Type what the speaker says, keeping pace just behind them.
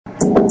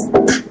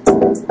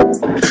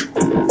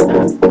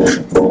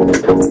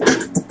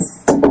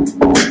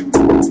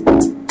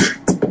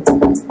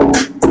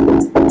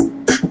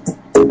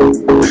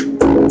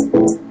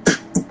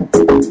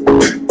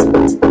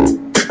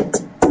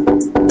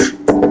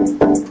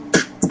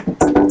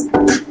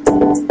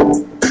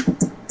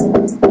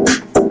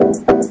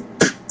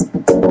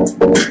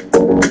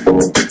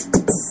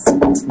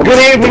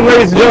Good evening,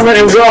 ladies and gentlemen,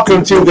 and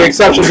welcome to the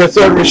Exceptional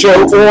Conservative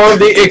Show on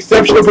the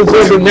Exceptional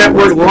Conservative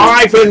Network,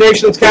 live from the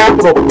nation's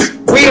capital.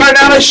 We are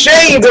not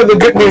ashamed of the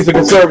good news of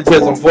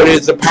conservatism, for it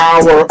is the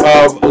power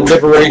of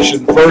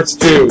liberation. First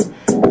to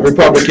the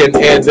Republican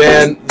and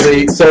then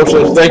the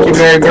Socialist. Thank you,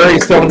 Mary.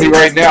 Mary's telling me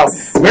right now.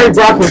 Mary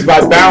Brockman's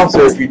my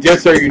bouncer. If you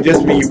diss her, you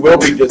diss me, you will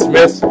be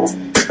dismissed.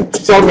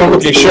 She's telling me I'm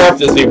looking sharp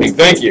this evening.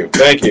 Thank you.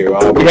 Thank you.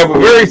 We have a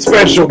very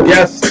special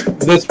guest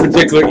this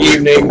particular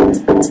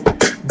evening.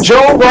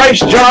 Joe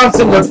Rice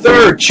Johnson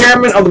III,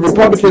 chairman of the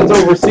Republicans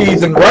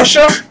overseas in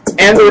Russia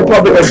and the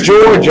Republic of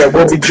Georgia,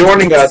 will be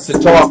joining us to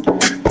talk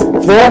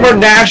former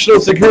National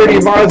Security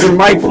Advisor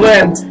Mike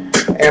Flynn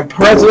and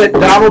President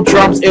Donald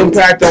Trump's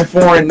impact on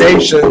foreign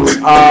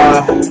nations.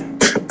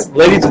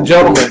 Ladies and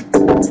gentlemen,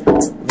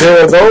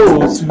 there are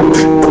those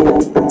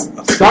who,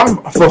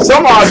 for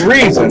some odd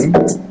reason,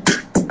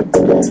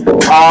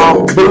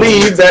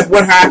 believe that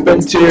what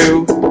happened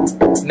to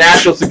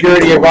National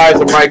Security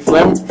Advisor Mike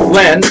Flynn,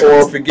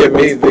 or forgive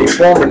me, the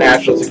former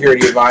National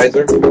Security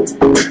Advisor,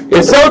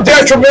 is so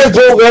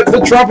detrimental that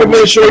the Trump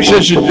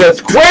administration should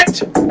just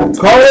quit,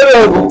 call it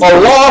a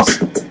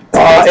loss,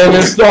 and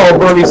install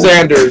Bernie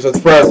Sanders as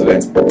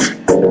president.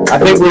 I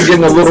think we're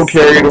getting a little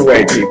carried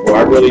away, people.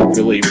 I really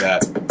believe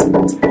that.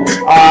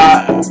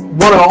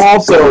 Want to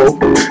also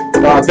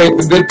thank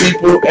the good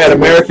people at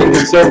American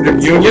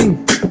Conservative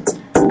Union.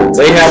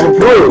 They have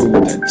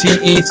approved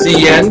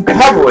TECN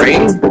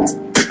covering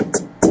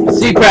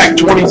CPAC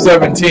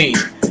 2017.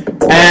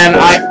 And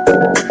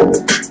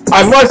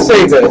I must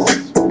say this.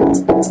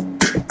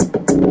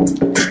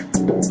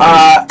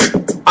 I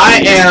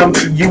am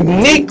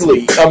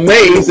uniquely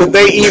amazed that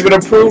they even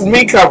approved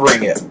me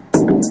covering it.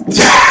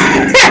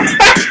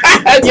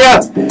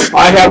 Yes,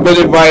 I have been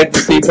invited to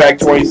CPAC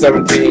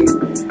 2017,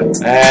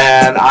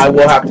 and I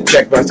will have to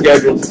check my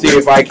schedule to see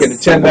if I can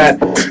attend that.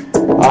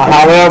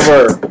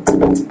 However,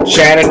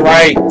 Shannon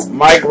Wright,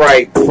 Mike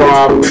Wright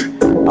from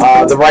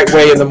The Right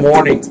Way in the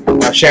Morning,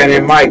 Shannon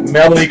and Mike,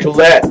 Melanie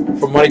Collette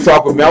from Money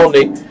Talk with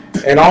Melanie,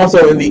 and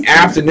also in the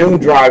afternoon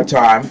drive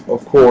time,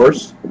 of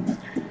course,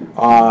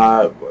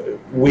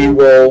 we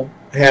will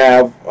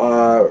have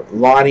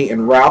Lonnie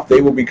and Ralph.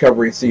 They will be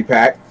covering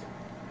CPAC.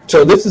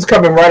 So this is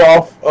coming right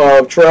off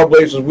of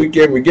Trailblazers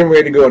Weekend. We're getting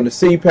ready to go into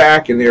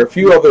CPAC, and there are a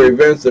few other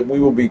events that we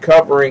will be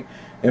covering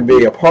and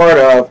be a part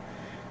of.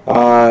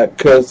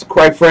 Because,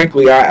 quite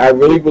frankly, I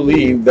really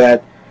believe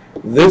that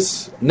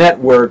this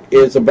network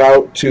is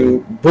about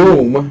to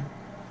boom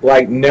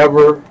like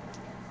never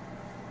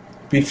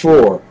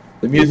before.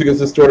 The music is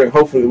distorted.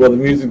 Hopefully, well, the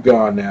music's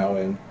gone now,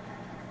 and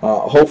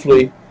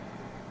hopefully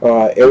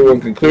everyone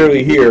can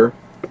clearly hear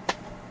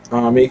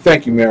me.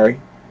 Thank you,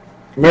 Mary.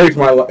 Mary's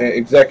my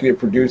executive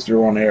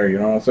producer on air, you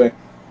know what I'm saying?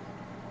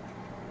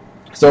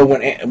 So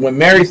when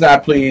Mary's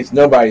not pleased,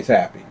 nobody's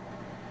happy.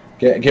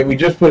 Can we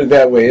just put it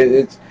that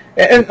way?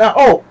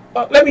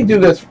 Let me do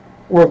this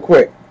real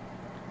quick.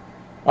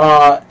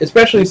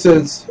 Especially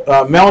since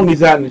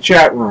Melanie's not in the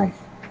chat room,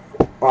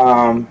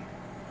 and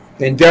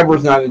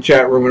Deborah's not in the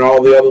chat room, and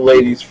all the other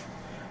ladies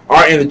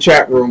aren't in the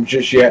chat room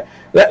just yet.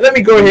 Let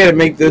me go ahead and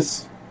make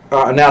this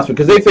announcement,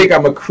 because they think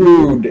I'm a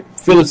crude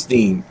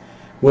Philistine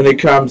when it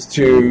comes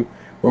to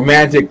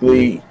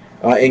romantically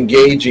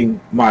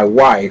engaging my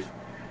wife.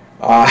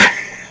 But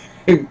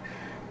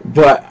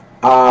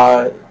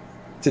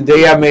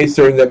today I made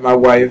certain that my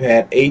wife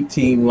had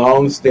 18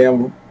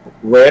 long-stem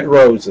red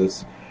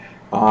roses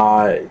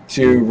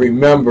to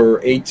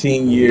remember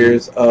 18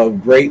 years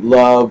of great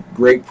love,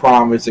 great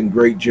promise, and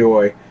great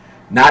joy.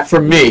 Not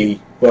from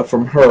me, but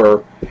from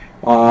her.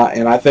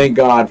 And I thank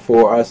God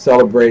for us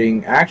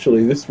celebrating.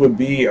 Actually, this would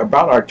be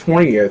about our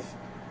 20th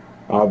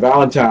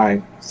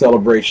Valentine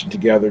celebration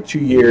together. 2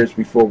 years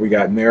before we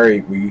got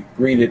married, we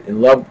greeted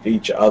and loved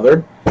each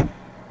other.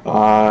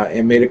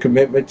 And made a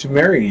commitment to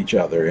marry each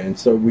other, and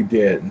so we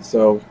did. And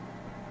so,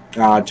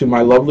 to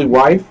my lovely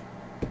wife,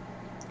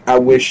 I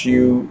wish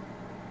you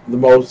the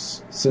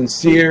most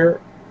sincere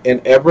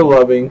and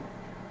ever-loving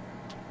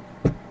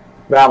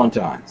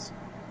Valentine's.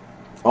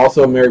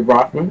 Also, Mary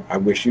Brockman, I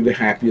wish you the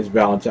happiest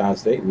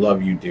Valentine's Day.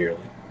 Love you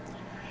dearly.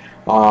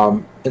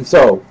 And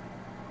so,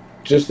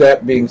 just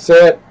that being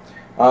said,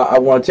 I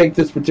want to take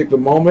this particular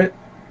moment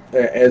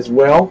as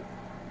well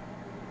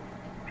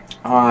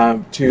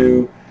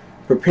to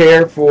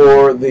prepare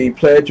for the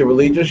Pledge of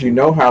Allegiance. You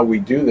know how we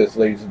do this,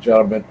 ladies and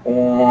gentlemen.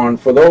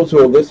 For those who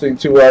are listening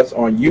to us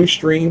on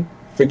Ustream,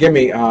 forgive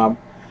me,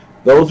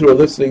 those who are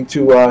listening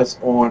to us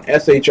on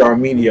SHR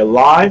Media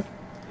Live,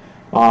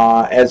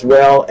 as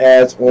well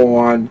as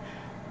on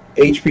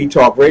HP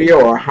Talk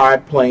Radio or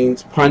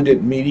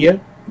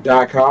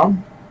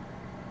HighPlainsPunditMedia.com,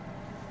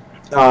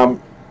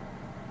 and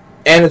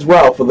as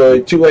well for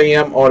the 2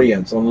 a.m.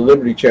 audience on the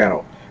Liberty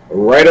Channel.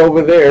 Right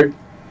over there,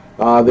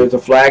 there's a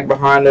flag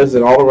behind us,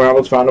 and all around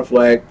us found a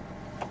flag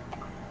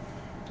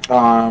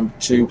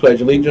to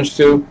pledge allegiance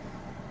to.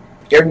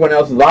 Everyone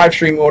else's live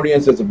stream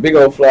audience, there's a big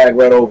old flag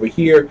right over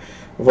here.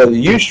 For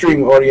the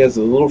Ustream audience,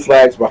 the little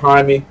flags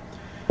behind me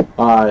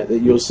that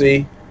you'll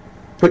see.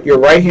 put your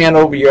right hand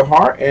over your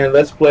heart and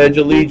let's pledge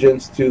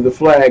allegiance to the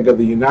flag of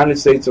the United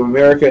States of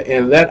America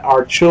and let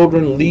our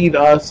children lead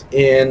us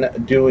in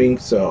doing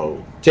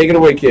so. Take it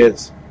away,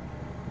 kids.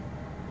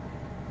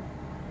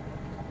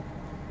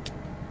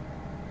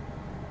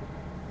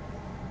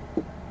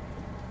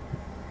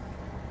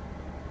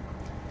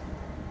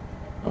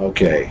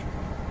 Okay.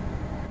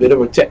 Bit of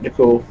a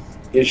technical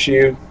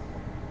issue.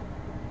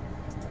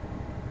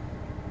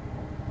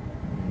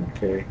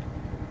 Okay.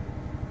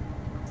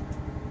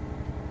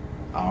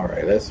 All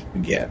right, let's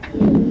begin.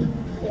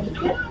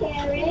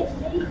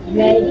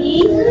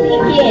 Ready,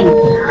 begin.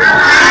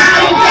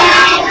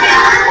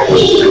 I pledge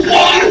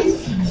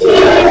allegiance to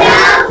the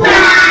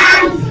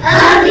flag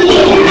of the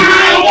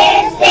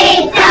United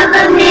States of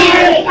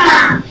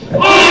America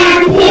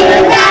and to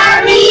the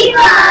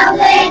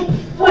republic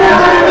for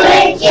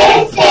which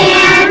it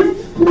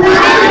stands,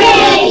 one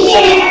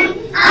nation,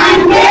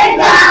 under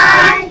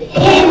God,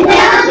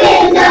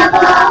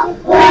 indivisible,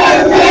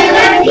 with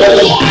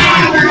liberty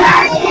and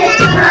justice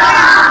for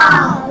all.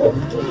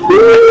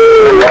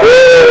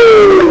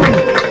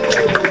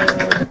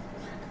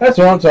 That's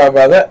what I'm talking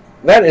about.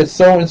 That is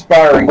so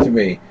inspiring to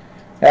me.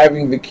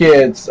 Having the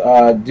kids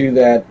do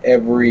that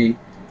every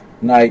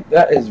night.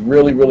 That is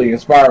really, really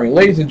inspiring.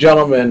 Ladies and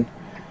gentlemen,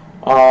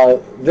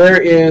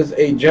 there is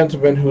a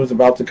gentleman who's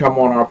about to come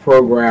on our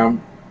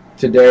program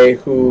today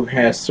who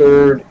has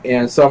served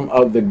in some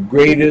of the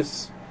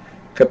greatest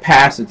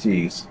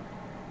capacities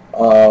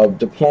of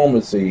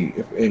diplomacy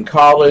in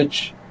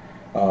college,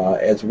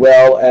 as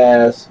well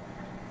as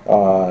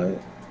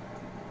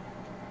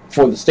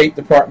for the State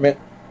Department.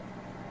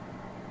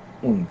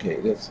 Okay,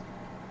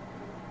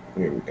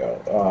 here we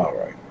go. All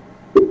right.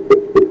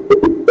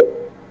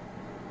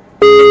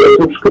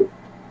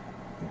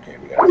 Okay,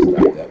 we got to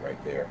stop that right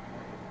there.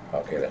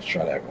 Okay, let's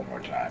try that one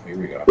more time. Here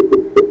we go.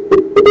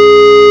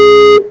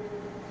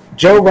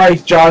 Joe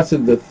Rice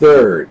Johnson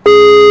III.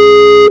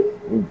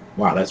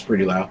 Wow, that's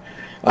pretty loud.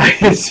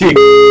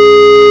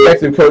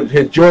 Executive coach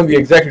has joined the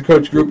executive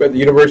coach group at the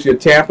University of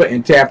Tampa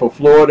in Tampa,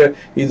 Florida.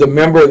 He's a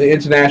member of the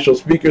International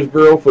Speakers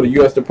Bureau for the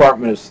U.S.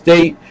 Department of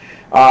State.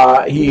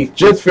 He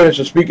just finished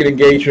a speaking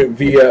engagement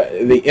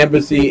via the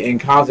embassy in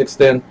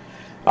Kazakhstan,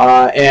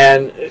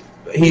 and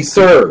he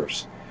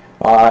serves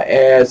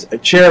as a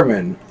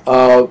chairman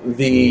of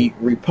the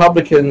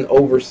Republican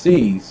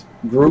Overseas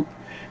Group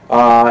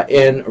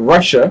in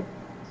Russia,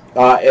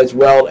 as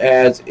well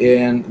as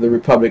in the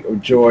Republic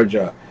of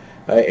Georgia.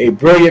 A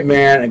brilliant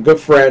man, a good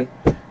friend,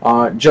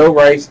 Joe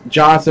Rice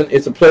Johnson.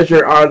 It's a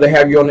pleasure and honor to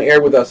have you on the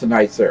air with us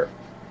tonight, sir.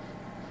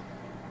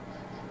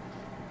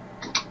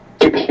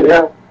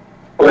 Yeah,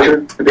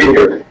 pleasure to be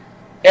here.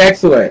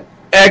 Excellent,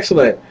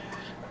 excellent.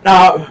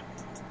 Now,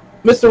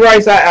 Mr.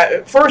 Rice,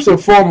 first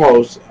and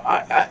foremost,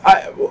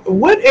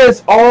 what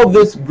is all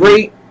this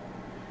great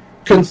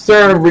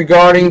concern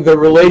regarding the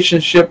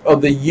relationship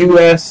of the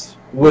U.S.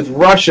 with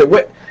Russia?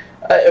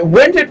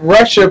 When did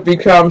Russia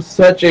become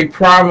such a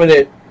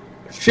prominent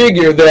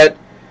figure that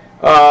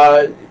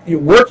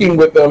working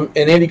with them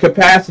in any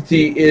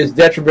capacity is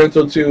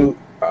detrimental to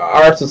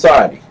our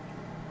society?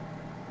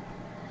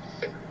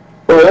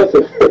 Well,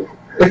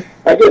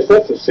 I guess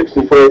that's a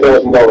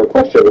 $64,000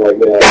 question right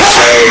now.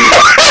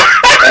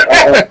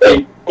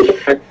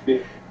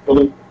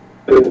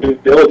 Due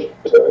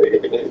diligence.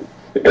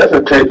 It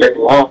doesn't take that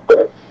long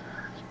to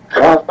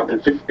talk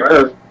and figure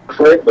out,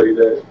 frankly,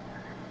 that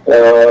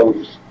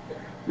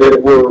the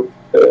two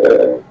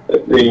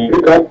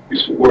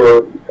countries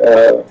were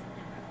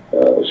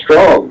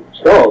strong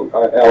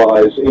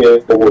allies in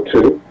World War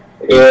II,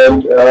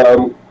 and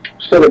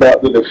said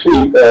about the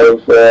defeat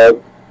of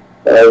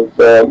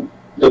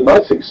the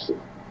Nazis,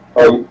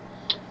 and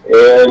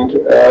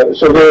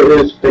so there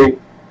is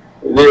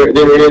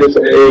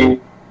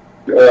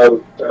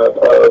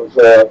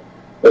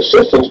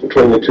assistance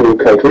between the two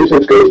countries.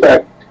 It goes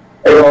back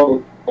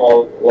a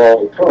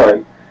long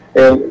time.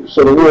 And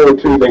so the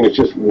World War II thing is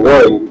just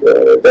one,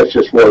 that's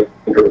just one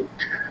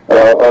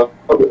of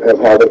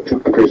how the two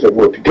countries have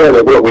worked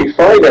together. Where we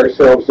find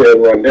ourselves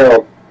in right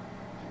now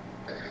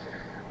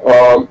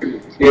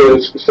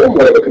is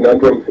somewhat of a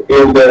conundrum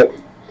in that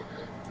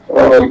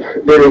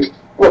there is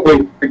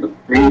probably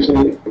reason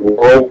in the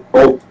world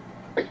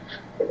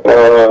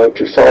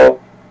to solve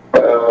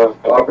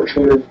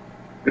opportunity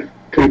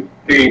to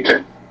beat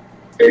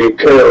a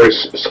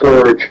terrorist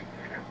scourge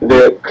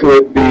that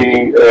could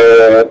be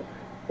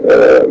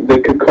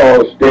that could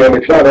cause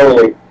damage not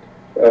only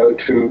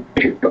to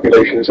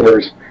populations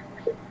in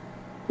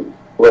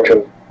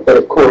Russia, but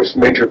of course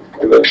major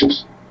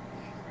populations.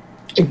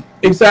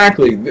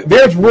 Exactly.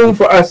 There's room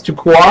for us to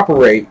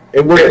cooperate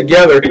and work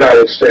together. The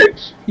United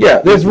States. Yeah,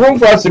 there's room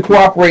for us to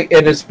cooperate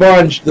and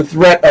expunge the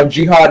threat of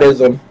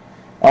jihadism,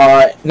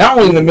 not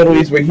only in the Middle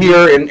East, but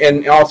here and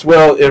as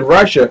well in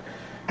Russia.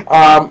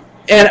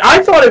 And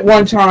I thought at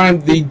one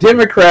time the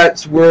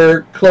Democrats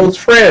were close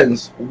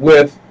friends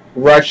with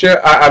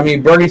Russia. I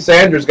mean, Bernie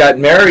Sanders got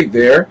married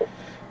there.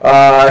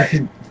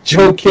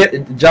 John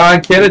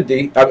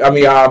Kennedy, Ed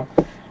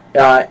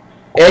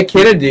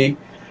Kennedy,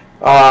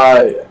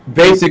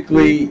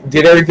 basically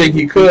did everything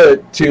he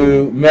could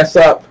to mess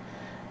up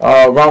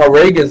Ronald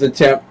Reagan's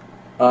attempt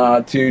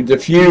to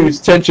diffuse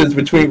tensions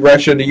between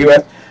Russia and the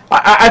U.S.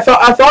 I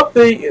thought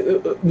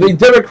the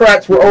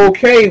Democrats were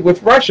okay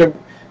with Russia.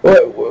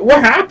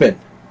 What happened?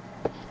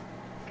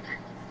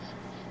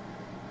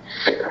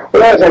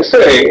 Well, as I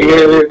say,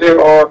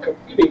 there are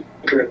competing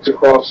interests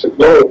across the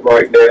globe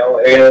right now,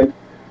 and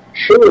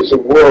sure as the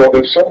world,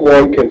 if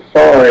someone can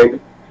find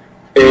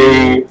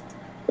a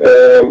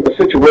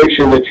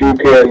situation that you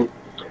can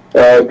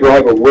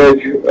drive a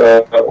wedge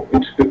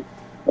into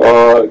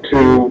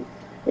to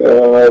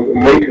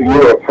make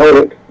your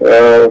opponent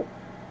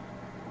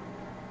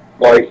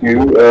like you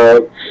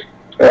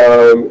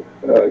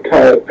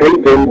kind of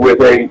paint them with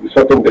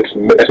something that's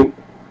messy.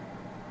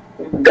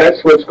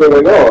 That's what's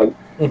going on.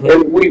 Mm-hmm.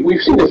 And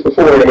we've seen this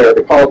before in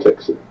American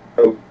politics.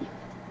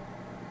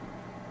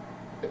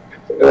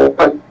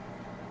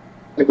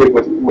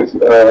 With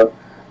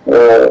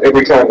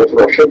every time with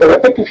Russia, but I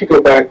think if you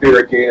go back there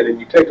again and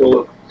you take a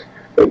look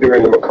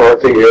during the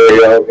McCarthy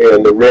area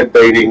and the red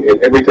baiting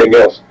and everything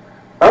else,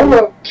 I'm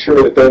not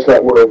sure that that's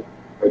not where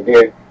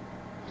again.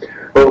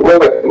 But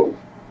what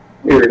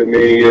here to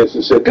me is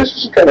that this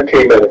just kind of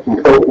came out of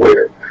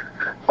nowhere.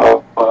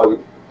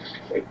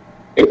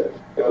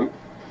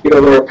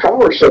 There are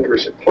power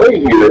centers at play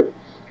here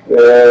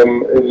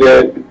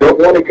that don't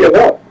want to give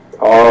up.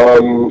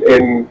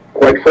 And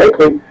quite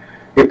frankly,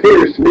 it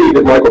appears to me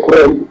that Michael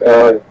Flynn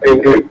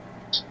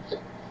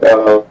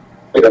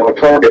is a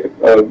target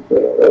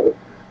of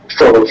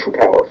struggles for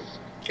power.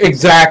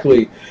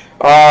 Exactly.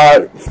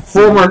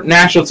 Former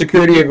National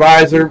Security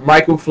Advisor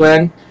Michael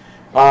Flynn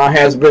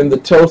has been the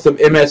toast of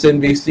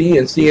MSNBC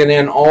and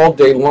CNN all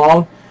day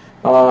long.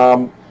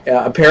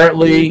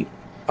 Apparently,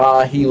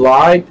 he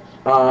lied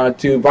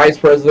to Vice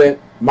President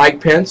Mike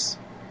Pence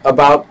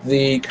about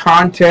the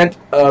content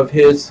of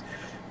his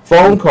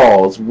phone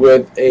calls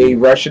with a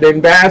Russian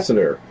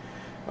ambassador.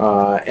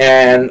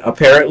 And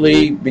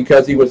apparently,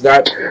 because he was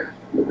not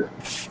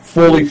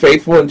fully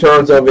faithful in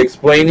terms of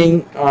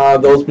explaining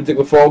those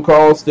particular phone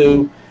calls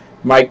to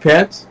Mike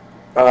Pence,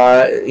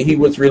 he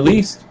was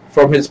released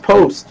from his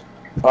post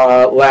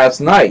last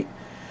night.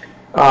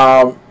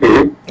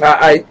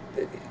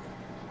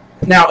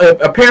 Now,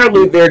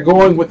 apparently they're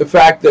going with the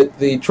fact that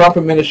the Trump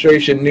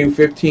administration knew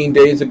 15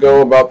 days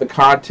ago about the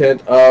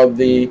content of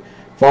the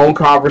phone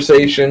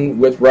conversation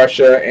with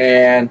Russia,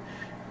 and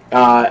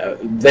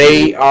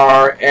they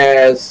are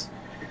as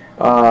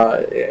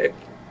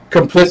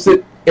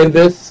complicit in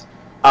this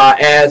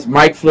as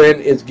Mike Flynn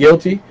is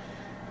guilty.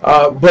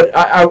 But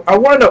I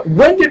want to know,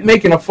 when did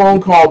making a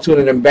phone call to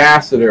an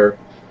ambassador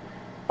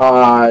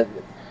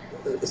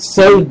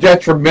so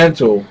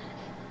detrimental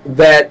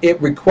that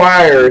it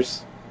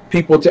requires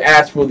people to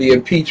ask for the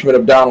impeachment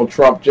of Donald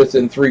Trump just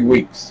in 3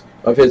 weeks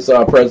of his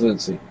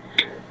presidency?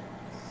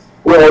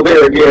 Well,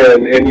 there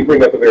again, and you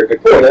bring up a very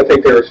good point. I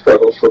think there are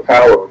struggles for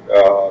power,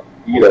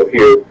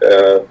 here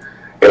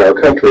in our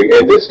country,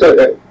 and this,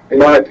 in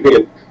my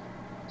opinion,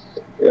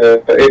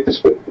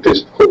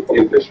 this whole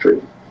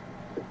industry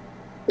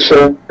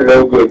serves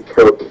no good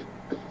purpose.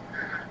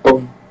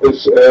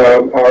 Because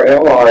our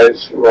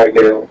allies right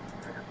now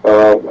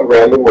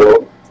around the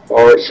world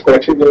are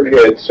scratching their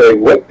heads, saying,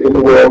 "What in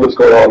the world is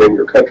going on in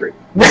your country?"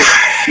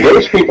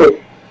 Those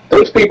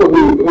people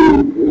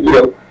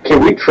who can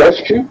we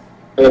trust you?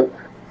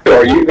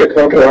 Are you going to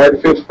come to our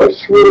defense?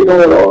 What's really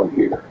going on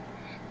here?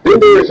 Then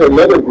there's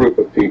another group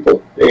of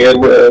people,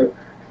 and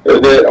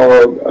that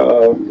are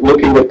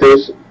looking at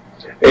this,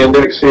 and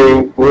they're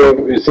saying,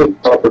 "Well, is it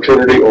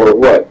opportunity or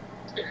what?"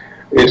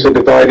 It's a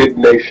divided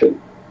nation.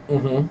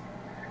 Mm-hmm.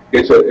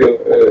 It's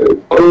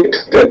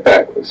step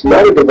back. It's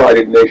not a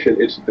divided nation.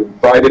 It's a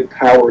divided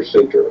power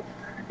center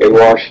in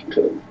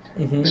Washington.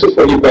 Mm-hmm. This is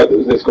what you've got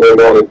this going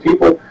on. And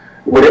people,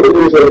 whenever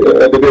there's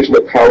a division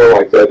of power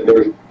like that, and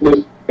there's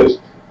this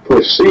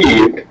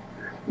perceived,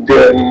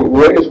 then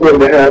what is going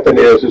to happen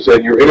is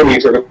that your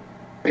enemies are going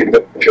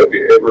to catch up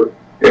you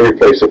every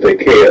place that they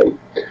can.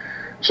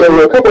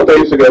 So a couple of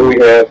days ago, we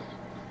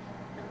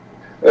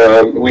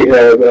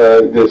have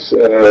this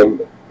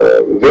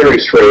very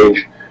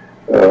strange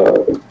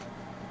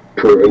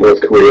in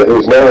North Korea,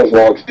 who now has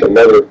launched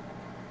another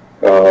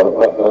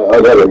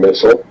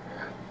missile.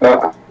 I'm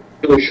not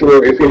really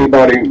sure if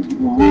anybody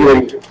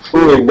really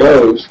fully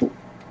knows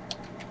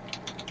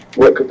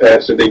what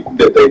capacity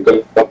that they've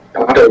got.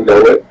 I don't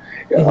know it.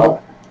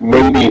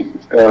 Maybe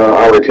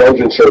our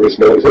intelligence service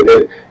knows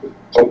it.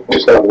 I'm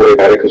just not worried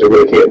about it because they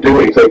really can't do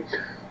anything.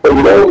 But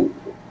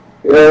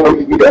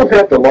you don't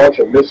have to launch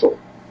a missile,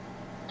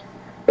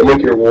 a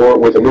nuclear war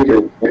with a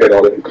nuclear warhead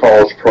on it, and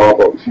cause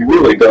problems. You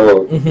really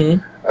don't. Mm-hmm.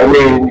 I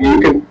mean, you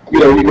can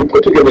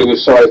put together the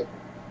size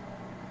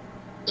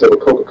of a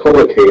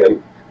Coca-Cola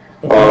can,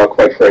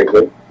 quite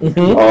frankly,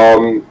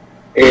 mm-hmm.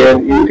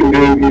 And you can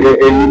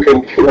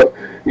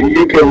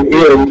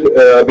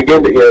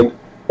begin to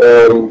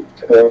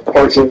end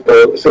parts of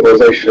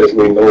civilization as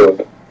we know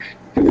it.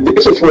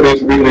 This is what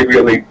is really,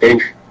 really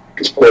dangerous.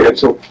 Plan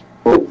so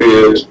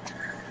is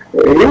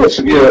Here's,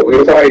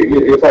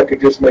 if I could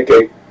just make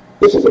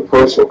this is a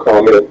personal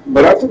comment,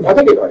 but I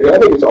think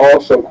it's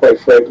also, quite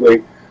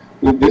frankly,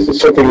 this is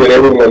something that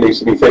everyone needs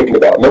to be thinking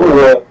about. Number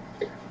one,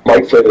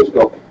 Mike Flynn is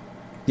gone.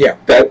 Yeah.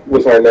 That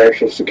was our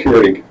national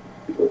security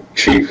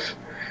chief.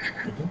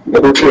 Mm-hmm.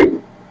 Number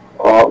two,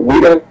 we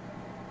don't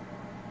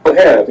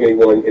have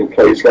anyone in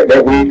place right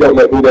now. We don't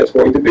know who that's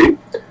going to be.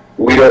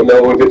 We don't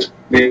know if it's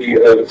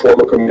the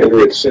former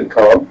commander at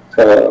CENTCOM,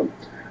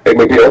 Ed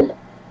McGill,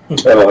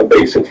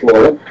 based in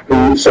Florida,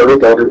 who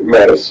served under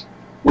Mattis.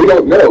 We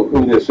don't know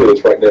who this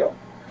is right now.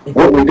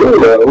 What we do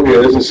know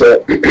is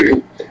that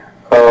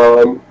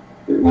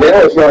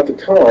now is not the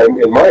time,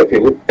 in my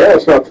opinion, now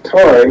is not the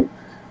time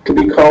to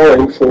be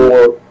calling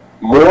for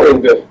more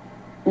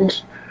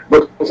investments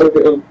because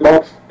the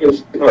life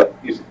is not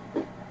easy.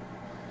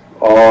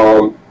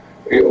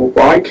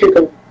 Why kick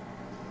a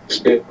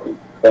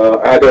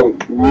I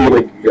don't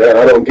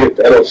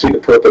see the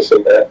purpose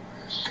in that.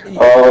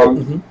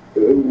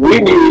 We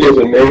need, as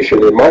a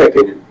nation, in my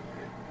opinion,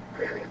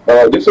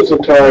 this is a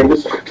time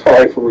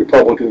for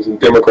Republicans and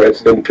Democrats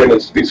and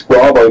Independents to be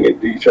squabbling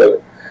into each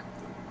other.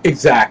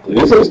 Exactly.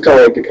 This is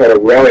time to kind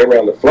of rally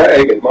around the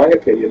flag, in my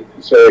opinion,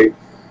 and say,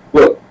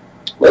 look,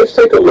 let's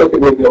take a look at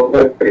when Bill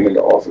Clinton came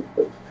into office.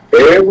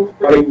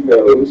 Everybody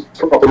knows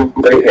the problem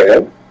they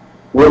had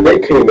when they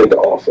came into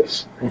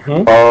office.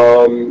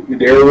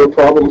 There were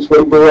problems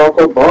when Barack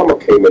Obama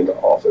came into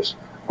office.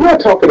 I'm not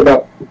talking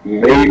about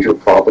major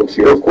problems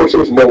here. Of course,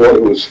 there's no one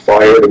who was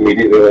fired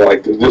immediately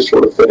like this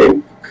sort of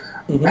thing.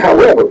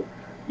 However,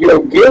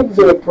 give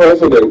the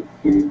president,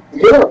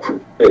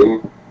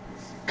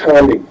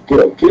 time to,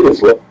 get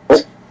his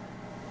list.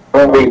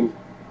 I mean,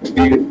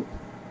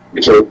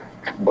 it's a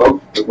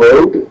bumpy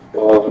road.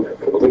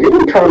 Give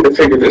him time to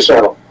figure this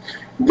out.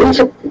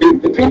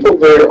 The people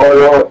there are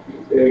not,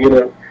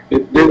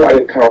 they're not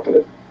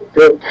incompetent.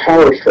 There are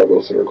power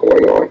struggles that are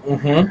going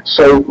on.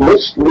 So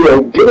let's, give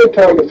him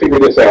time to figure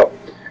this out.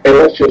 And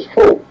let's just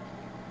hope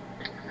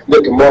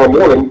that tomorrow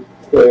morning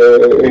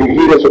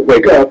he doesn't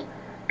wake up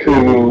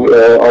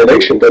to, our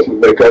nation doesn't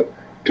wake up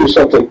to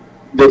something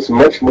that's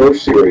much more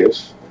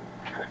serious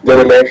than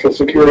a national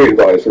security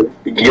advisor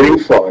getting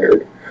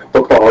fired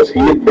because he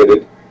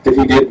admitted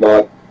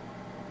that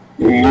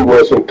he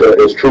wasn't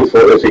as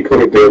truthful as he could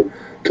have been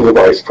to the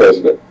vice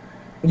president.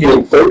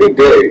 In 30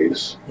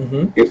 days,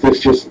 if this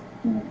just,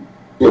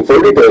 in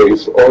 30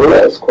 days or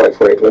less, quite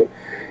frankly,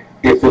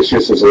 if this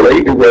just is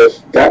laid to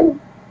rest, that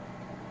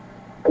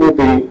will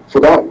be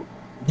forgotten.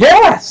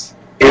 Yes!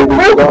 It will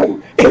be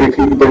forgotten. But if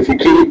you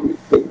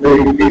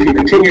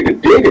continue to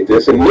dig at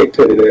this and nick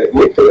to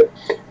it,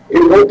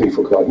 it won't be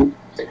forgotten.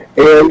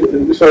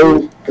 And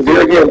so,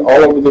 there again,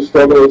 all over the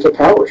struggle, it's a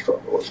power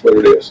struggle. That's what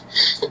it is.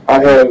 I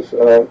have,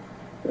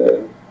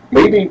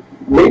 maybe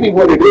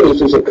what it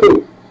is a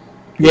coup.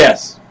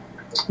 Yes.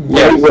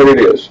 Maybe what it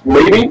is.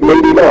 Maybe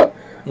not.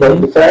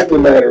 But the fact of the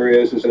matter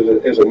is as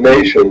a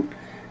nation,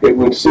 it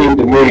would seem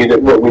to me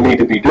that what we need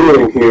to be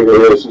doing here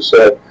is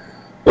that,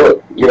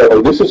 look,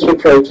 this is the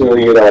President of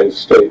the United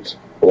States.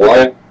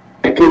 Like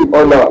him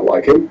or not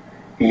like him,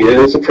 he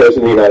is the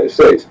President of the United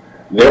States.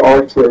 There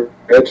are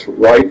threats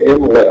right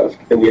and left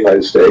in the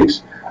United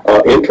States,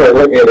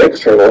 internally and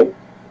externally.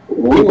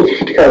 We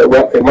need to kind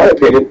of, in my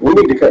opinion, we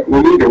need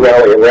to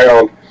rally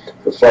around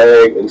the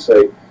flag and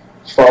say,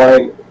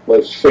 fine,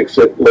 let's fix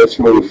it, let's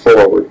move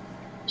forward.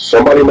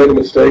 Somebody made a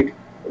mistake,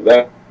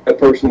 that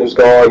person is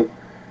gone.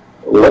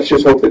 Let's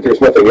just hope that there's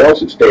nothing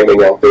else that's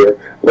standing out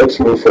there. Let's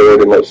move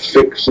forward and let's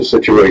fix the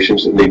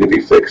situations that need to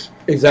be fixed.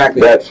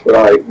 Exactly. That's what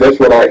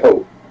I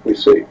hope we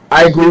see.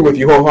 I agree with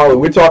you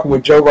wholeheartedly. We're talking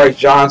with Joe Rice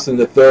Johnson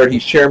III.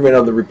 He's chairman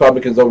of the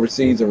Republicans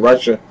overseas in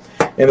Russia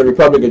and the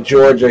Republic of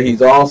Georgia.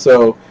 He's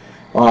also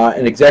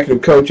an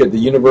executive coach at the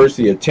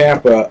University of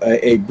Tampa,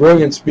 a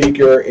brilliant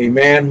speaker, a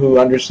man who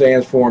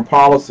understands foreign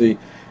policy.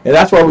 And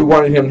that's why we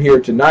wanted him here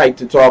tonight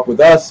to talk with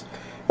us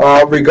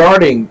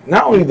regarding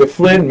not only the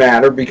Flynn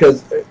matter,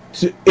 because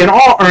in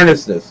all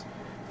earnestness,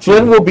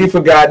 Flynn will be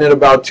forgotten in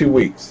about 2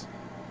 weeks.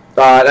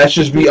 Let's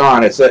just be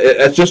honest.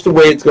 That's just the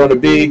way it's going to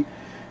be.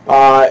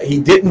 He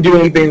didn't do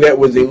anything that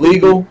was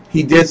illegal.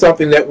 He did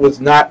something that was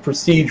not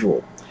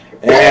procedural.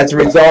 And as a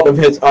result of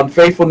his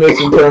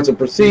unfaithfulness in terms of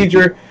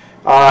procedure,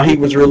 he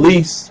was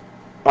released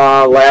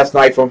last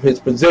night from his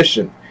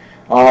position.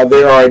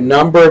 There are a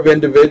number of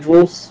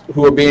individuals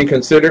who are being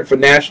considered for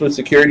National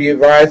Security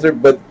Advisor,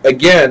 but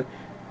again,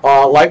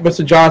 like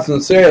Mr.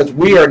 Johnson says,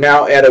 we are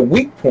now at a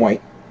weak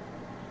point.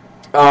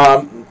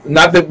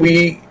 Not that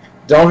we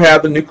don't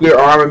have the nuclear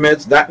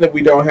armaments, not that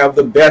we don't have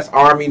the best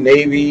Army,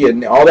 Navy,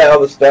 and all that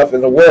other stuff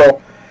in the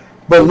world,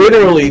 but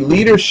literally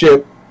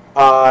leadership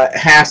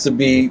has to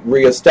be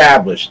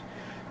reestablished.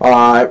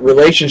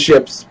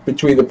 Relationships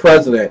between the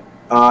president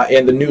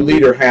and the new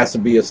leader has to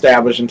be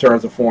established in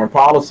terms of foreign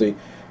policy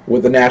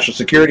with the National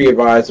Security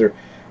Advisor.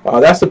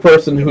 That's the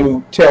person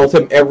who tells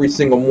him every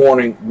single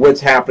morning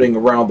what's happening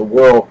around the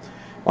world.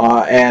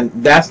 And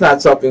that's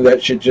not something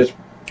that should just,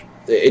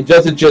 it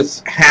doesn't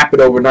just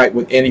happen overnight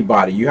with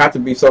anybody. You have to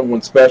be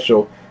someone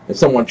special and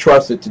someone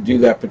trusted to do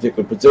that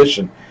particular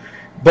position.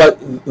 But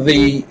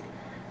the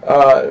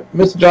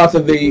Mr.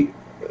 Johnson,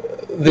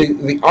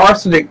 the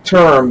arsenic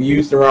term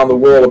used around the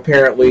world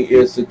apparently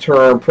is the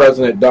term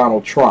President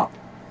Donald Trump.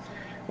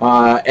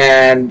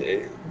 And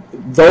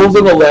those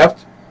on the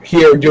left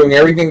here are doing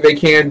everything they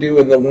can do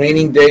in the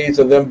waning days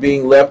of them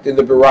being left in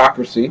the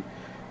bureaucracy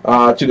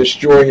to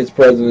destroy his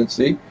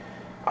presidency.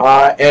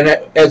 And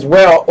as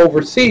well,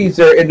 overseas,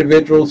 there are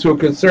individuals who are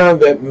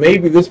concerned that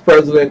maybe this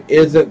president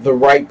isn't the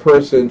right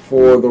person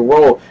for the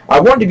role. I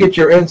wanted to get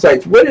your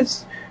insights. What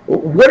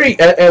are you,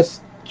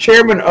 as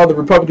chairman of the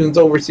Republicans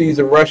overseas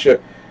in Russia,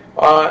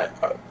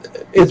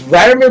 is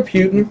Vladimir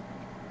Putin,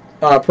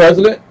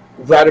 President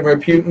Vladimir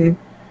Putin,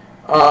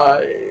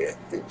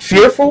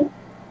 fearful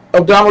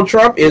of Donald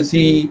Trump? Is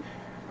he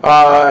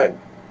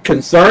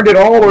concerned at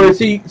all, or is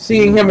he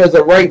seeing him as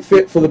a right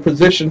fit for the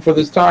position for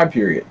this time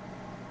period?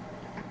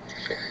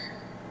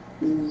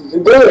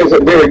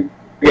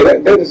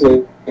 That is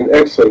an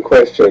excellent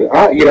question.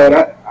 I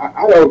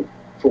don't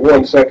for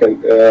 1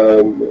 second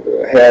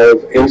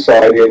have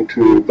insight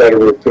into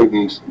Vladimir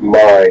Putin's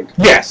mind.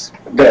 Yes.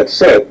 That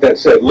said,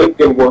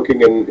 living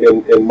working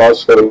in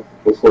Moscow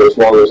for as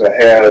long as I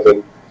have,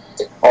 and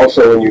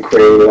also in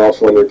Ukraine and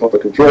also in the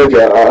Republic of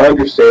Georgia, I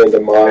understand the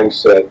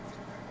mindset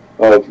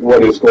of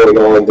what is going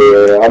on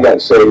there. I'm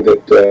not saying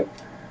that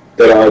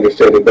I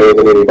understand it better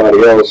than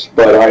anybody else,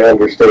 but I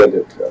understand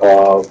it.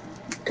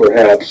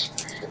 Perhaps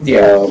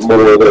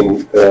more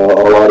than a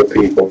lot of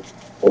people,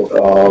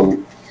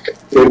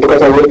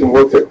 because I lived and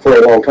worked there for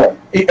a long time.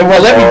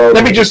 Well,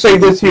 let me just say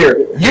this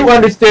here: you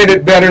understand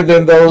it better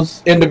than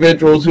those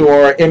individuals who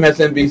are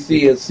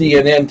MSNBC and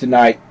CNN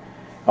tonight,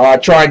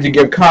 trying to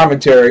give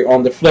commentary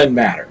on the Flynn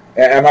matter.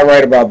 Am I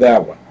right about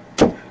that one?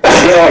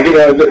 Yeah,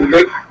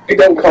 they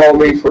don't call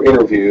me for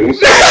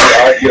interviews.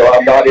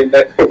 I'm not in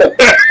that.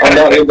 I'm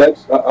not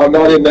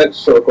in that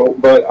circle.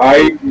 But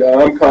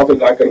I'm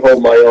confident I can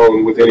hold my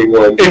own with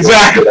anyone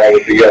exactly that I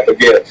would be up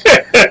against.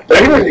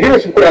 But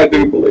here's what I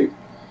do believe.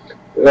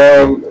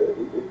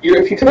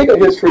 If you take a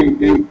history,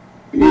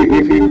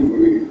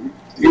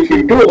 if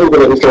you do a little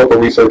bit of historical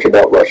research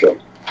about Russia,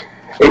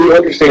 and you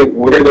understand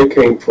where they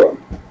came from,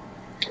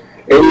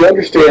 and you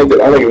understand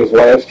that I think it was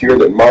last year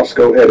that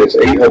Moscow had its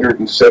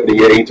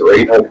 878th or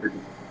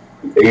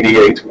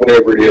 888th,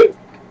 whatever it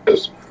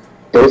is,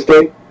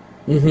 birthday.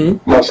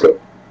 Mm-hmm. Moscow.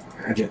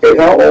 Okay. And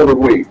how old are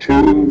we?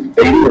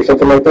 280 or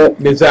something like that?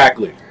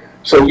 Exactly.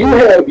 So you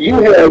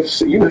have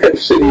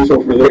cities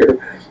over there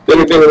that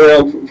have been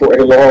around for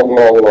a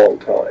long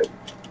time.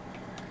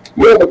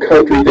 You have a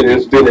country that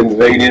has been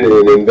invaded,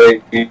 and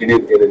the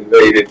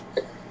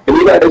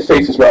United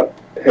States has not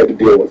had to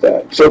deal with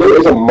that. So there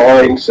is a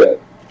mindset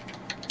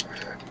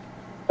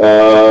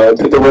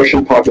that the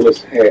Russian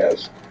populace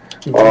has,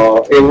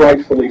 and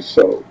rightfully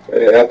so.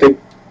 And I think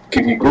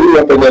if you grew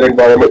up in that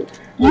environment,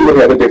 you would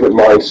have a different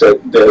mindset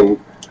than,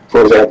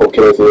 for example,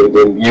 Kenneth,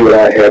 than you and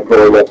I had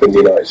growing up in the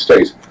United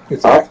States.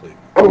 Exactly.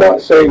 I'm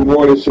not saying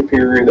one is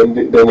superior than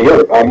the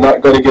other. I'm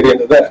not going to get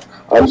into that.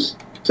 I'm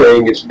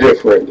saying it's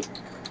different.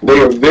 They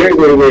are very,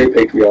 very, very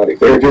patriotic.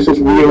 They're just as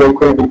we are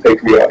incredibly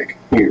patriotic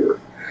here.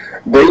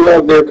 They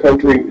love their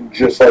country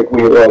just like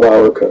we love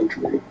our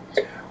country.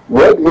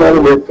 What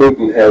Vladimir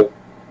Putin has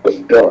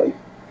done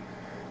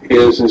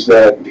is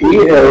that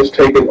he has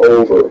taken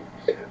over,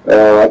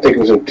 I think it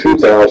was in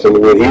 2000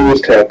 when he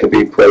was tapped to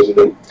be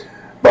president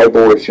by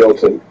Boris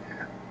Yeltsin.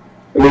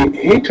 I mean,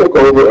 he took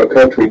over a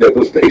country that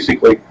was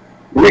basically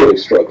really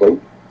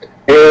struggling,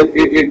 and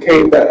it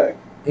came back.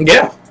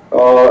 Yeah.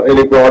 And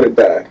it brought it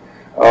back.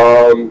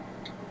 And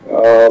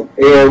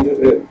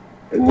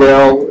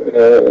now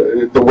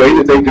the way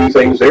that they do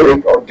things there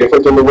are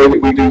different than the way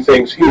that we do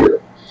things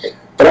here.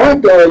 But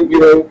I've done,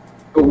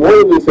 one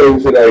of the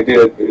things that I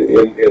did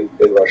in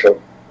Russia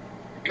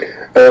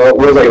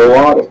was a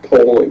lot of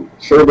polling,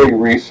 survey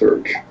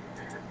research,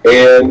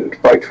 and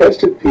by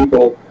trusted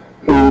people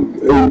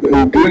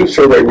who do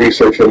survey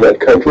research in that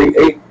country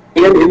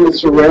and in the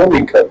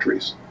surrounding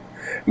countries.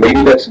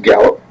 Maybe that's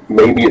Gallup,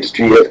 maybe it's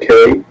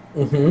GFK,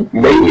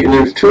 maybe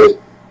there's 2 or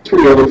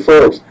 3 other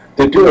firms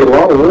that do a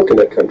lot of work in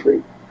that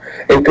country.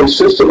 And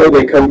consistently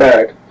they come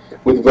back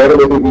with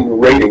Vladimir Putin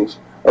ratings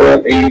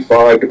around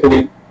 85,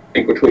 depending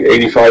between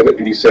 85 and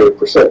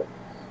 87%.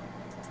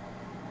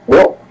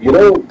 Well,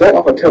 that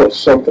ought to tell us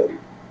something.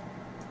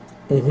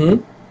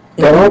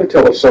 That ought to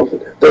tell us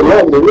something. They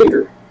love their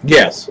leader.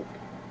 Yes.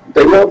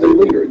 They love their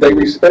leader. They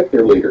respect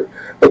their leader.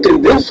 But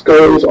then this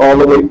goes all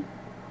the way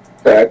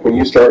back when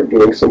you start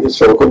doing some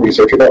historical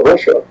research about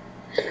Russia.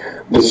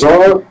 The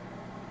Tsar,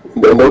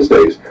 in those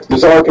days, the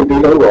Tsar can do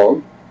no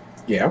wrong.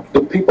 Yeah.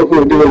 The people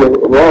who are doing the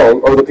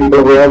wrong are the people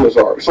around the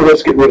Tsar. So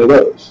let's get rid of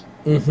those.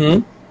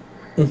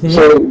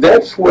 So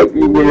that's what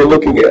we're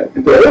looking at.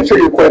 To answer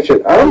your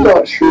question, I'm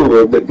not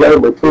sure that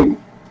Vladimir Putin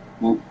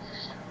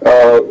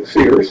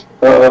fears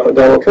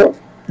Donald Trump.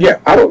 Yeah.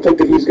 I don't think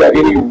that he's got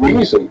any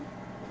reason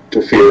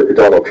to fear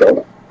Donald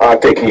Trump. I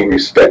think he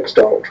respects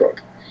Donald Trump.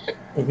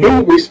 He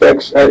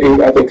respects, I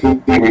think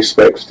he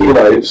respects the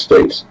United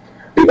States.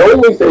 The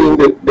only thing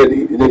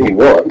that he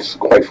wants,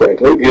 quite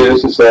frankly,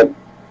 is that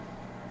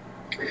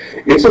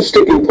It's a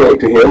sticking point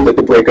to him that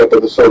the breakup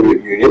of the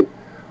Soviet Union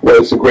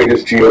was the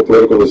greatest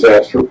geopolitical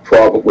disaster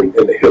probably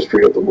in the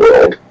history of the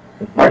world.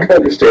 I can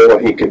understand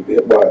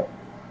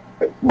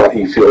why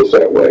he feels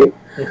that way.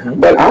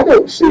 But I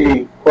don't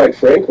see, quite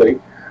frankly,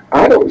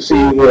 I don't see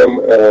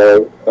him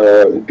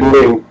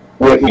doing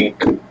what he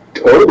could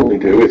totally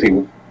do if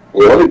he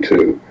wanted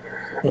to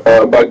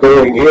by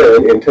going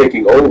in and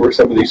taking over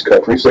some of these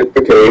countries that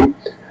became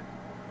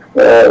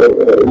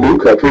new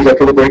countries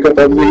after the breakup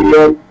of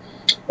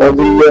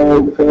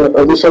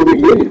the Soviet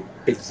Union.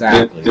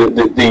 Exactly.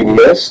 The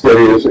mess that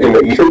is in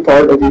the eastern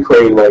part of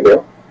Ukraine right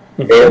now,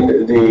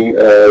 and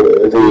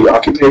the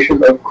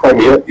occupation of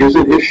Crimea is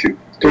an issue.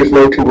 There's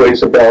no two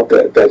ways about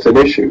that. That's an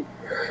issue.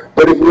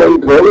 But if one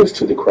goes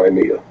to the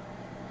Crimea,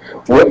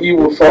 what you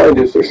will find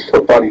is there's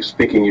nobody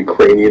speaking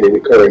Ukrainian in the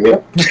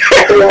Crimea.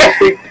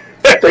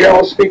 They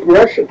all speak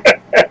Russian.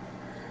 And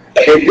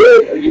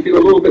then you do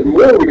a little bit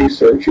more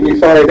research and you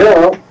find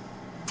out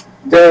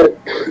that,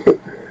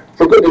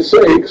 for goodness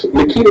sakes,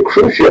 Nikita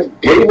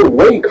Khrushchev gave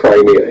away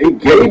Crimea. He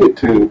gave it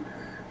to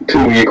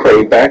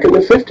Ukraine back in the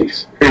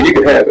 50s. Here, you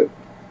can have it.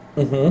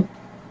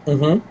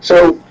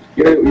 So,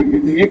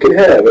 you can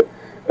have it.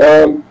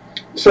 In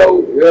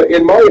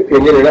my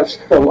opinion, and I've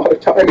spent a lot of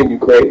time in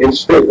Ukraine and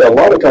spent a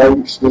lot of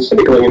time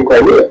specifically in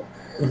Crimea,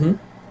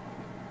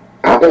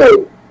 I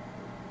don't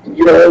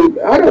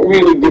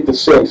really get the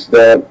sense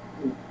that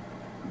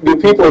the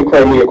people in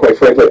Crimea, quite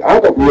frankly, I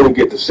don't really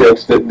get the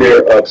sense that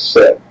they're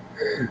upset.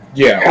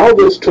 Yeah. How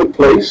this took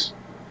place,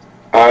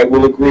 I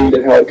will agree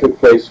that how it took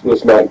place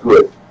was not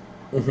good.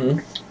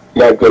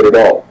 Not good at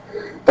all.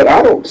 But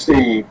I don't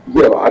see,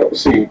 I don't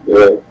see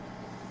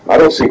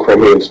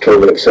Crimeans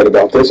totally upset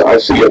about this. I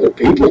see other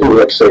people who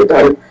are upset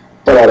about it,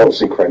 but I don't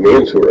see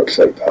Crimeans who are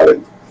upset about it.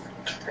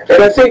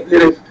 And I think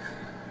that if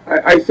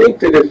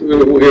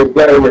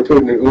Vladimir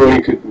Putin,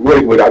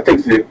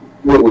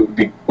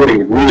 what he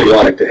would really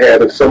like to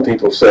have, and some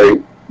people say,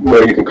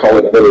 you can call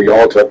it another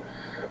Yalta,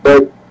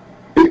 but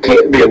it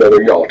can't be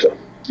another Yalta.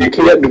 You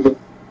can't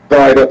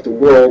divide up the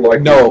world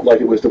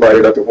like it was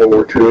divided up in World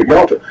War II at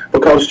Yalta,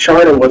 because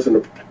China wasn't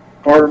a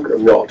part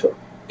of Yalta.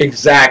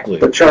 Exactly.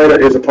 But China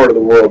is a part of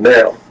the world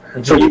now.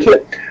 So you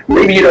can't,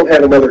 maybe you don't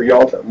have another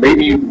Yalta.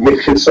 Maybe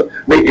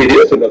it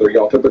is another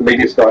Yalta, but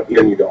maybe it's not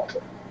in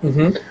Yalta.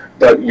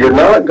 But you're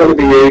not going to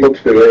be able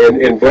to,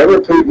 and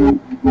Vladimir Putin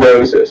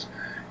knows this,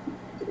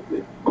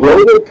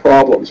 global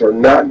problems are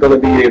not going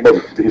to be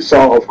able to be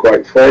solved,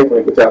 quite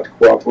frankly, without the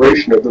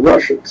cooperation of the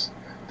Russians.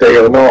 They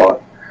are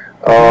not.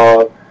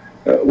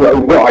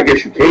 Well, I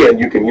guess you can.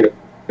 You can,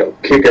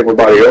 kick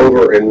everybody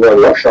over and run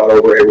roughshod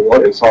over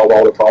everyone and solve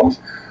all the problems.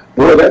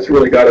 Boy, that's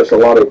really got us a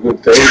lot of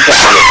good things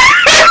happening.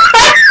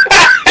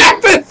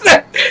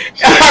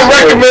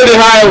 I recommend it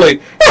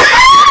highly.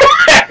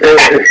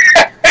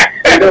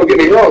 And don't get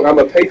me wrong, I'm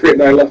a patriot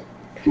and I love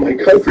my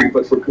country,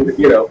 but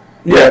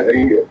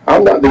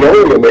I'm not the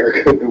only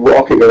American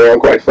walking around,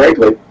 quite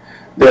frankly,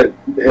 that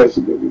has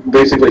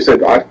basically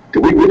said, do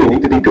we really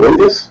need to be doing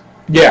this?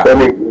 Yeah. I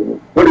mean,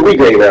 what do we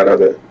gain out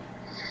of it?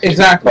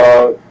 Exactly.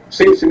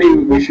 Seems to me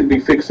we should be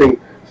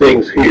fixing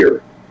things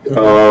here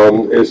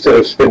instead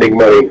of spending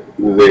money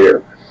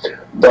there.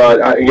 But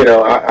I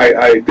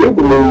do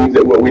believe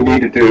that what we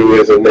need to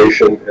do as a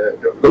nation.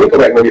 Let me go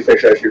back and let me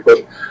finish asking your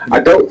question. I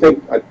don't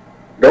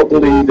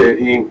believe that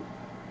he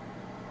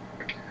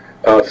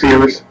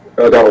fears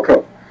Donald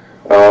Trump.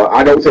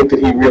 I don't think that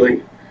he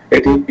really,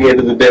 at the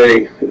end of the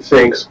day,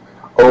 thinks,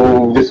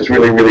 "Oh, this is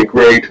really, really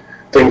great.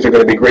 Things are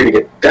going to be great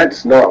again."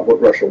 That's not what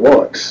Russia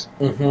wants.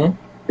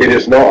 It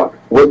is not.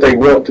 What they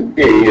want to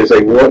be is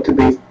they want to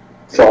be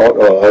thought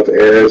of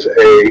as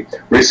a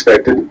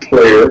respected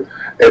player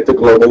at the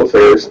global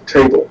affairs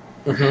table.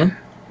 End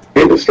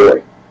of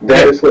story.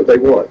 That is what they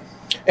want.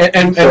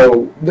 And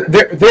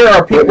there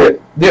are people.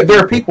 There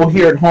are people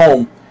here at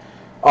home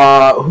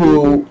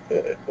who,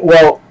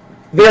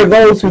 there are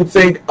those who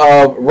think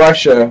of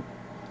Russia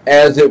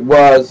as it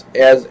was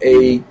as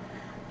a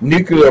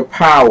nuclear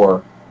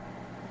power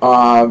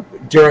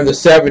during the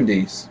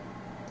 70s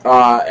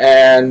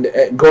and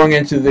going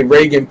into the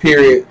Reagan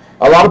period.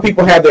 A lot of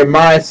people have their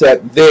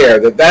mindset there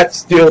that that's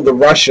still the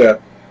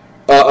Russia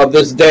of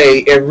this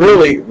day, and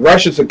really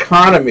Russia's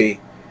economy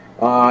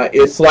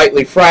is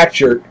slightly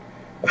fractured.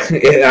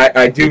 And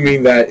I do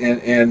mean that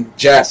in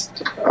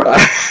jest. Tongue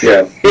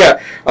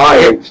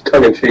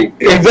in cheek.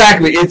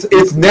 Exactly.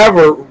 It's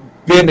never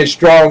been as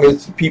strong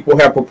as people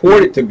have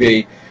purported to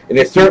be, and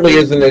it certainly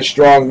isn't as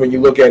strong when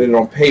you look at it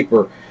on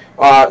paper.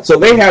 So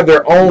they have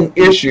their own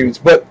issues,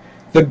 but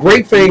the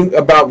great thing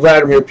about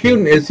Vladimir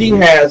Putin is he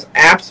has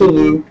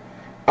absolute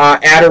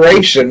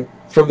adoration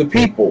from the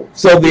people.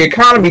 So the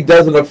economy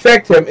doesn't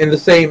affect him in the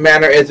same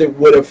manner as it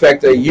would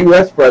affect a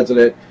U.S.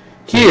 president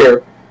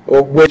here,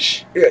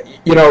 which,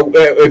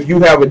 if you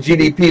have a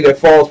GDP that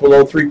falls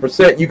below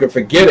 3%, you can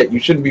forget it. You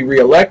shouldn't be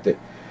reelected.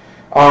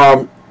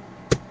 And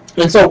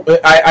so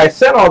I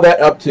set all that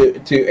up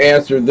to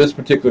answer this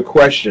particular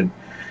question.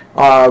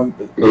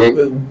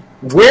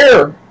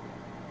 Where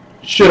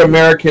should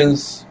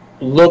Americans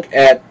look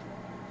at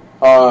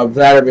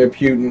Vladimir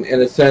Putin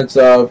in a sense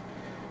of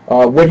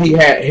what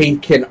he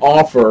can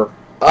offer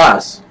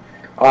us,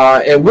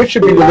 and what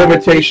should be the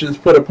limitations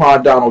put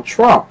upon Donald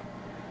Trump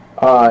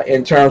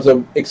in terms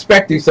of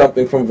expecting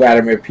something from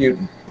Vladimir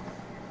Putin?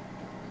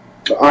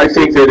 I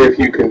think that if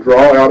you can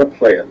draw out a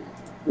plan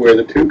where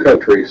the two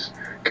countries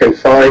can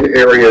find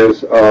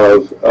areas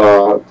of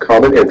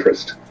common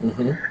interest,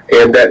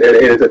 and that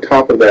and at the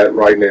top of that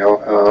right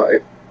now,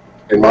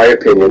 in my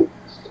opinion,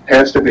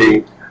 has to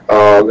be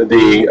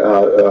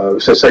the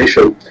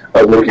cessation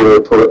of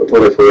nuclear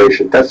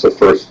proliferation. That's the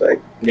first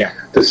thing. Yeah.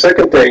 The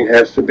second thing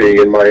has to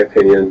be, in my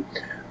opinion,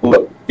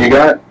 look, you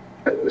got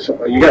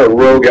a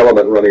rogue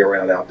element running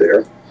around out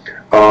there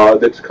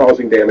that's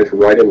causing damage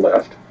right and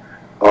left.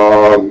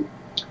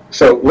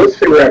 So let's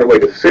figure out a way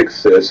to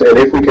fix this, and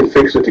if we can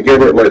fix it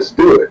together, let's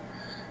do it.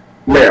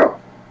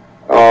 Now,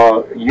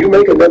 you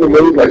make another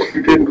move like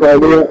you did in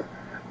Crimea,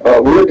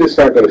 we're just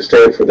not going to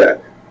stand for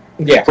that.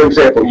 Yeah. For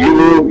example,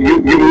 you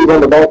move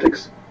on the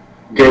Baltics,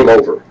 game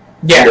over.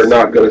 Yes. You're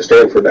not going to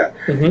stand for that.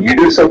 You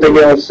do something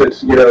else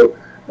that's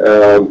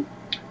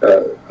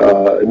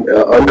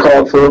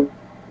uncalled for.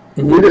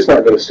 We're just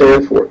not going to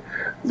stand for it.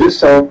 This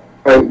time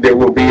there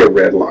will be a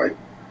red line,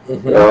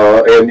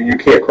 and you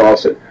can't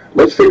cross it.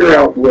 Let's figure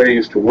out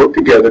ways to work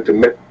together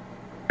to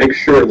make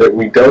sure that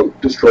we don't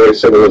destroy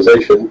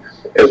civilization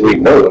as we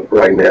know it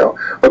right now.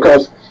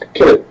 Because,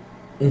 Kenneth,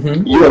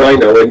 you and I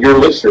know, and your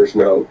listeners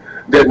know,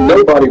 that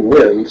nobody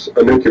wins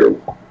a nuclear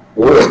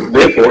war.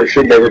 Therefore, it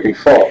should never be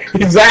fought.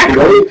 Exactly.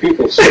 The only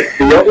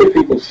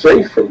people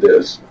safe from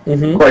this,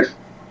 quite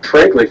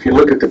frankly, if you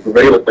look at the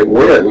prevailing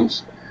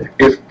winds,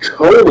 if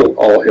total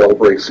all hell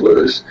breaks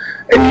loose,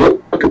 and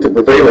you look at the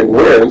prevailing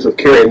winds of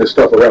carrying this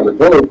stuff around the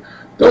globe,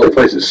 the only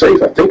place that's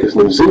safe, I think, is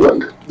New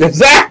Zealand.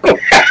 Exactly.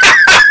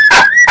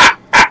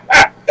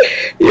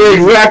 You're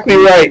exactly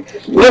right.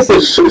 Listen,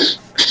 and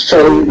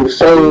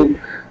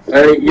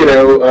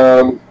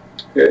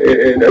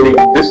I mean,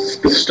 this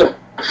stuff.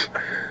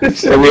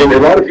 I mean, a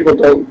lot of people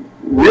don't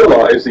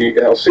realize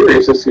how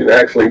serious this can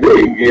actually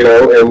be,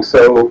 and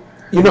so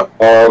so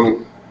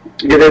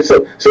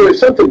if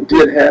something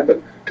did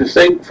happen, to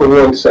think for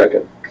one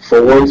second,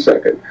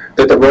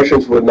 that the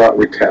Russians would not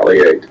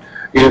retaliate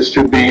is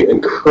to be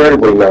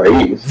incredibly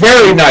naive.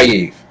 Very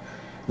naive.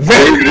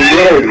 They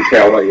will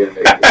retaliate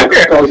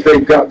because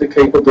they've got the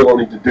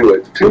capability to do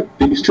it.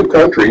 These two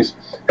countries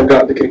have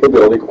got the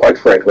capability, quite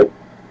frankly,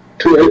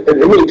 to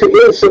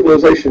end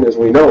civilization as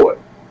we know it.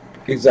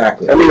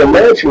 Exactly. I mean,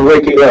 imagine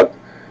waking up.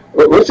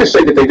 Let's just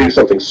say that they do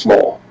something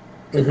small.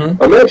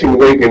 Imagine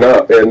waking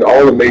up and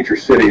all the major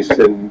cities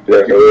in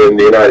the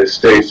United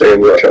States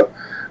and Russia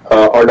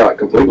are not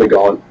completely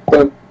gone,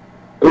 but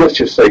let's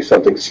just say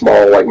something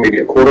small, like maybe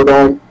a quarter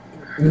gone,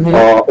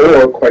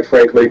 or quite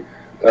frankly,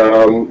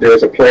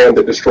 there's a plan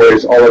that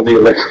destroys all of the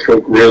electrical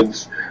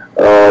grids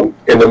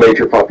in the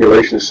major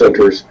population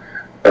centers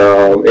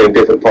in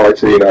different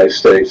parts of the United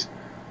States.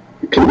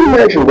 Can you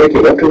imagine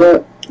waking up to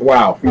that?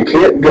 Wow. You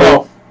can't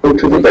go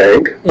to the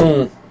bank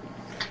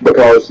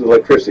because the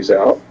electricity's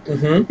out.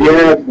 You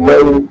have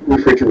no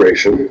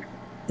refrigeration.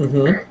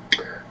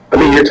 I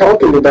mean, you're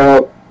talking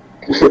about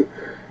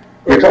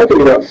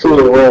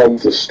fooling around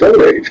the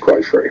Stone Age,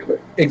 quite frankly.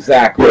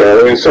 Exactly.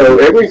 And so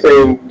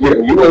everything,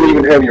 you won't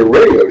even have your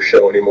radio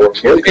show anymore,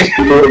 Ken, because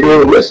people won't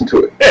even listen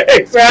to it.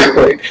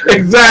 Exactly.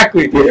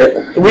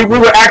 Yeah. We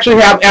would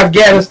actually have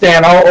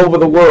Afghanistan all over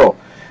the world.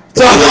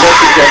 So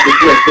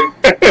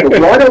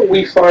why don't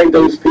we find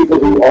those people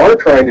who are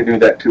trying to do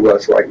that to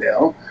us right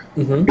now?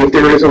 If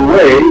there is a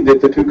way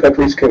that the two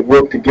countries can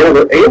work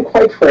together, and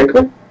quite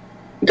frankly,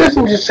 it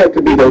doesn't just have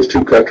to be those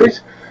two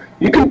countries.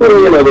 You can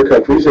bring in other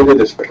countries into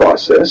this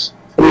process.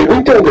 I mean,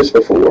 we've done this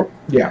before.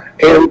 Yeah.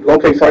 And,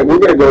 okay, fine, we're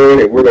going to go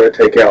in and we're going to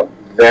take out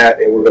that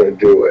and we're going to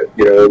do it.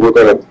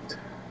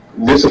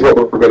 This is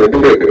what we're going to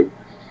do.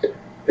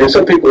 And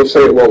some people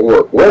say it won't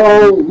work.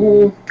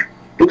 Well,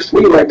 looks to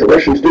me like the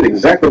Russians did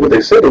exactly what they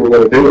said they were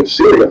going to do in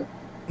Syria.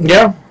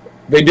 Yeah,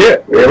 they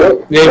did.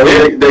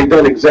 They've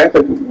done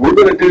exactly, we're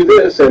going to do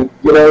this, and,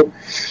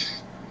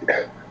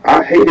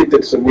 I hate it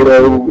that some,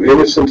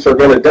 innocents are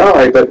going to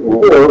die, but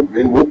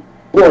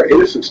war,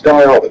 innocents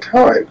die all the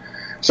time.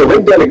 So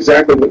they've done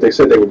exactly what they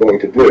said they were going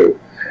to do.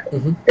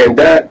 And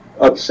that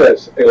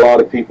upsets a lot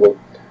of people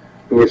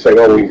who are saying,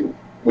 oh,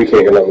 we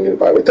can't get along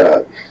with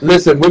that.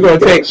 Listen, we're going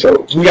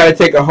to we got to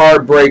take a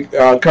hard break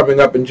coming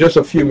up in just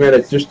a few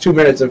minutes, just 2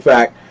 minutes, in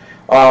fact.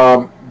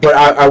 But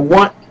I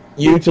want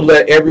you to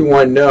let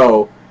everyone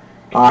know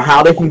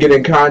how they can get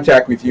in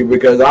contact with you,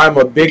 because I'm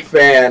a big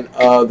fan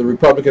of the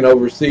Republican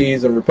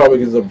overseas and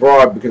Republicans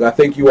abroad, because I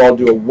think you all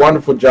do a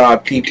wonderful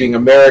job keeping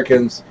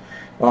Americans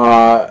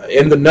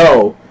in the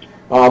know,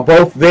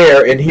 both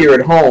there and here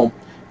at home.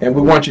 And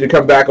we want you to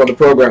come back on the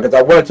program, because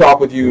I want to talk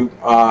with you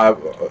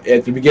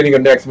at the beginning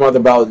of next month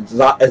about Xi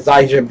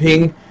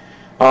Jinping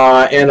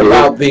and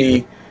about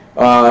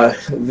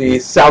the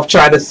South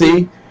China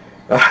Sea,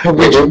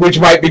 which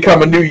might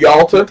become a new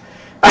Yalta.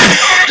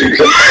 Could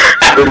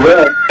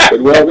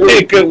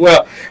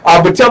well.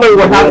 But tell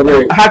everyone,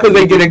 how can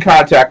they get in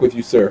contact with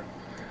you, sir?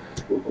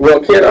 Well,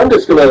 Ken, I'm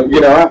just gonna,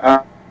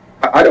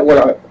 I don't want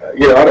to,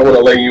 I don't want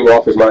to lay you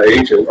off as my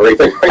agent or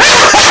anything like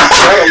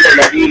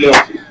that.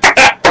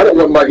 I don't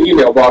want my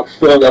email box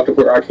filled up to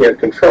where I can't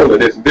control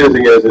it. It's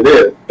busy as it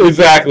is.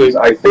 Exactly.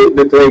 I think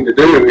the thing to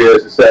do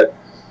is that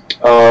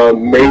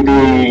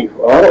maybe,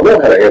 I don't know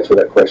how to answer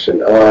that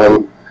question.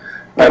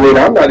 I mean,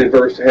 I'm not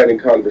adverse to having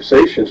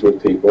conversations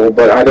with people,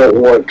 but I don't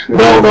want to.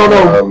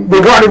 No.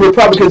 Regarding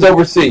Republicans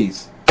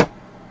overseas.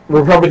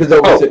 Republicans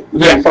overseas.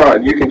 Yeah,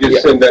 fine. You can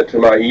just send that to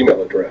my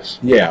email address.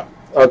 Yeah.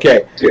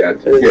 Okay. Yeah.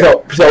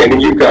 So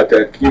and you've got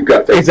that.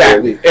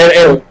 Exactly.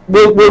 And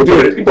we'll do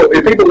it.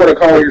 If people want to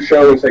call your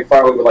show and say,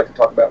 finally, we'd like to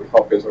talk about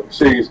Republicans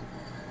overseas,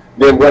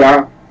 then what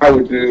I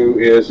would do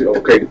is,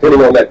 okay,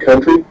 depending on that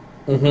country,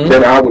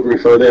 then I would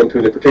refer them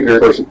to the particular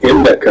person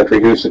in that country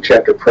who's the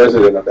chapter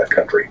president of that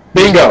country.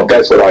 Bingo.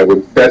 That's what I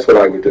would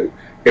do.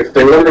 If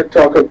they want to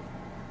talk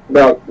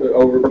about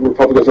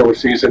Republicans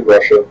overseas in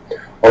Russia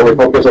or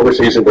Republicans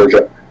overseas in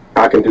Georgia,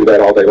 I can do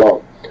that all day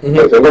long.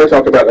 But if they want to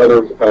talk about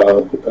other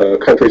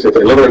countries, if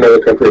they live in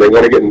another country, they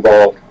want to get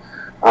involved,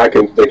 they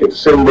can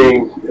send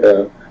me.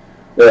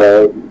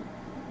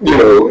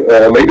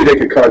 Maybe they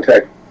could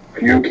contact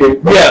you,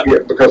 Ken. Yeah.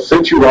 Because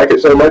since you like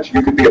it so much,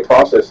 you could be a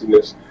process in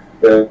this.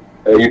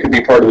 You could be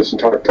part of this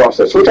entire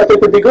process, which I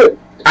think would be good.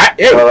 I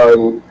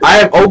am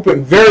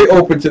very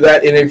open to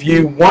that. And if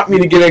you want me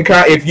to get in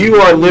contact, if you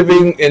are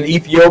living in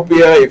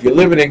Ethiopia, if you're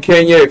living in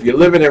Kenya, if you're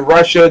living in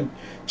Russia,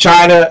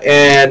 China,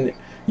 and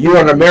you're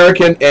an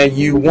American and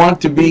you want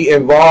to be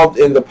involved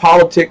in the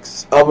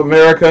politics of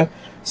America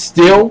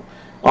still,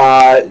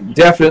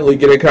 definitely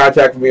get in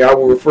contact with me. I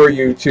will refer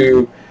you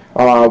to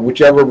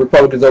whichever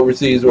Republicans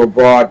overseas or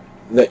abroad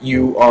that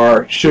you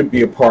should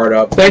be a part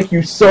of. Thank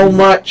you so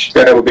much.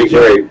 That would be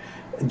great.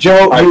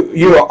 Joe,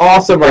 you are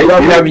awesome. I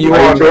love having you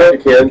on.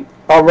 Ken.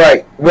 All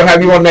right. We'll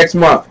have you on next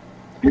month.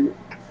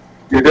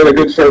 You're doing a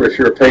good service.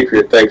 You're a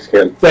patriot. Thanks,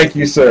 Ken. Thank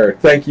you, sir.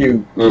 Thank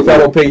you,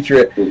 fellow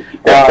patriot.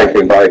 Thank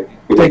you. Bye.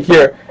 Take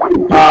care.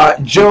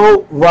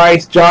 Joe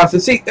Rice Johnson.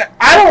 See,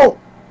 I don't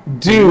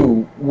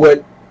do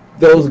what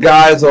those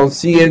guys on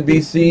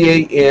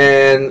CNBC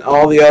and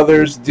all the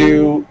others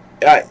do.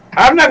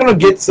 I'm not going to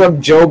get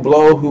some Joe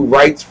Blow who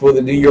writes for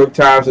the New York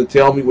Times to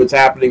tell me what's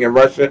happening in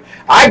Russia.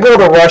 I go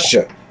to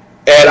Russia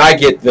and I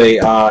get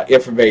the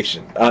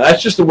information.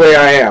 That's just the way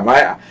I am.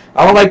 I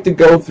don't like to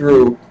go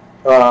through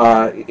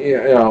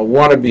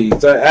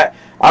wannabes.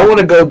 I want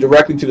to go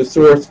directly to the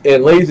source.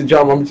 And ladies and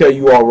gentlemen, I'm going to tell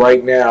you all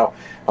right now,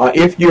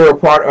 if you're a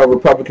part of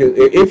Republican,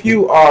 if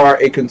you are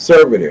a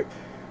conservative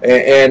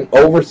and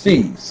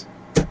overseas,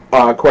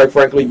 quite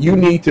frankly, you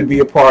need to be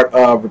a part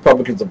of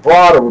Republicans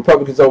abroad or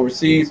Republicans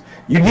overseas.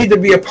 You need to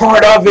be a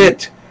part of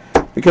it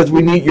because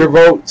we need your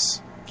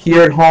votes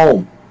here at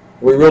home.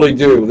 We really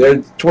do.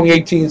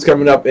 2018 is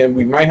coming up, and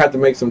we might have to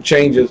make some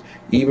changes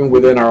even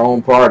within our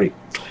own party.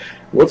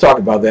 We'll talk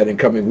about that in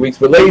coming weeks.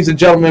 But ladies and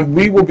gentlemen,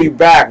 we will be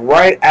back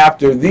right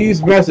after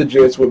these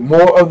messages with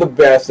more of the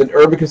best in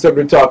Urban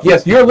Conservative Talk.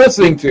 Yes, you're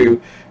listening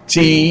to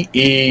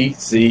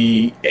TECN.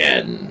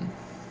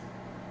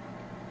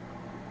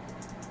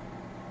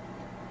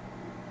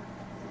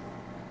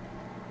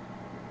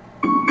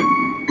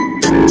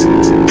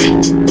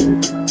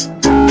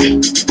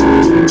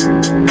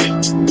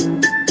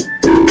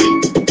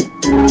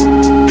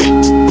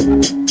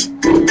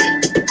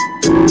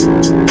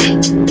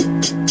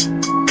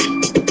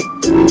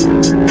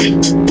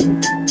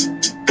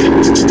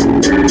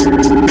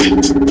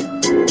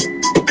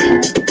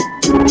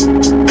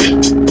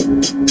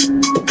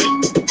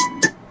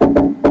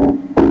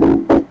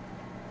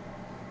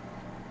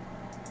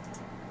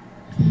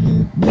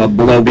 The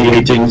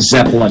bloviating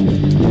Zeppelin.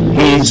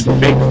 He's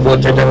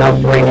big-footed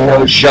enough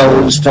radio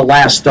shows to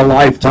last a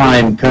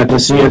lifetime,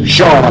 courtesy of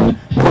Sean,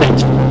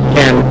 Clint,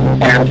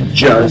 Ken, and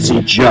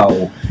Jersey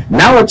Joe.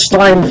 Now it's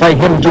time for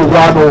him to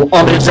waddle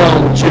on his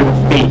own 2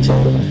 feet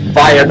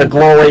via the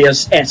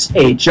glorious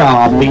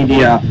SHR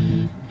Media.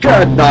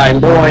 Gird thy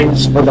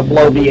loins for the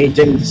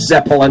bloviating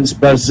Zeppelin's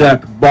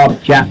Berserk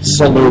Bobcat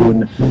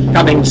Saloon,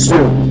 coming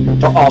soon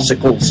to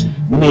ossicles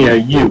near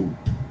you.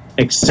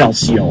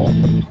 Excelsior.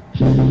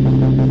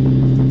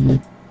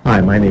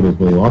 Hi, my name is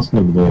Willie Lawson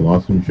of The Willie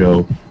Lawson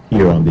Show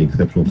here on the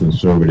Exceptional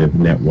Conservative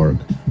Network,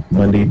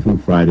 Monday through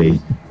Friday,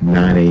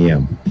 9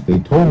 a.m. They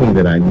told me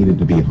that I needed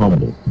to be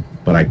humble,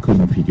 but I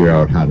couldn't figure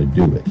out how to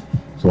do it.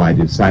 So I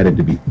decided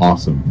to be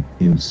awesome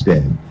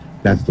instead.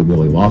 That's The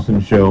Willie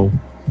Lawson Show,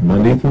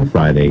 Monday through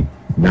Friday,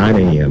 9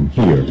 a.m.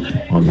 here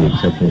on the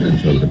Exceptional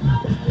Conservative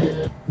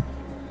Network.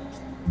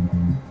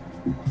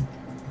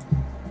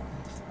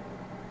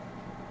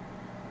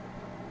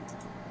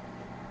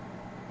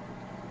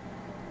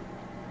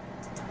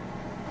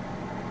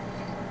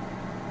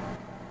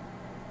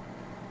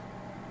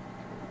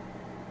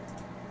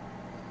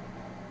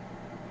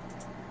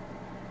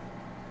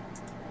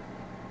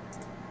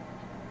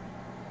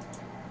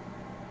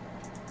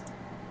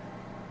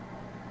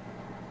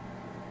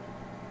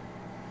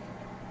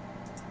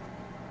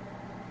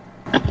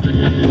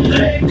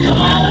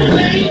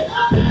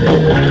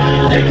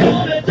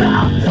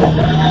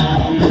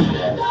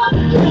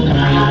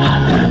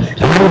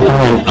 Time for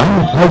an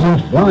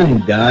unpleasant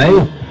blind guy,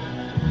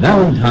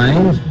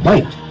 Valentine's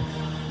Bite.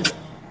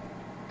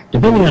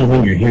 Depending on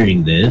when you're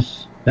hearing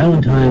this,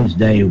 Valentine's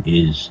Day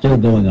is still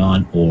going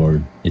on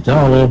or it's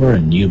all over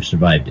and you've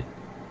survived it.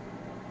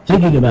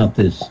 Thinking about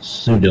this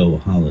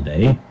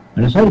pseudo-holiday,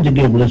 I decided to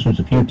give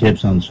listeners a few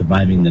tips on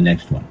surviving the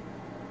next one.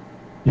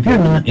 If you're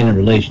not in a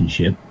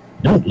relationship,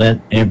 don't let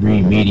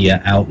every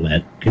media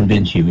outlet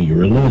convince you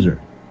you're a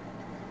loser.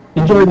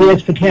 Enjoy the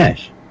extra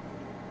cash.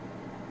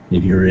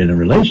 If you're in a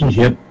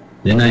relationship,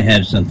 then I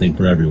have something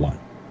for everyone.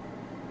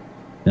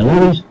 Now,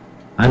 ladies,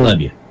 I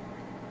love you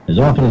as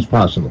often as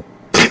possible.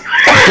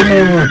 It's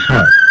man works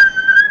hard.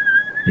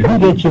 If he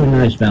gets you a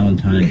nice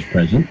Valentine's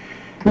present,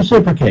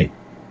 reciprocate.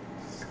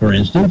 For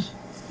instance,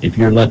 if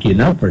you're lucky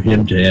enough for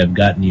him to have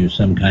gotten you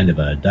some kind of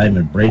a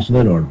diamond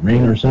bracelet or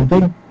ring or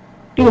something,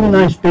 give him a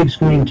nice big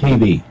screen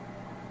TV.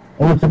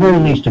 Or at the very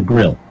least a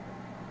grill.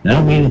 And I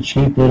don't mean a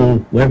cheap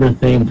little Weber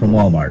thing from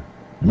Walmart.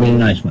 I mean a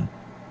nice one.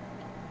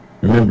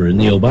 Remember, in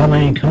the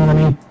Obama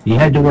economy, he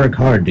had to work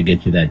hard to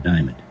get you that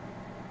diamond.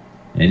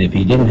 And if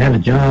he didn't have a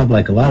job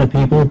like a lot of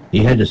people,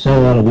 he had to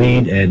sell a lot of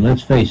weed, and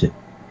let's face it,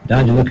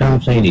 dodging the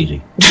cops ain't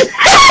easy.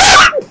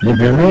 And if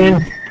you're a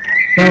man,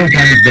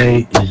 Valentine's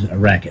Day is a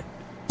racket.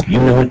 You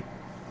know it,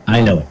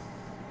 I know it.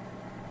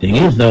 Thing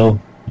is, though,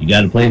 you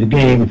gotta play the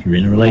game if you're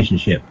in a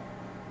relationship.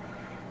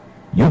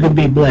 You can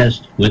be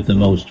blessed with the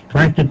most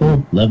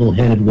practical,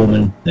 level-headed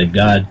woman that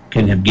God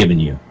can have given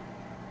you.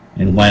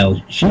 And while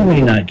she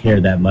may not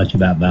care that much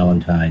about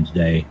Valentine's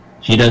Day,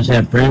 she does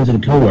have friends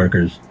and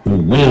coworkers who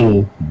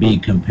will be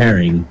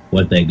comparing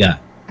what they got.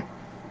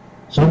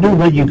 So do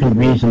what you can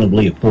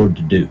reasonably afford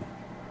to do.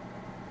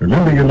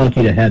 Remember you're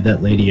lucky to have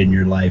that lady in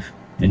your life,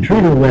 and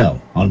treat her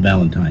well on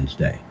Valentine's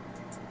Day.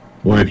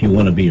 Or if you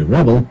want to be a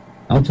rebel,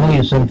 I'll tell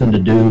you something to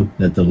do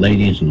that the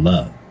ladies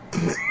love.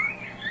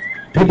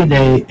 Pick a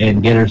day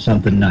and get her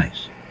something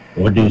nice,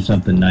 or do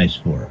something nice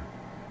for her.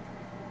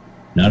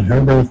 Not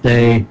her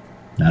birthday,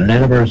 not an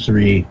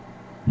anniversary,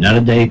 not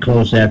a day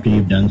close after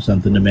you've done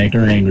something to make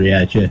her angry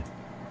at you.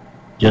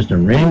 Just a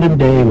random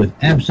day with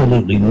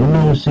absolutely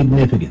no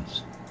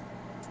significance.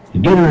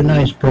 And get her a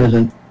nice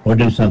present, or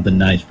do something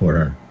nice for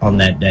her on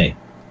that day.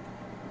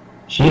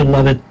 She'll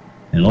love it,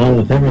 and along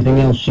with everything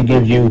else she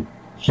gives you,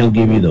 she'll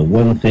give you the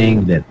one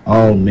thing that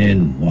all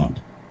men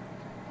want.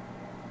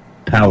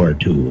 Power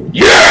tools.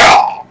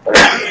 Yeah!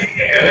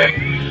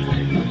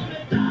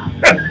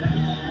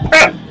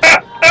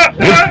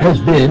 This has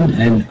been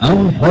an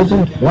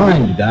unpleasant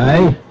blind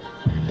guy,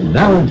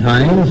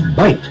 Valentine's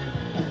Bite.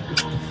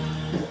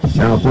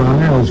 Now,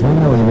 Brownells, we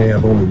know you may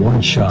have only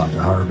one shot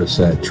to harvest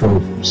that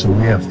trophy, so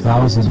we have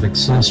thousands of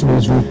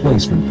accessories and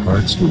replacement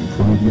parts to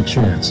improve your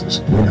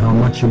chances. We know how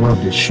much you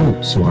love to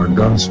shoot, so our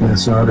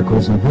Gunsmiths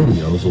articles and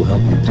videos will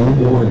help you do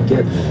more and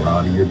get more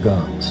out of your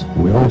guns.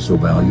 We also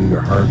value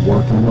your hard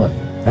work and money.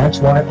 That's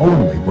why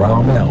only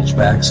Brownells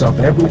backs up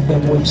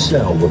everything we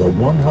sell with a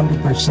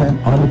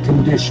 100%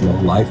 unconditional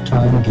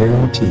lifetime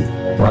guarantee.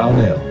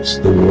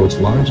 Brownells, the world's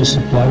largest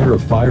supplier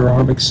of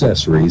firearm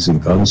accessories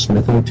and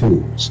gunsmithing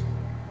tools.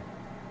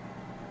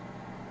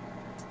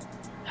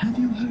 Have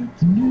you heard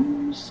the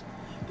news?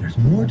 There's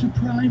more to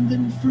Prime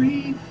than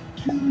free.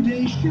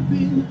 2-day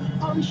shipping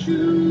on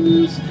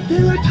shoes.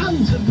 There are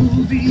tons of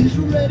movies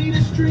ready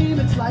to stream.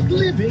 It's like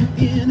living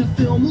in a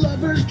film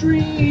lover's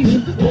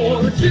dream.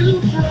 More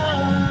to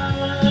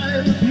Prime.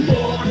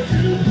 More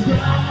to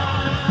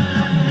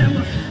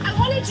Prime. I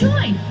want to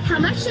join. How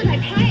much should I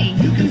pay?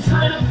 You can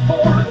sign up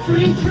for a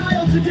free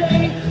trial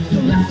today. So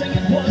let's sing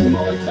it one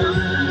more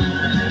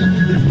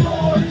time. There's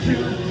more to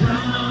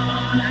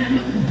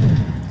Prime.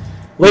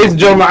 Ladies and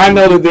gentlemen, I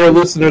know that there are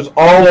listeners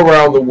all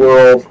around the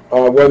world,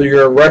 whether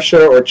you're in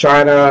Russia or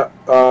China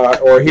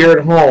or here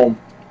at home,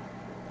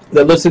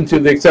 that listen to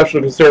the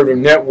Exceptional Conservative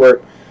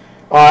Network.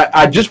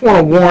 I just want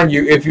to warn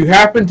you, if you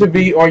happen to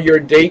be on your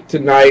date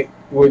tonight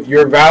with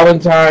your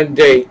Valentine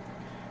date,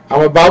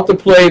 I'm about to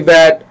play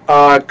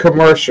that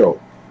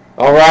commercial.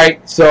 All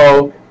right?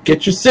 So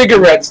get your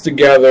cigarettes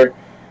together.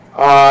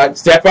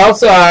 Step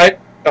outside.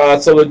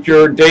 So that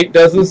your date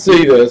doesn't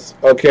see this,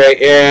 okay?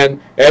 And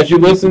as you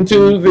listen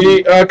to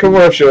the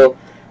commercial,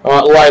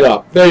 light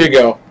up. There you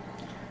go.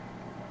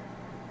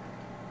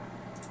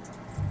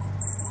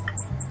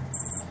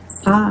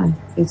 Hi,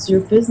 it's your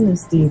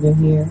business diva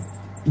here,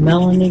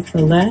 Melanie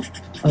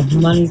Collette of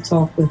Money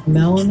Talk with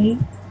Melanie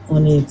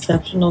on the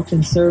Exceptional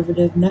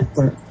Conservative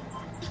Network.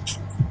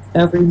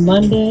 Every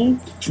Monday,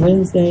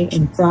 Wednesday,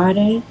 and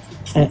Friday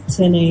at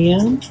 10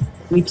 a.m.,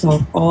 we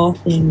talk all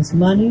things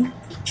money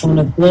on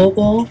a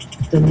global,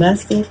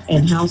 domestic,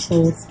 and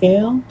household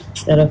scale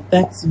that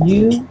affects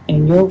you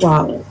and your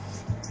wallet.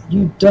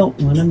 You don't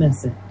want to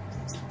miss it.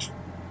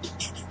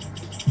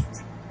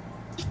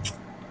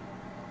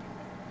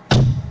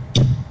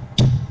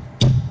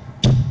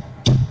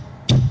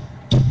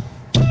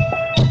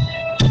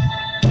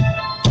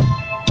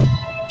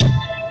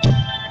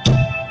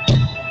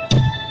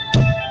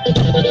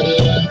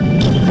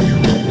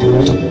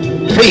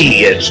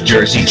 Hey, it's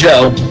Jersey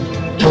Joe.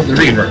 Told the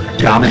Reaver,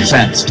 common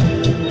sense.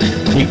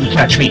 You can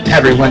catch me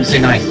every Wednesday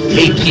night,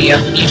 8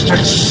 p.m.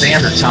 Eastern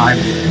Standard Time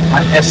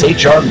on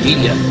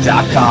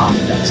shrmedia.com.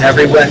 That's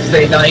every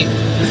Wednesday night,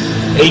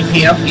 8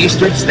 p.m.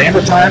 Eastern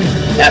Standard Time,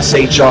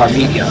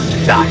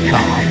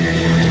 shrmedia.com.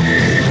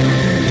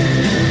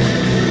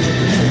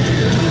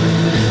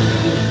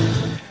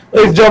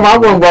 Ladies and gentlemen, I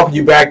want to welcome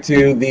you back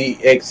to the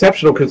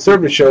Exceptional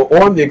Conservative Show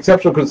on the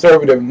Exceptional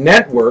Conservative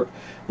Network,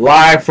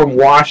 live from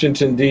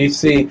Washington,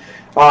 D.C.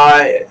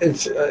 I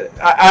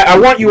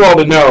want you all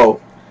to know,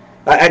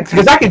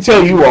 because I can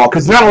tell you all,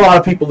 because not a lot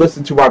of people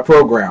listen to my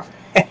program.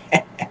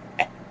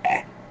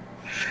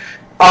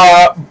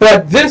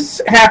 But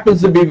this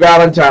happens to be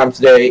Valentine's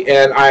Day,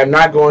 and I am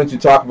not going to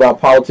talk about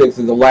politics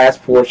in the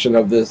last portion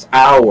of this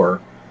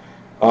hour.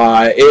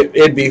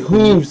 It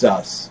behooves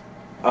us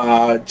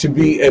to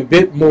be a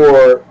bit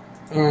more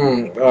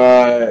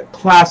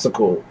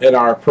classical in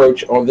our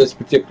approach on this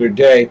particular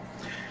day.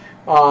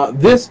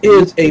 This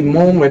is a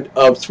moment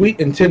of sweet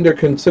and tender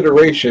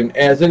consideration,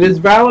 as it is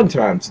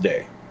Valentine's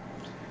Day.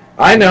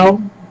 I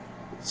know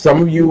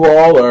some of you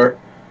all are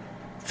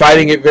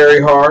fighting it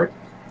very hard.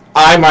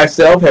 I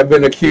myself have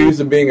been accused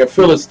of being a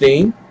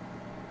Philistine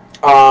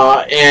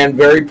and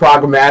very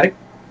pragmatic,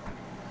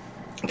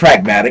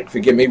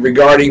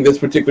 regarding this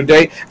particular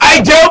day. I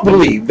don't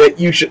believe that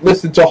you should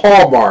listen to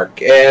Hallmark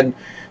and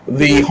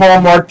the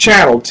Hallmark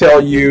Channel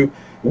tell you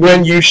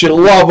when you should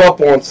love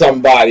up on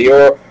somebody,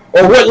 or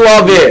what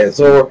love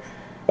is, or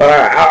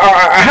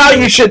how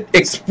you should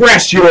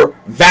express your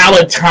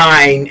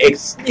Valentine,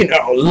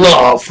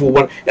 love for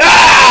one.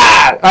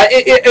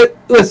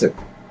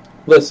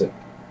 Listen.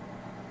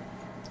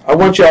 I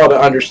want y'all to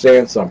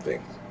understand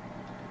something.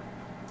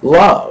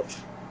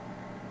 Love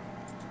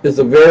is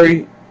a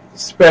very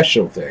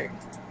special thing,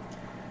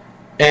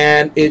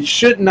 and it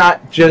should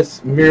not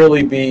just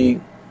merely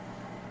be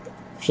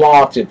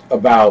flaunted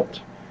about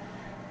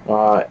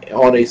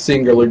on a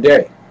singular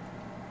day.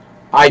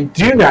 I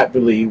do not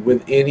believe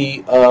with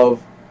any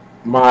of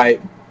my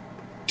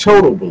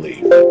total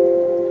belief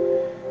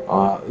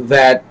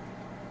that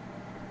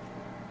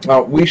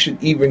we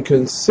should even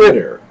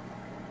consider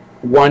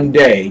one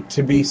day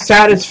to be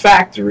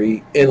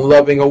satisfactory in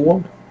loving a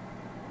woman.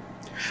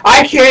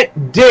 I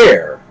can't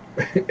dare,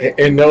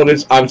 and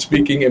notice I'm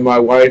speaking and my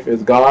wife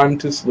has gone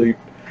to sleep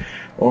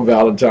on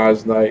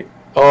Valentine's night.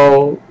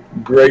 Oh,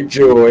 great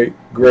joy,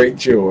 great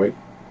joy.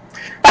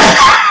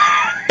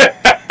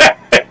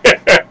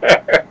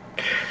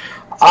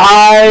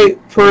 I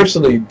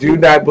personally do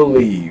not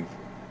believe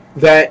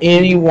that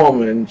any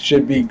woman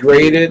should be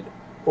graded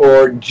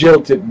or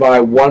jilted by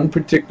one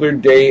particular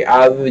day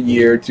out of the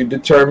year to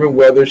determine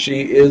whether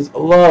she is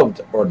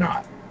loved or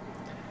not.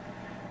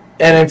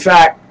 And in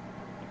fact,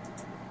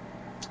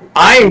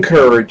 I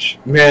encourage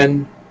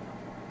men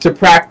to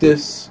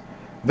practice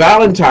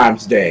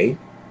Valentine's Day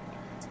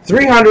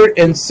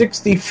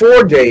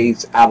 364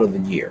 days out of the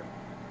year.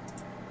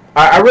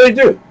 I really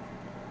do.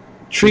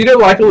 Treat her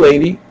like a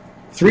lady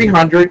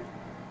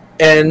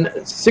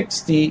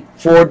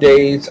 364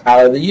 days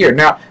out of the year.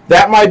 Now,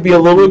 that might be a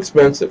little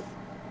expensive.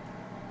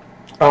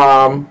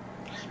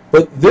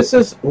 But this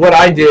is what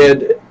I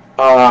did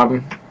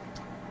for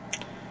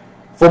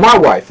my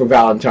wife for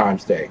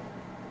Valentine's Day.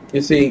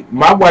 You see,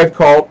 my wife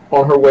called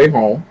on her way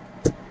home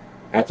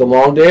after a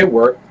long day at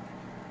work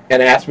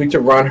and asked me to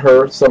run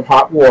her some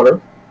hot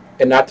water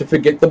and not to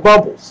forget the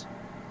bubbles.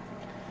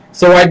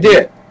 So I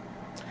did.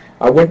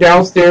 I went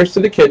downstairs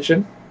to the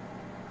kitchen.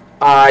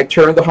 I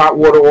turned the hot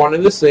water on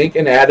in the sink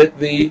and added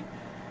the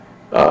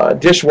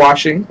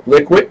dishwashing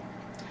liquid.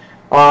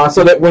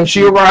 So that when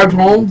she arrived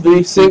home,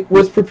 the sink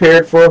was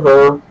prepared for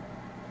her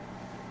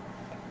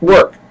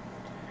work.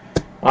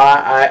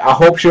 I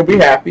hope she'll be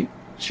happy.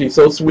 She's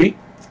so sweet,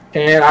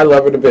 and I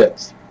love her to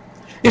bits.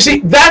 You see,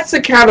 that's the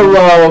kind of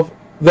love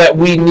that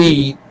we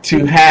need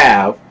to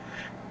have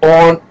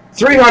on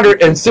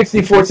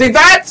 364. See,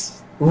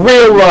 that's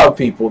real love,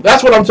 people.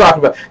 That's what I'm talking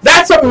about.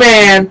 That's a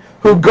man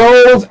who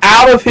goes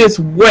out of his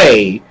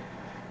way.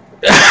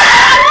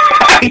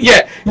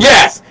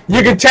 Yes,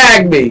 you can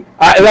tag me.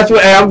 That's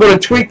what I'm going to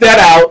tweet that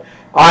out.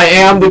 I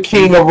am the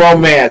king of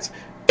romance.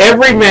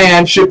 Every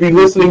man should be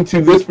listening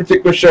to this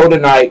particular show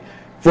tonight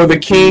for the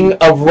king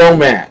of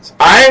romance.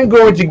 I am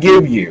going to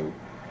give you,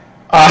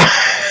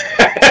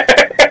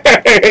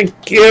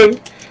 give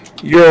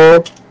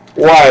your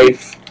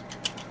wife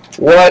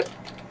what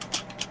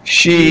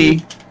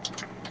she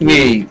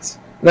needs.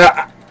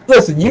 Now,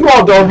 listen, you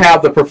all don't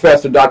have the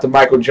Professor Dr.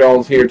 Michael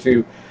Jones here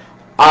to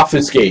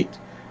obfuscate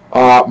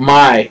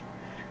my...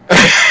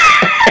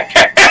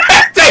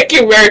 Thank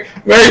you, Mary.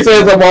 Mary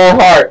says I'm all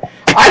heart.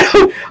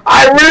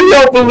 I really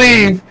don't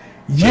believe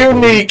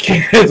unique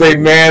is a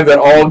man that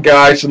all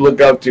guys should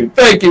look up to.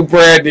 Thank you,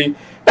 Brandy.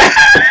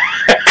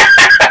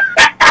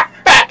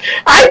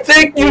 I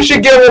think you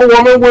should give a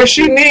woman what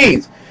she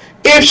needs.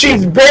 If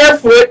she's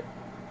barefoot,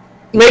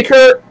 make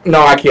her...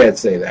 No, I can't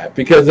say that,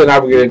 because then I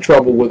would get in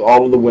trouble with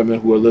all of the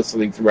women who are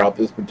listening throughout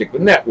this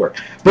particular network.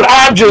 But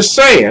I'm just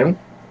saying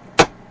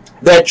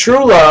that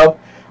true love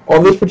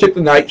on this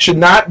particular night should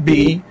not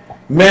be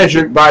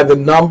measured by the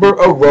number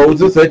of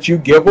roses that you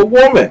give a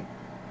woman.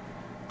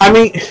 I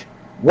mean,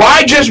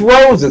 why just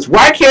roses?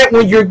 Why can't,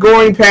 when you're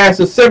going past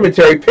a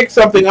cemetery, pick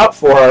something up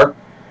for her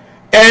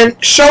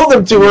and show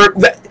them to her?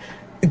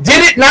 Did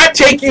it not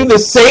take you the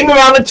same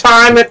amount of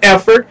time and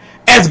effort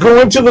as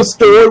going to the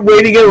store,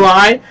 waiting in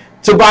line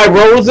to buy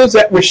roses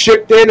that were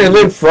shipped in and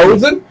then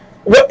frozen?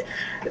 What?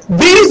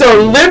 These are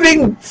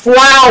living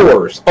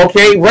flowers,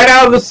 okay, right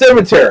out of the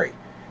cemetery.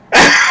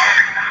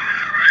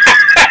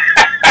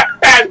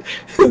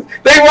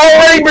 They've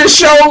already been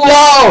shown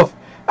love.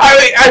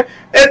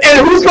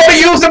 And who's going to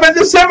use them in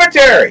the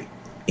cemetery?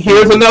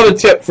 Here's another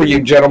tip for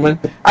you, gentlemen.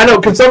 I know,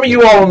 because some of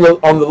you all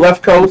on the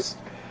left coast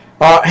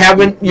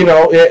haven't,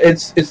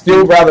 it's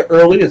still rather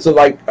early. It's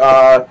like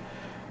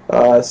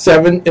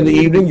 7 in the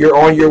evening. You're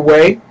on your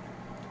way.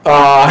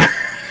 Yes,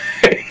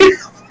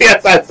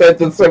 I said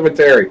the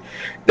cemetery.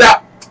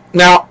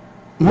 Now,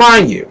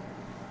 mind you,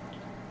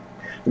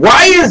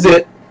 why is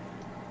it,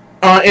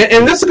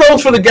 and this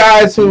goes for the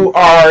guys who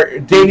are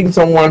dating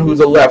someone who's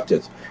a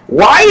leftist,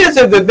 why is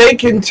it that they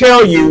can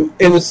tell you,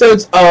 in the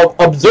sense of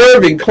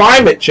observing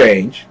climate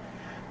change,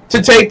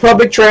 to take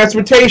public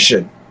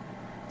transportation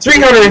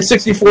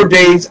 364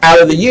 days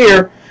out of the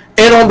year,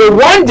 and on the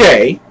one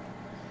day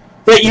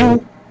that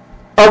you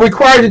are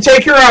required to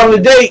take her out on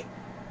a date,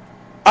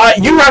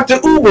 you have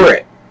to Uber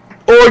it,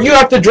 or you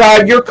have to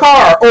drive your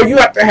car, or you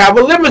have to have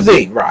a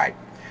limousine ride?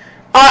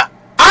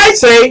 I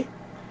say,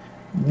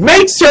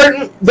 make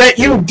certain that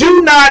you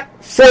do not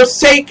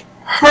forsake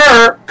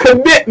her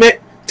commitment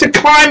to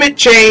climate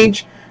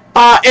change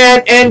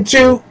and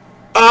to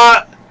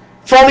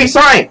phony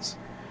science.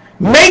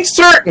 Make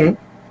certain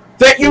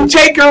that you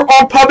take her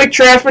on public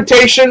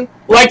transportation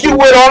like you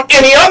would on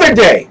any other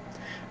day,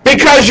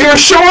 because you're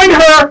showing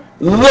her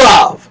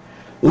love.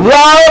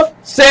 Love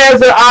says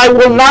that I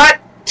will not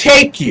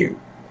take you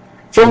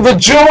from the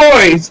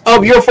joys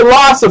of your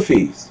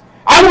philosophies.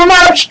 I will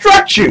not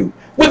obstruct you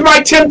with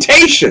my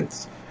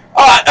temptations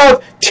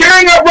of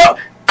tearing up.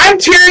 I'm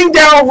tearing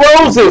down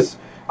roses,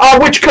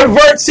 which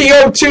convert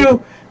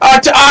CO2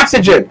 to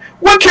oxygen.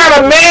 What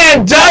kind of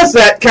man does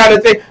that kind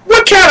of thing?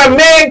 What kind of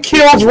man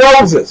kills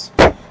roses?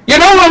 You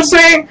know what I'm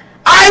saying?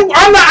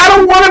 I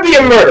don't want to be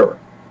a murderer.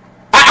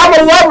 I'm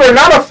a lover,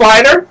 not a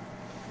fighter.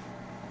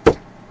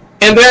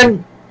 And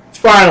then,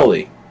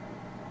 finally,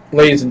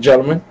 ladies and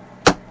gentlemen,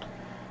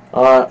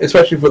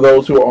 especially for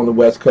those who are on the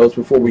West Coast,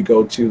 before we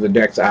go to the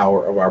next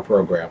hour of our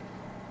program,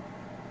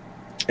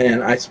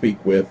 and I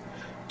speak with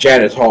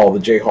Janice Hall, the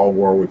J. Hall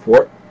World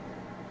Report.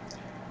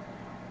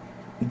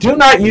 Do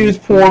not use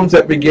poems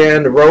that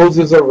begin,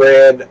 roses are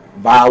red,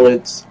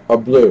 violets are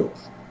blue.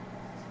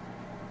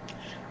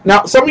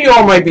 Now, some of you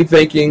all might be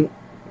thinking,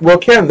 well,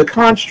 Ken, the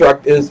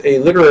construct is a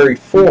literary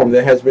form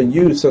that has been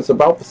used since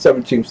about the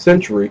 17th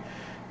century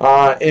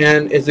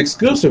and is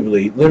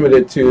exclusively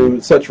limited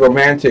to such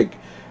romantic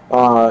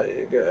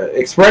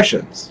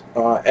expressions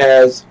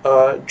as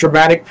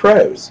dramatic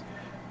prose.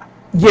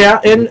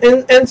 Yeah,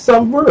 in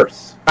some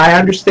verse. I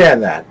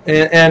understand that.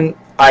 And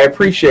I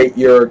appreciate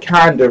your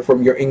candor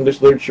from your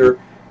English Literature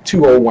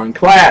 201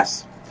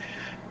 class.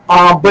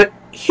 But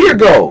here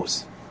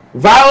goes.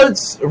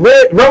 Roses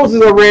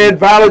are red,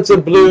 violets are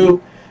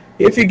blue.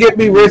 If you get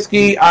me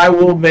risky, I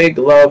will make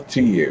love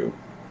to you.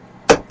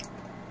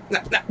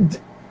 Now,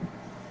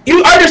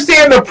 you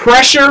understand the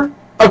pressure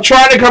of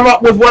trying to come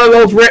up with one of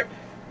those red?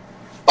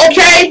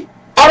 Okay,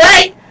 all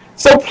right.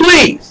 So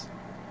please,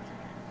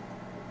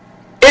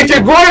 if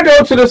you're going to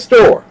go to the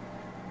store,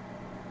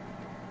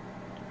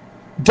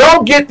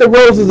 don't get the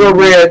roses are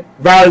red,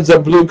 violets are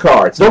blue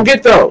cards. Don't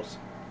get those.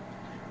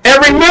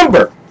 And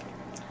remember,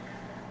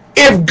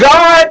 if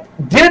God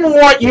didn't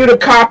want you to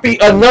copy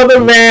another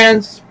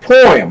man's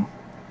poem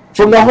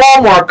from the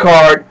Hallmark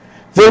card,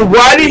 then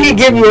why did he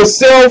give you a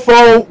cell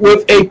phone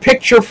with a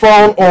picture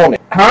phone on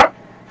it? Huh?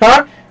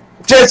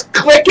 Just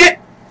click it,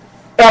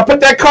 put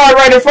that card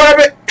right in front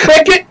of it,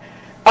 click it,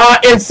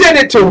 and send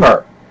it to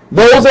her.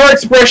 Those are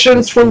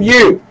expressions from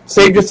you.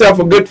 Save yourself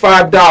a good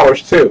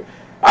 $5 too.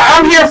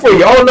 I'm here for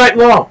you all night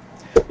long.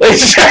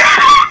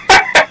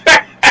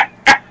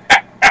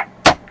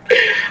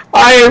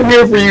 I am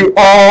here for you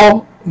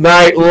all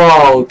night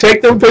long.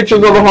 Take them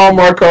pictures of the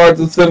Hallmark cards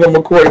and send them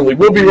accordingly.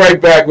 We'll be right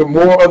back with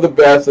more of the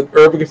best in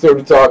Urban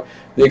Conservative Talk,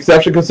 the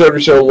Exception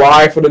Conservative Show,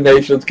 live from the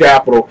nation's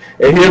capital.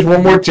 And here's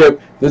one more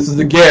tip. This is,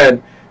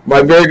 again,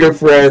 my very good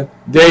friend,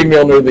 Dave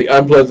Milner, the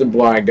Unpleasant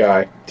Blind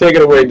Guy. Take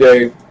it away,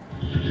 Dave.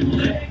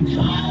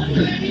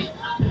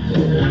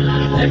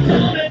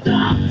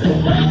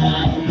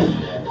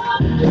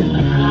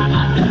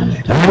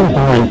 Time for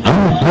an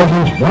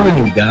Unpleasant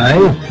Blind Guy.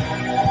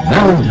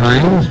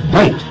 Valentine's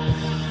Bite.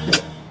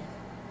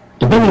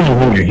 Depending on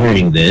when you're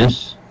hearing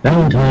this,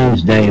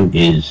 Valentine's Day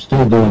is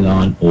still going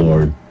on,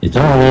 or it's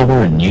all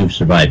over and you've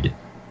survived it.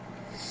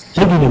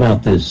 Thinking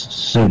about this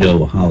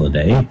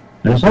pseudo-holiday,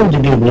 I decided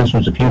to give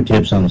listeners a few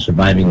tips on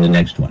surviving the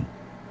next one.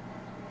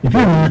 If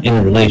you're not in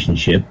a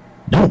relationship,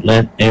 don't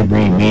let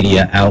every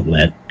media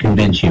outlet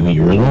convince you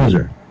you're a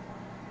loser.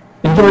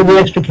 Enjoy the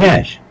extra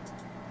cash.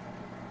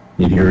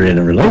 If you're in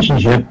a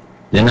relationship,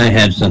 then I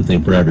have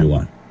something for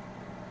everyone.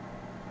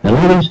 Now,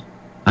 ladies,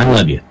 I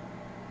love you,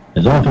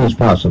 as often as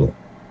possible,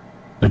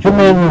 but your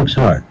man works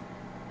hard.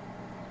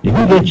 If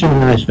he gets you a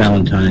nice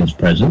Valentine's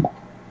present,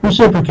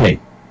 reciprocate.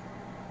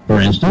 For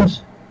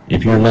instance,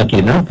 if you're lucky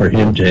enough for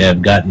him to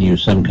have gotten you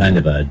some kind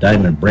of a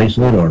diamond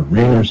bracelet or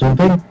ring or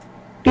something,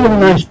 give him a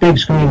nice big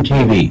screen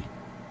TV,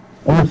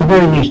 or at the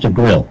very least a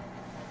grill.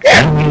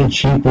 I don't mean a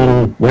cheap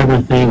little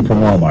Weber thing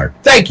from Walmart.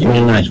 Thank you. I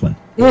mean a nice one.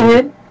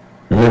 Mm-hmm.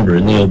 Remember,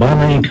 in the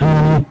Obama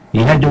economy, he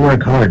had to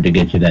work hard to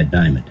get you that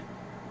diamond.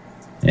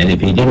 And if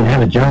he didn't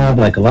have a job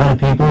like a lot of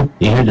people,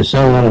 he had to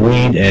sell a lot of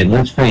weed, and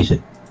let's face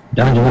it,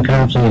 dodging the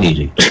cops ain't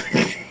easy.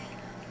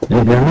 And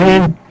if you're a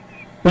man,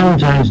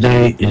 Valentine's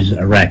Day is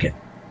a racket.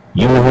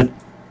 You know it,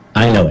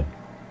 I know it.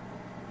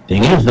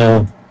 Thing is,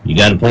 though, you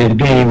gotta play the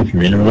game if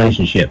you're in a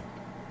relationship.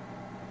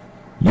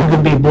 You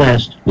can be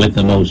blessed with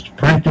the most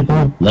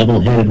practical,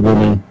 level-headed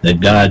woman that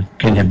God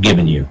can have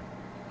given you.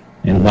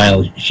 And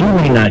while she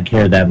may not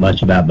care that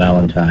much about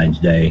Valentine's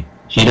Day,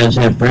 she does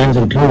have friends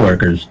and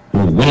coworkers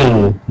who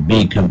will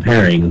be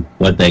comparing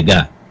what they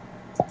got.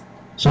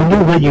 So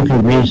do what you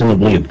can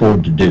reasonably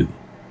afford to do.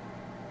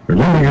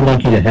 Remember you're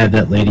lucky to have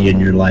that lady in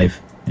your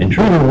life, and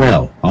treat her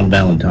well on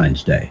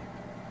Valentine's Day.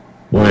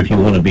 Or if you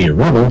want to be a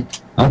rebel,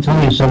 I'll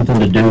tell you something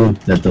to do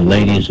that the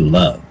ladies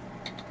love.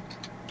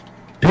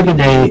 Pick a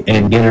day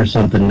and get her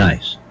something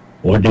nice,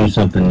 or do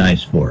something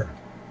nice for her.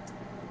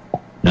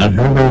 Not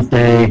her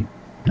birthday,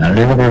 not an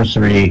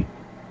anniversary,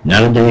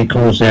 not a day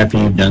close after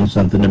you've done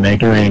something to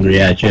make her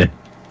angry at you.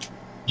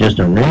 Just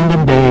a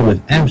random day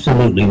with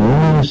absolutely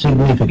no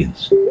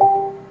significance.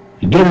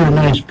 You get her a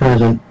nice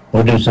present,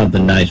 or do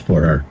something nice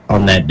for her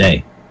on that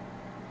day.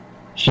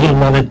 She'll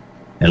love it,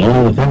 and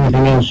along with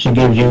everything else she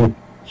gives you,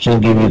 she'll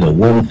give you the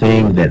one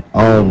thing that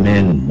all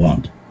men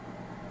want.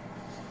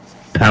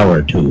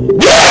 Power tool.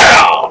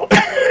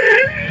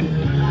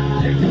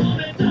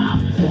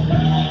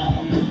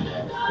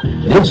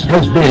 This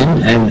has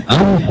been an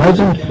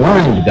unpleasant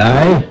blind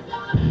guy,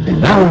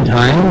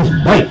 Valentine's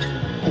Bite.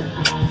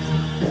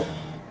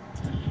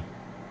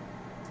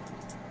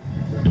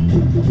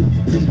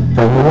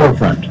 From the war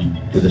front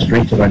to the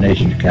streets of our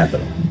nation's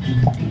capital,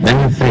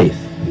 men of faith,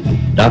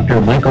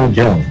 Dr. Michael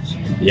Jones,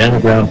 the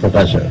underground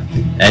professor,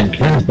 and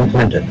Kenneth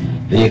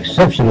McClinton, the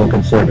exceptional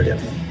conservative,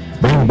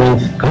 bring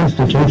both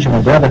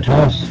constitutional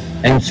gravitas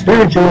and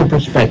spiritual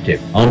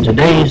perspective on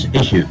today's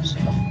issues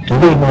to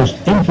the most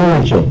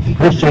influential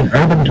Christian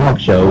urban talk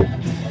show,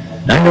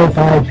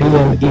 9:05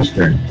 p.m.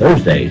 Eastern,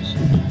 Thursdays.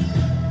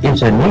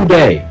 It's a new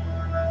day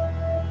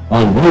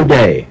on New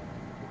Day,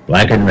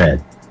 Black and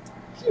Red.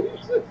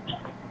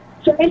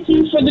 Thank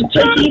you for the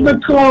taking the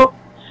call,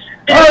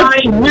 and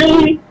I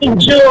really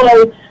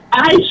enjoy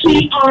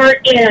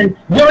ICRN,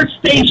 your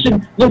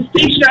station, the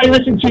station I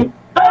listen to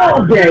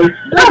all day.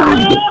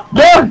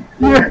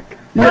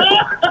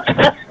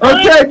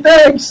 Okay,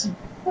 thanks,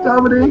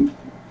 Dominique,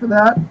 for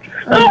that.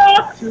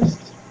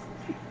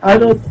 I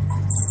don't.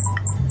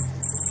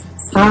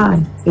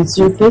 Hi, it's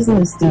your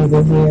business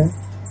diva here,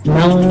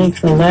 Melanie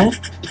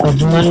Collette of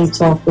Money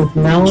Talk with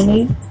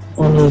Melanie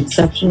on the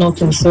Exceptional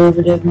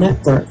Conservative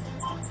Network.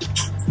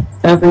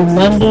 Every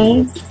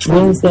Monday,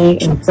 Wednesday,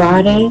 and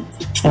Friday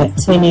at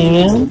 10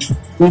 a.m.,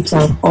 we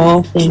talk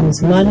all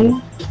things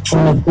money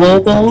on a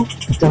global,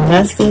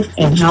 domestic,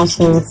 and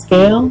household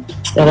scale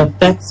that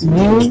affects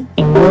you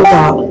and your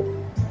wallet.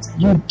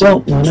 You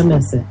don't want to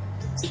miss it.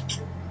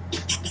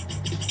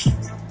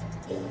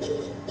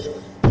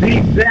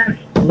 The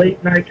best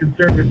late-night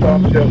conservative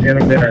talk show in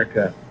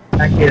America,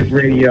 Sackheads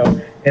Radio.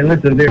 And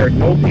listen, there are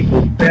no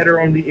people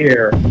better on the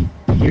air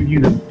to give you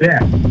the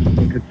best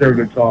in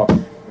conservative talk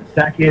than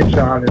Sackhead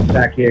Sean and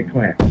Sackhead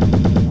Clint.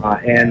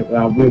 And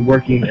we're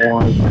working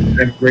on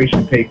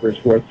immigration papers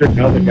for a certain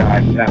other guy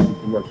who happens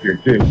to work here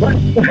too.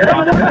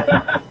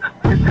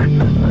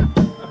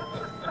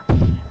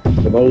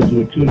 For those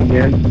who are tuning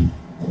in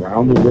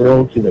around the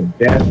world to the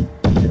best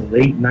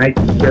late-night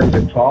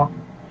conservative talk,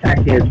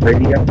 Sackheads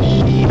Radio.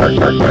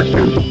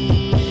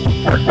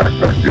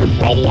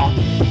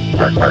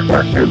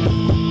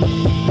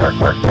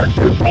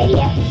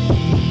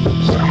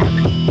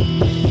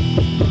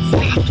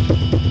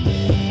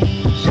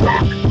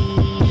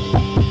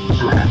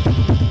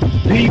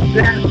 The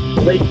best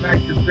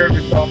late-night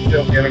conservative talk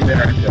show in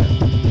America.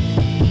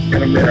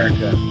 In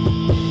America.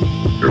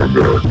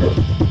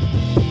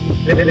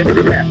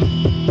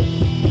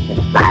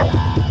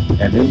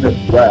 And in this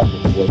web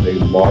was a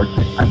large,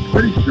 I'm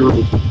pretty sure it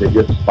was the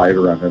biggest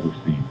spider I've ever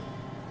seen.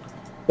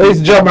 Ladies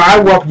and gentlemen, I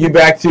welcome you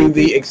back to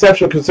the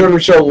Exceptional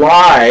Conservative Show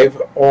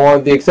live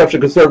on the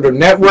Exceptional Conservative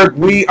Network.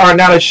 We are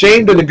not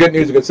ashamed of the good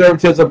news of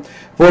conservatism,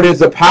 for it is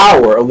the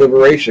power of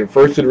liberation,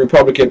 first to the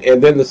Republican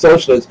and then the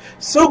Socialist.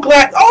 So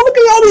glad. Oh, look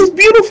at all these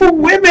beautiful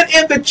women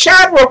in the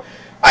chat room.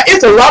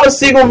 It's a lot of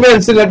single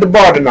men sitting at the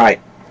bar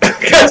tonight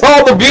because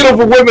all the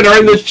beautiful women are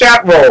in this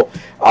chat room.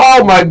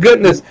 Oh, my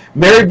goodness.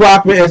 Mary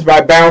Brockman is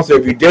my bouncer.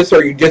 If you diss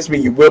her, you diss me,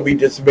 you will be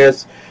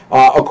dismissed.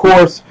 Of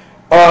course,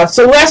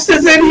 Celeste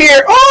is in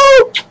here.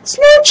 Oh,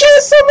 smooches,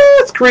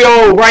 Celeste.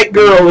 Creole White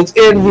Girl is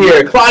in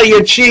here.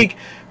 Claudia Cheek,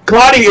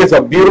 Claudia is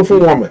a beautiful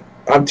woman.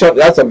 I'm telling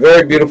you, that's a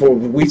very beautiful.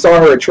 We saw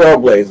her at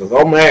Trailblazers.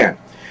 Oh man,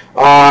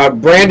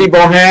 Brandy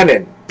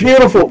Bohannon,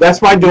 beautiful.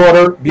 That's my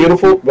daughter.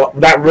 Beautiful, well,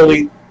 not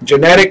really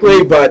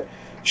genetically, but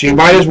she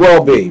might as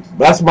well be.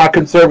 That's my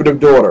conservative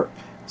daughter.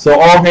 So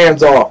all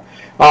hands off.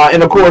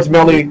 And of course,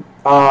 Melanie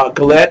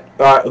Collette,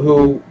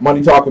 who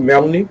Money Talk with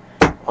Melanie,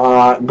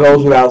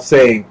 goes without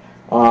saying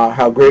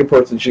how great a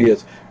person she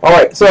is. All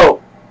right,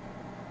 so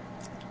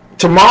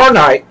tomorrow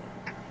night,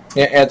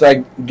 as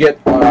I get,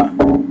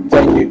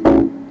 thank you.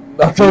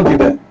 No, don't do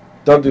that.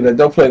 Don't do that.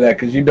 Don't play that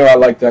because you know I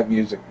like that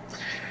music.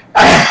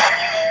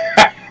 I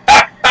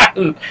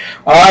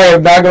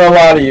am not going to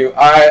lie to you.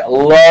 I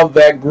love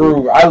that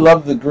groove. I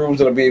love the grooves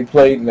that are being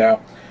played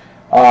now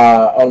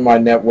on my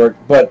network.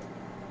 But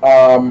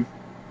I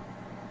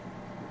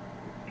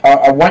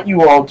want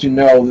you all to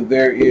know that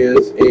there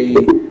is a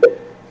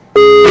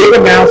big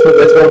announcement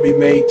that's going to be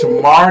made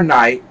tomorrow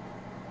night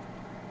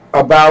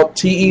about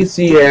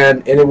TECN,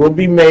 and it will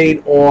be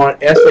made on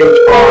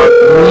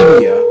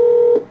SHRmedia.com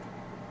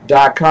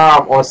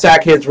on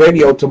Sackheads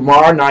Radio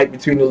tomorrow night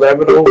between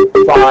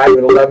 11:05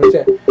 and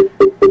 11:10.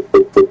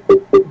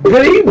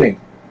 Good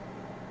evening,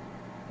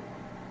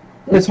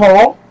 Ms.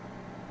 Hall.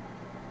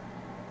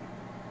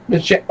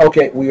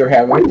 Okay, we are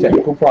having a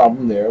technical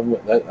problem there.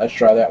 Let's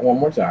try that one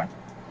more time.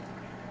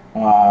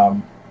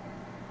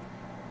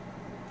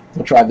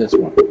 We'll try this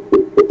one.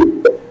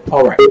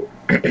 All right.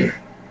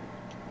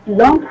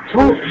 Long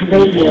Talk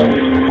Radio.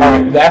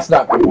 That's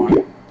not the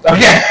one.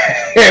 Okay,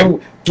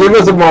 give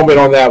us a moment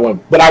on that one.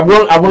 But I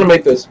want to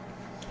make this.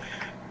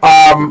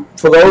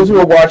 For those who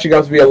are watching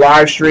us via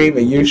live stream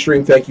and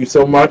Ustream, thank you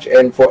so much.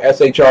 And for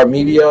SHR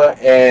Media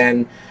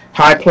and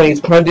High Plains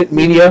Pundit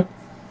Media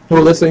who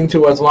are listening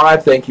to us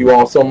live, thank you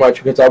all so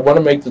much because I want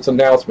to make this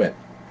announcement.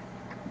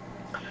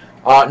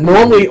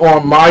 Normally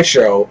on my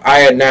show,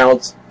 I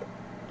announce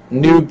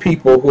new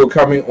people who are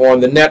coming on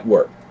the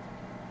network.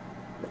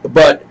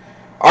 But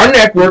our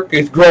network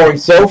is growing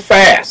so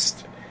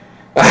fast.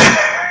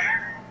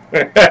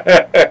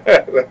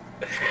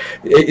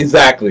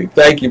 Exactly.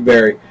 Thank you,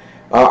 Barry.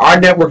 Our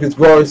network is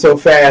growing so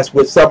fast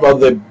with some of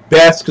the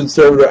best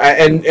conservative,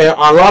 and a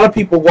lot of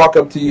people walk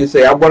up to you and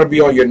say, "I want to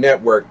be on your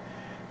network,"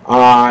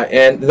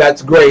 and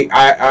that's great.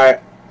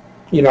 But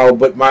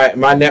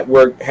my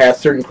network has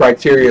certain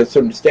criteria,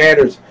 certain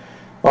standards.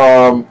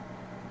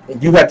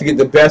 You have to get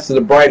the best of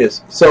the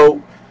brightest.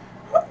 So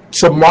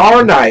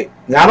tomorrow night,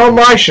 not on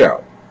my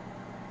show,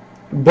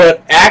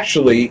 but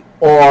actually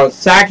on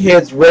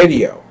Sackheads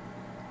Radio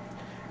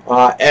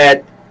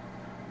at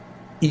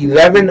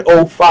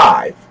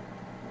 11:05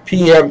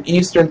 p.m.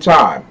 Eastern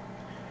Time,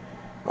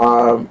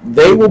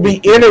 they will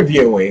be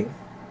interviewing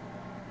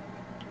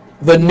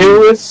the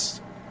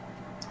newest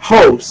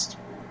host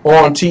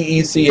on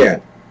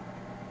TECN.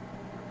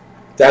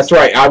 That's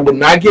right. I will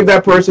not give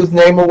that person's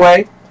name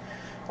away,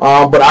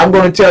 but I'm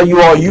going to tell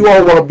you all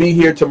want to be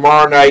here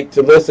tomorrow night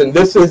to listen.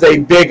 This is a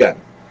big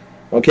one.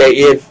 Okay,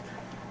 if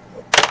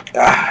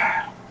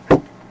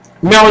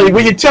Melanie,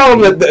 will you tell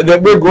them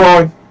that we're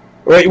growing?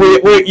 Right,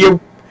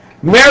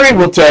 Mary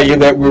will tell you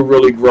that we're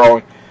really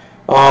growing.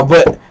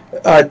 But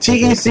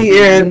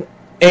TECN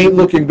ain't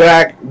looking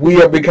back.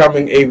 We are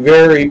becoming a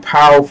very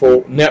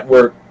powerful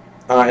network,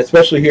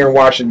 especially here in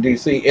Washington,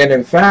 D.C. And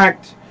in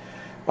fact,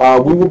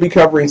 we will be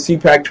covering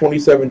CPAC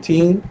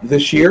 2017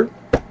 this year.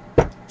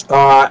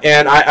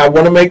 And I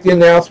want to make the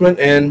announcement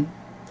and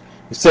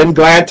send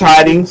glad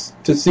tidings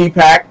to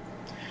CPAC.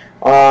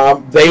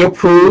 They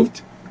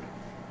approved,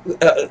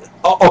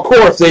 of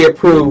course, they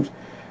approved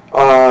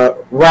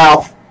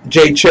Ralph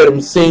J.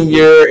 Chittum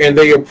Sr., and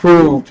they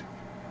approved,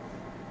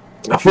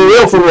 for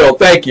real,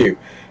 thank you.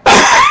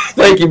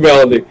 Thank you,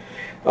 Melody.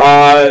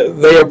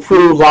 They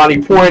approved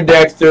Lonnie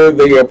Poindexter.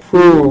 They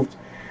approved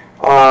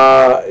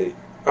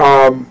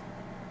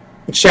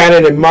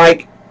Shannon and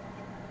Mike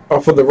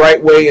for the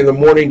Right Way in the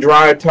morning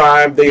drive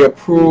time. They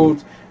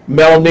approved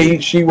Melanie.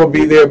 She will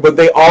be there. But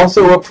they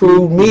also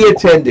approved me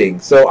attending.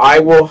 So I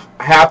will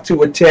have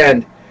to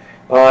attend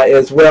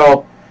as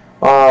well.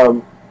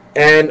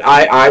 And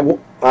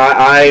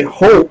I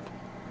hope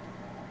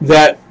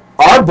that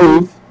our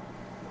booth,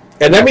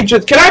 and let me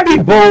just, can I be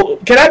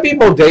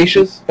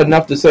bodacious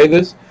enough to say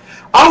this?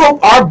 I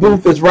hope our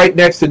booth is right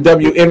next to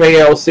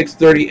WMAL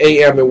 630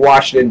 AM in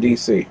Washington,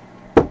 D.C.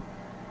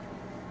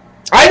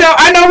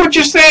 I know what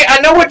you're saying. I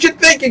know what you're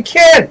thinking.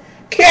 Ken,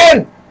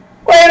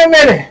 wait a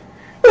minute.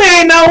 We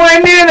ain't nowhere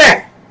near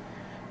that.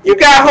 You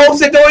got hosts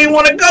that don't even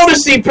want to go to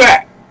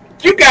CPAC.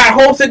 You got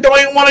hosts that don't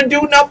even want to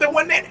do nothing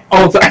when they...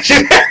 Oh, sorry.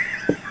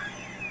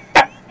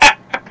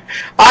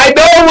 I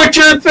know what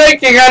you're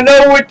thinking. I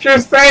know what you're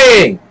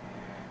saying.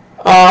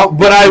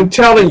 But I'm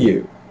telling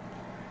you,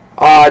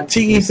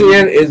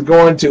 TECN is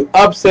going to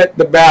upset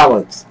the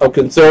balance of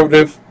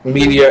conservative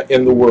media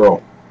in the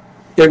world.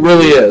 It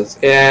really is.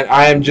 And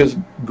I am just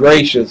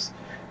gracious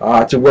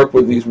to work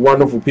with these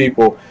wonderful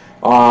people.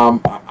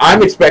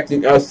 I'm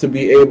expecting us to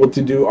be able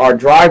to do our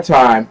drive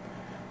time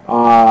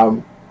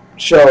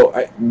show.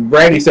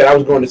 Brandy said I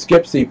was going to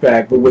skip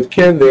CPAC, but with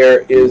Ken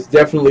there is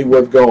definitely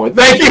worth going.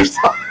 Thank you.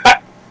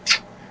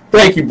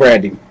 Thank you,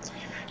 Brandy.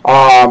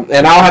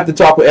 And I'll have to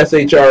talk with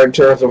SHR in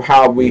terms of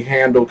how we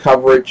handle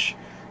coverage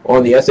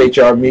on the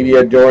SHR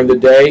media during the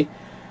day,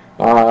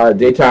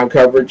 daytime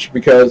coverage,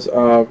 because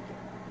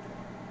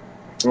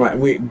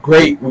we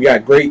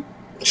got great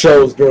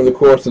shows during the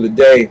course of the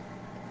day.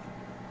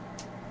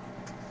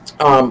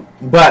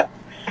 But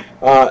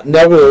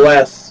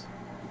nevertheless,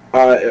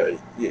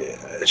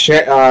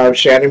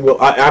 Shannon will.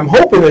 I'm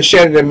hoping that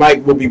Shannon and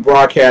Mike will be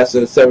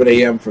broadcasting at 7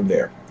 a.m. from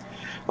there,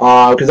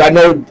 because I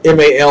know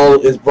MAL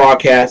is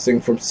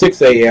broadcasting from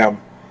 6 a.m.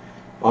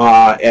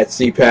 At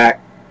CPAC,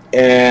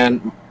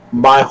 and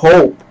my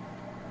hope,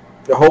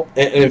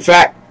 and in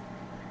fact,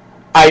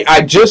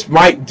 I just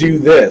might do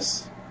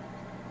this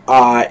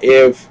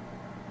if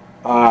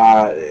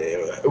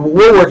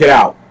we'll work it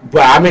out.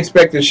 But I'm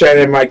expecting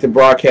Shannon and Mike to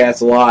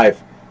broadcast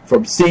live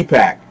from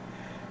CPAC,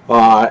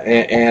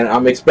 and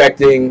I'm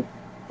expecting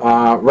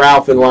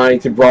Ralph and Lonnie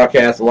to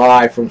broadcast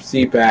live from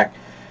CPAC.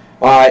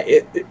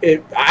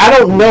 I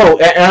don't know,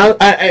 and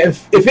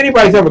if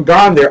anybody's ever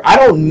gone there, I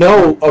don't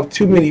know of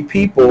too many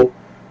people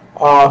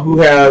who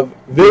have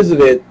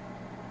visited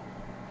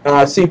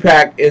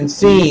CPAC and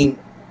seen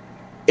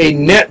a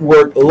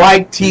network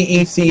like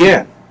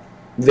TECN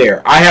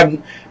there.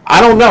 I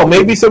don't know.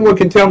 Maybe someone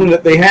can tell me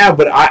that they have,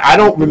 but I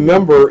don't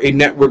remember a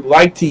network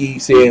like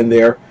TECN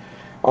there.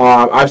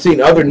 I've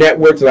seen other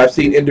networks, and I've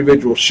seen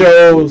individual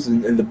shows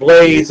and the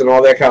Blaze and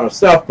all that kind of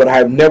stuff, but I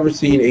have never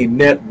seen a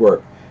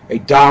network, a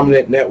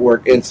dominant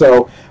network. And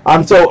so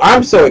I'm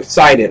so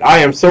excited. I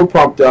am so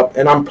pumped up,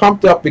 and I'm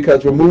pumped up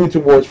because we're moving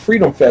towards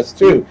Freedom Fest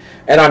too.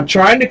 And I'm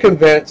trying to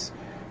convince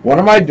one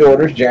of my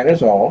daughters,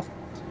 Janice Hall,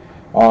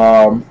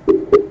 to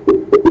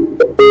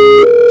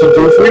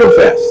do Freedom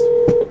Fest.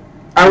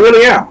 I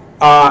really am.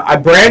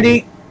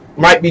 Brandy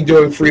might be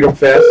doing Freedom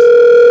Fest.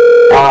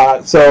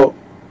 So,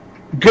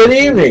 good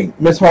evening,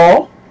 Miss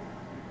Hall.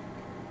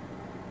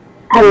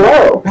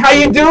 Hello. How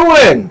you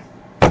doing?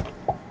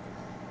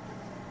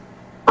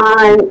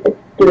 I'm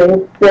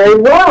doing very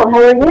well.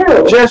 How are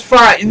you? Just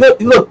fine.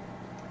 Look,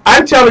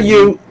 I'm telling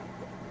you,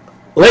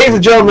 ladies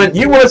and gentlemen,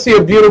 you want to see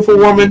a beautiful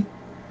woman?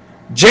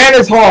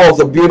 Janice Hall's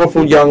a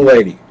beautiful young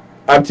lady.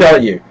 I'm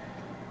telling you.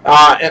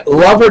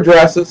 Love her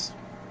dresses.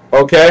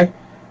 Okay?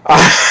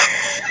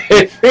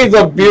 She's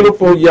a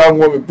beautiful young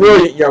woman,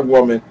 brilliant young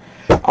woman.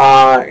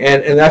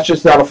 And that's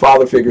just not a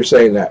father figure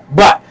saying that.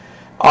 But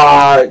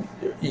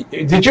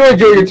did you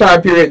enjoy your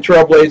time period at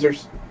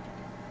Trailblazers?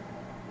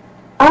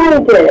 I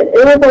did. It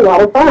was a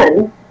lot of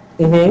fun.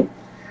 Mm-hmm.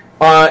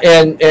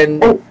 And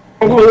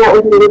hanging out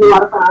with you was a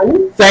lot of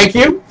fun. Thank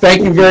you.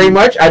 Thank you very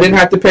much. I didn't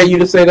have to pay you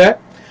to say that.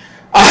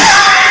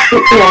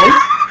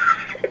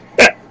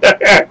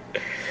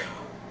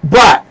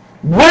 But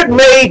what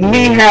made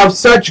me have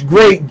such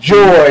great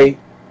joy?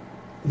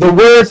 The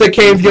words that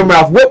came from your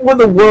mouth. What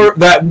were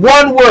that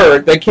one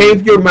word that came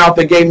from your mouth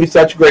that gave me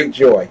such great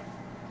joy?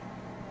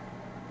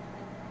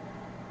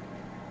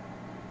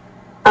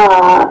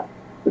 Vegas?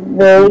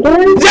 There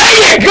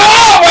you go!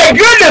 Oh my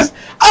goodness!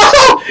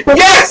 Oh,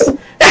 yes!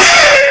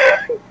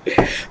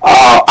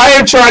 Oh, I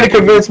am trying to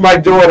convince my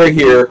daughter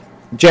here,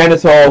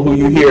 Janice Hall, who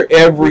you hear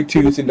every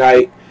Tuesday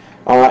night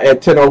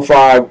at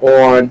 10:05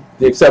 on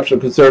the Exceptional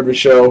Conservative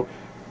Show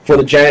for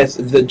the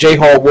J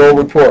Hall World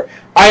Report.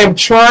 I am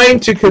trying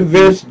to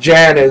convince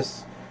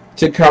Janice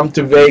to come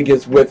to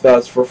Vegas with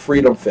us for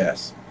Freedom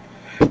Fest.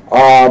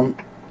 You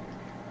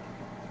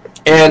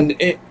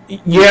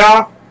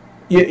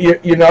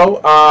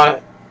know,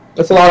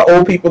 there's a lot of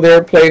old people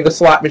there playing the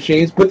slot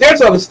machines, but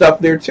there's other stuff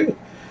there too.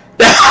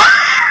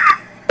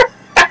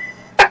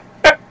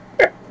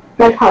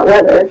 Like hot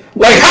weather.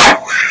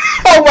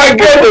 Oh my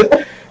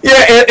goodness.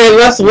 Yeah, and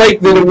less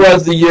late than it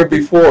was the year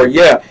before.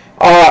 Yeah.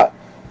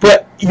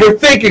 But you're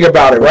thinking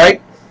about it,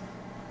 right?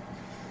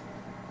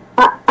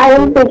 I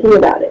am thinking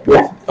about it,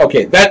 yes.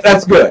 Okay,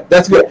 that's good.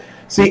 That's good.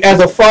 See, as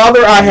a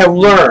father, I have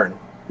learned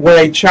when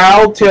a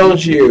child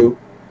tells you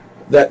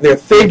that they're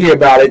thinking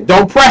about it,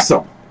 don't press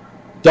them.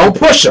 Don't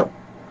push them.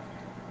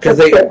 Because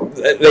they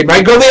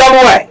might go the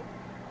other way.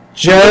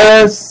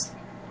 Just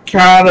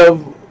kind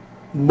of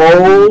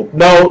mold.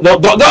 No,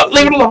 don't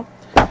leave it alone.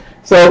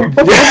 So,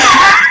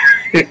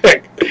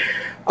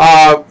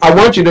 I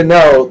want you to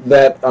know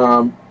that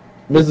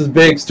Mrs.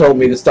 Biggs told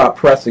me to stop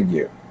pressing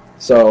you.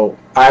 So,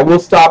 I will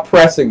stop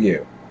pressing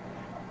you.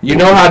 You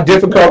know how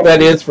difficult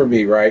that is for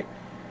me, right?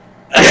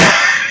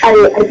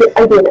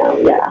 I do know,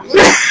 yeah.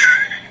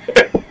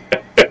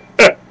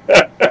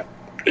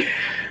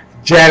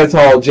 Janice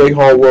Hall, J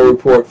Hall World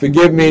Report.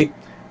 Forgive me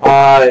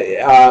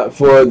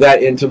for that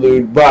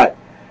interlude, but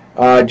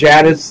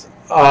Janice,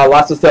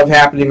 lots of stuff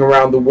happening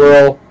around the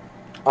world.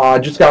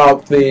 Just got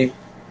off the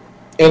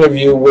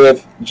interview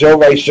with Joe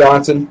Rice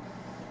Johnson,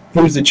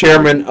 who's the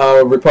chairman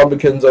of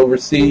Republicans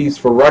Overseas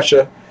for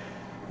Russia.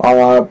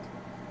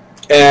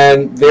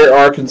 And there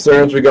are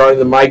concerns regarding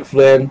the Mike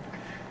Flynn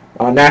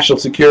national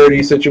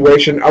security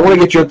situation. I want to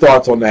get your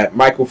thoughts on that.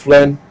 Michael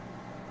Flynn,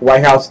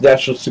 White House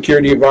National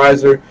Security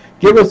Advisor.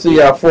 Give us the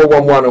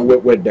 411 on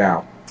what went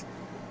down.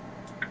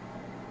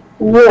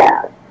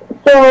 Yeah.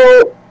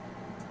 So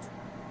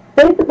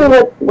basically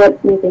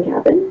what we think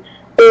happened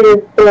is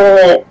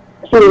that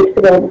 2 weeks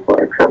ago,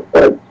 before Trump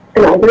was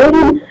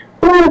inaugurated,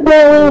 Glenn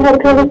apparently had a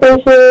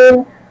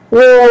conversation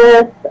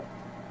with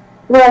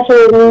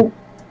Russians,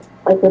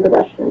 like with the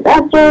Russian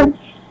ambassador,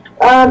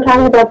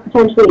 talking about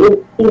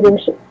potentially easing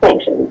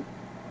sanctions.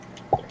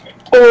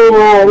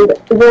 And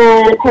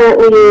then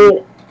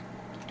apparently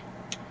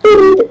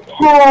didn't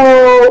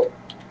tell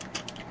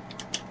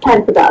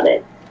Pence about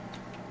it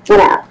when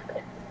asked.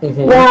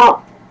 Mm-hmm.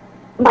 Now,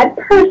 my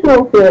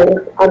personal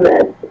feelings on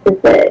this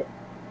is that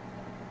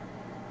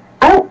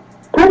I don't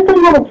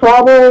personally have a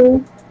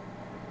problem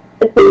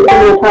if we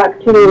talk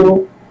to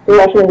the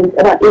Russians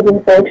about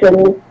easing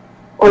sanctions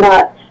or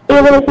not,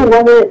 even if he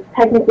wasn't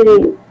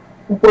technically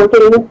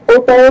working,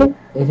 we'll say.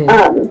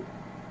 Mm-hmm.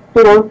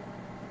 You know,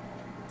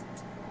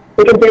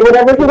 he can say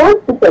whatever he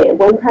wants to say,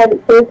 one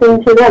private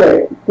citizen to another.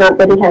 It's not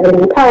that he had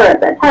any power at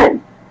that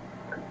time.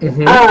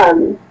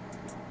 Mm-hmm.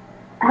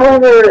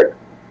 However,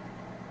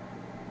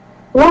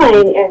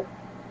 lying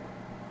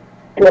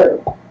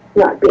and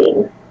not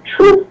being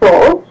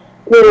truthful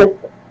with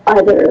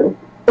either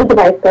the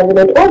vice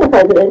president or the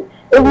president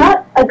is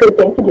not a good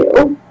thing to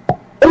do.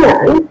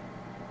 And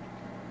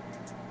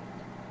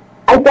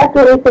I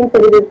definitely think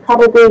that it is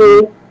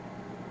probably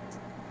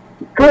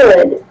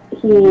good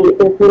he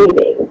is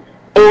leaving.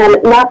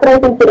 And not that I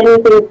think that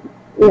anything,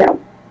 you know,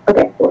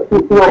 okay, well,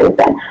 lying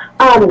said.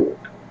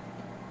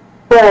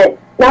 But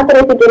not that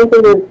I think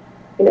anything is,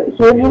 you know,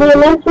 hugely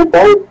amiss with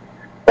this,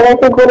 but I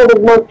think one of the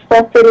most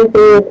frustrating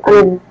things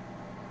under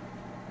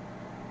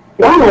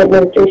the Obama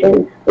administration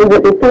is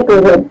that these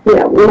people would, you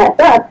know, mess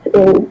up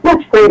in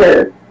much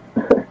greater,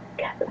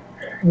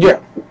 yeah.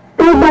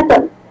 They would mess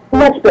up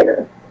much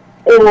bigger.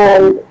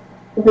 And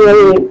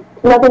really,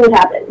 nothing would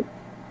happen.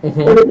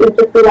 Mm-hmm. It would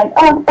just be like,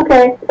 oh,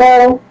 okay,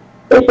 well,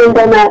 they shouldn't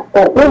have done that,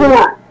 but moving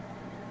on.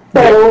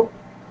 So,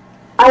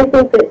 I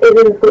think that it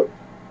is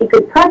a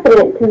good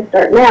precedent to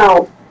start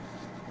now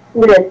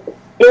with,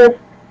 if,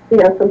 you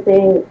know,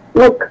 something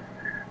looks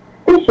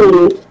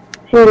fishy,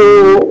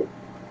 to,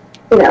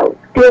 you know,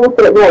 deal with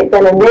it right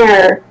then and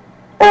there,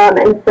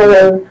 instead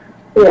of,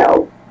 you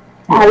know,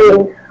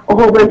 having a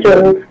whole bunch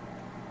of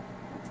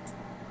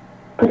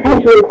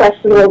potentially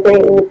questionable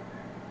things,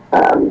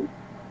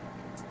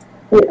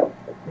 you know,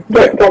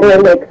 get together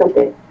and make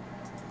something.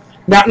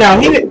 Now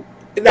he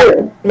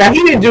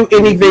didn't do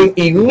anything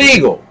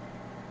illegal.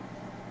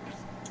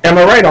 Am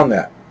I right on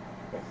that?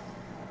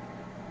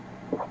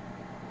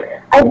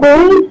 I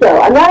believe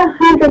so. I'm not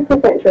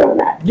 100% sure on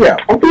that. Yeah.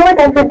 I feel like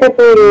I've heard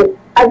different.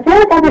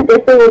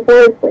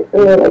 reports, like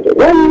something like it.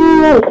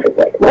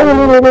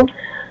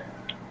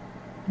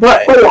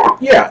 But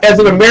yeah, as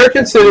an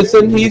American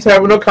citizen, he's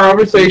having a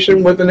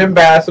conversation with an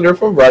ambassador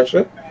from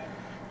Russia.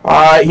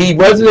 He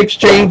wasn't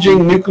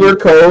exchanging nuclear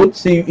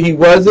codes. He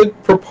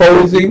wasn't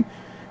proposing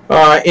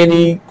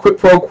any quid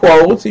pro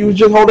quos. He was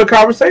just holding a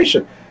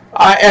conversation.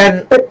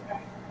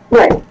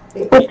 Right,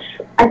 which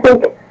I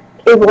think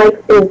is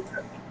likely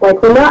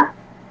not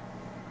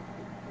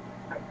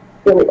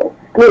illegal.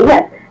 I mean,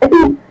 yes, if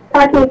he's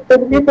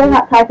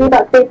talking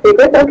about state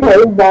secrets,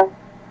 okay, that's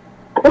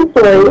a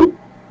story.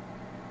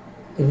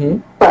 Mm-hmm.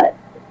 But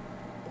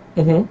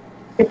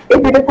if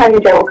you're just having a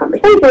general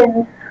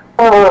conversation,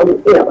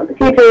 you know, in the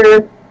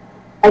future,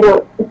 I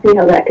don't see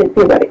how that could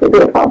theoretically be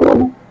a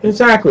problem.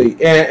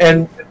 Exactly,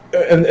 and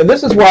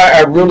this is why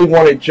I really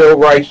wanted Joe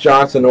Rice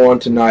Johnson on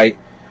tonight,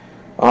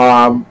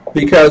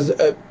 because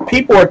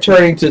people are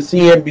turning to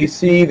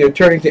CNBC, they're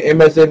turning to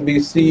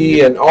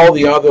MSNBC and all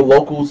the other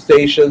local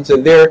stations,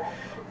 and they're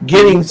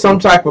getting some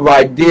type of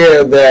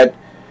idea that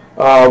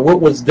what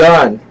was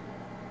done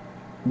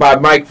by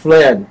Mike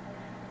Flynn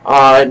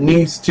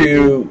needs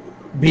to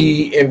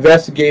be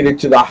investigated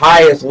to the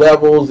highest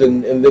levels,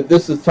 and that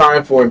this is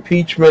time for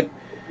impeachment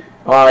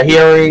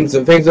hearings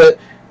and things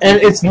and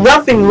it's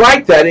nothing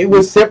like that. It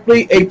was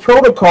simply a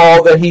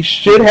protocol that he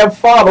should have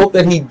followed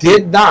that he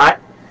did not,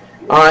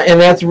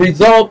 and as a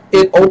result,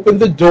 it opened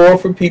the door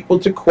for people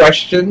to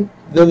question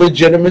the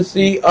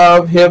legitimacy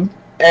of him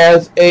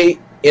as a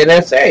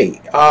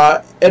NSA,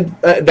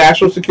 a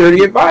National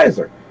Security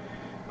Advisor.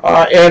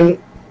 And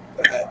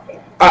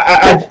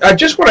I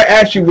just want to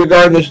ask you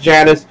regarding this,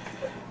 Janice,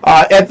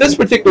 at this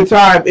particular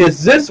time,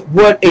 is this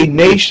what a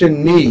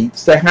nation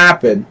needs to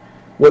happen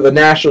with a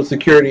National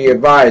Security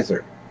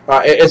Advisor?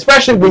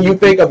 Especially when you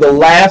think of the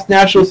last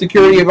National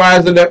Security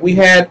Advisor that we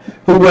had,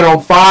 who went on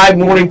 5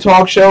 morning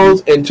talk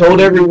shows and told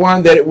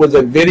everyone that it was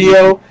a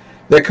video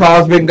that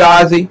caused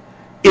Benghazi.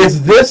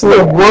 Is this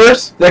the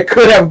worst that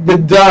could have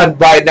been done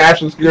by a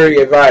National Security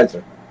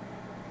Advisor?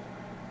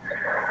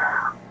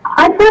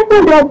 I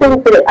personally don't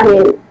think that, I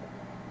mean,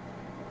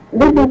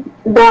 this is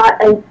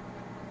not a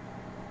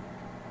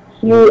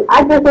huge,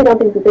 I personally don't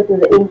think that this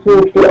is a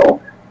huge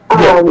deal.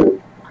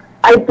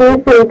 I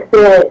do think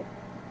that,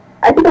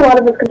 I think a lot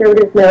of us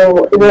conservatives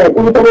know that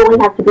we don't only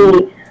have to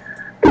be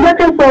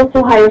conduct ourselves to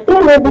a higher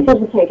standard because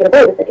we can't get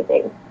away with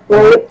anything,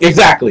 right?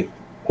 Exactly.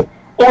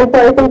 And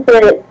so I think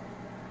that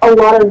a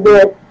lot of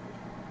this,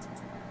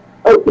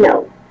 you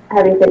know,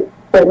 having been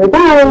further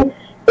down,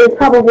 is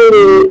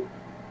probably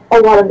a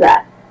lot of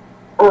that.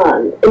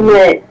 In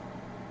that,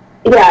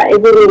 yeah,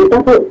 it really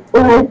doesn't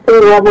rise to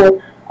the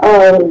level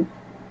of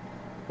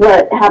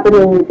what happened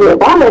in the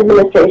Obama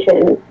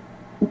administration,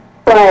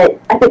 but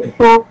I think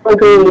we all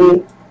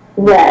agree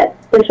that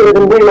there should have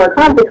been way more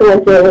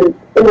consequences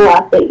in the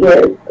last 8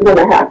 years than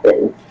there have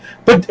been.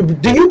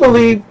 But do you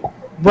believe,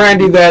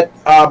 Brandy, that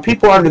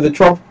people under the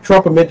Trump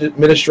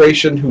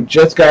administration who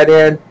just got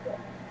in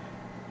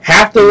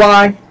have to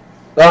lie?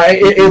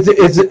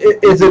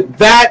 Is it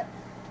that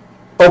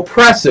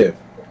oppressive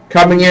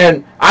coming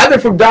in either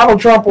from Donald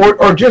Trump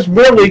or just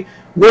merely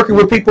working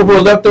with people who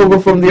are left over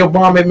from the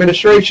Obama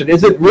administration?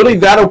 Is it really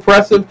that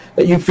oppressive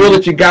that you feel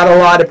that you got to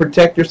lie to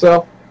protect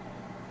yourself?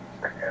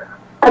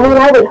 I mean,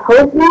 I would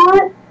hope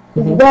not,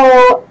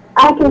 though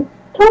I can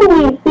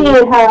totally see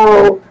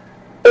how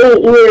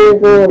 8 years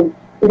of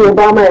the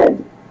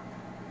Obama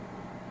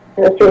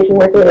administration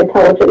working in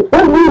intelligence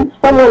would lead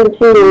someone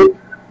to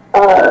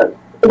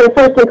their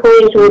first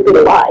inclination would be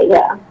to lie,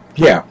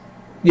 yeah.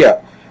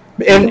 Yeah.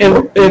 And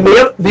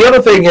the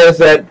other thing is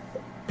that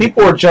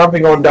people are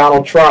jumping on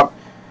Donald Trump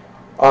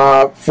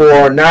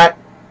for not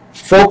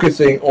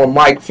focusing on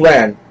Mike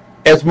Flynn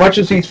as much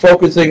as he's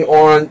focusing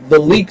on the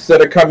leaks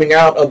that are coming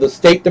out of the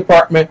State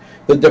Department,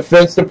 the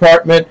Defense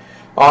Department,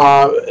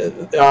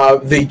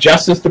 the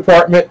Justice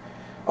Department.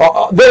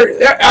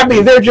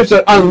 There are just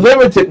an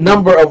unlimited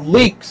number of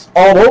leaks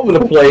all over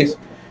the place.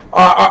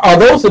 Are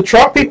those the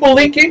Trump people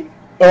leaking,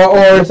 or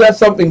is that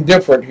something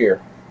different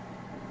here?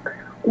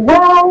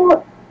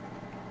 Well,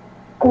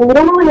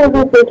 normally as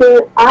I'm thinking,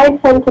 I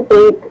tend to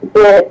think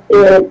that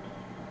it's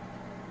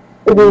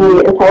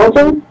the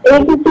intelligence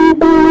agencies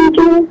that are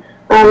leaking,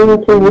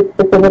 to use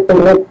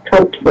specifically what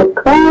Trump was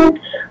called.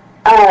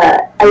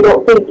 I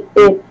don't think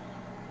it's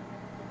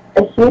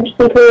a huge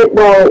secret.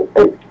 Well,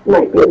 it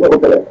might be a little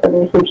bit of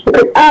a huge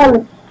secret.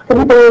 To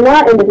people who are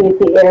not in the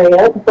D.C.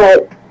 area,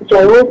 but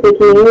generally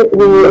speaking,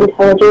 the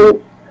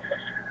intelligence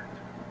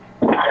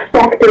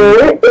sector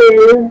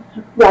is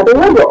rather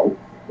liberal.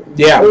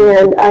 Yeah.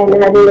 And I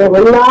imagine they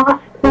were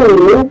not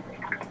pleased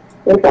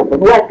when Trump was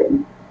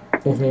elected.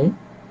 Mm-hmm.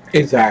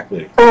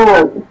 Exactly.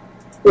 Yeah.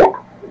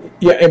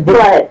 Yeah,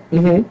 but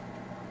mm-hmm.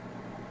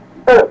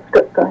 Go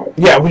ahead.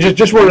 Yeah, we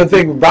just wanted to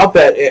think about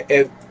that,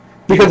 and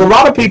because a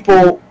lot of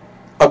people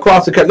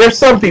across the country, there's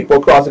some people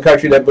across the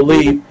country that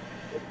believe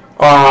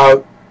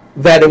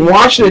that in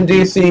Washington,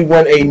 D.C.,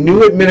 when a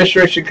new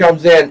administration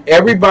comes in,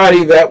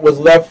 everybody that was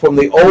left from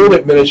the old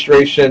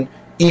administration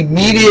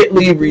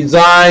immediately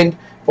resigned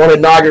on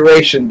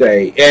Inauguration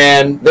Day,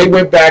 and they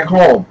went back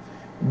home.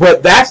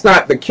 But that's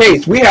not the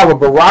case. We have a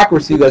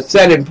bureaucracy that's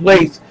set in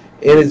place,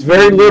 and it's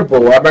very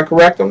liberal. Am I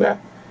correct on that?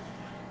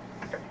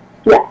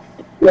 Yes,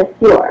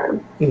 you are.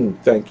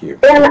 Thank you.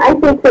 And I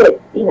think that,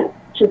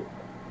 just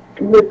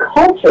the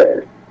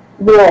culture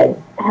that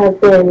has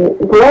been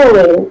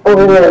growing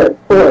over there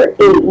for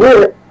 8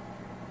 years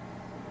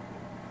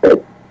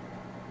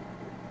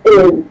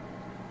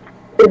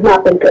is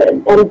not been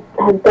good, and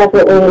has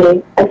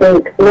definitely, I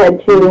think,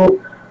 led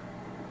to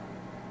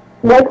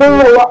likely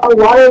a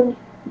lot of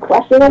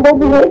questionable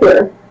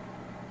behavior.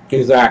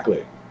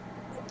 Exactly.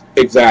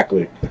 Is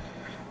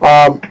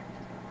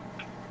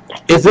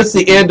this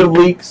the end of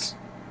leaks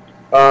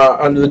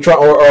under the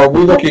Trump, or are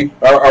we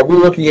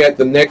looking at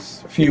the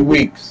next few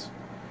weeks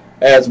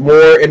as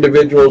more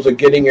individuals are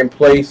getting in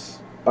place,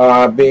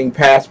 being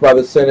passed by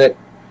the Senate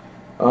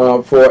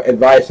for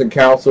advice and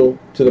counsel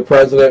to the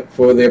president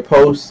for their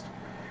posts?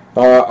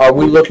 Are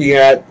we looking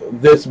at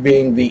this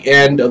being the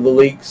end of the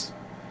leaks,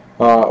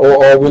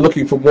 or are we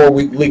looking for more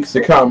leaks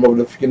to come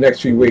over the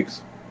next few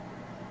weeks?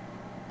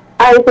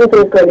 I think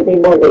there's going to be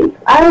more leaks.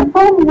 I would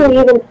probably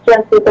even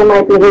suggest that there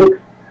might be leaks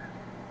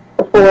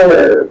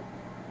for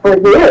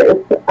years,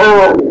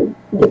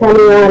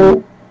 depending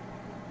on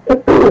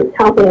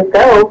how things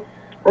go.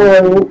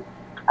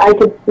 I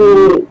could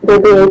see there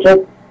being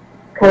just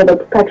kind of a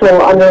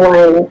perpetual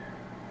underlying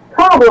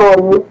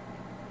problem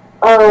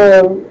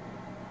of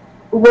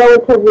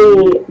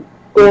relatively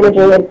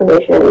damaging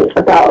information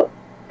about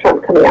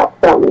Trump coming out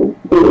from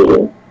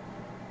the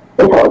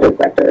intelligence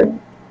sector.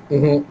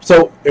 Mm-hmm.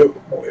 So,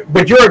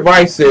 but your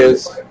advice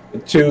is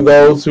to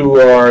those who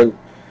are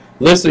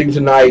listening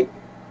tonight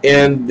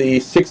in the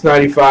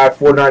 695,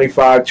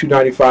 495,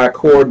 295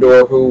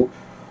 corridor who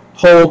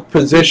hold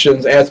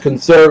positions as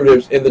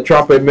conservatives in the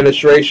Trump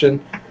administration,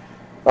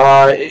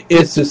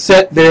 is to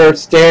set their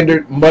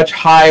standard much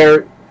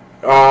higher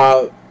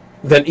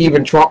than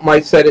even Trump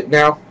might set it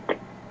now?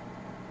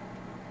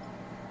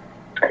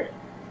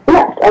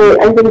 Yes,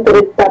 I think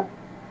that that's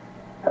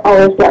all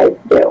his guys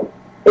do.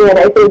 And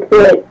I think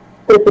that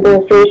this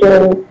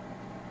administration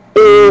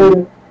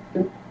is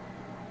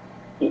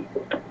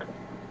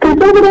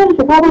conservatives,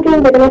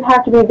 Republicans are going to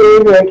have to be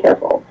very, very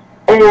careful.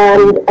 And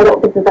I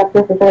don't think that that's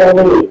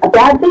necessarily a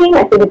bad thing.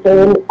 I think it's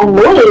an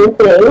annoying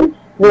thing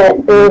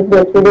that there's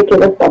this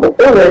ridiculous double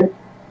standard.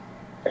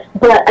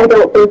 But I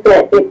don't think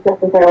that it's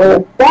necessarily a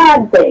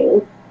bad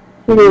thing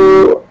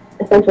to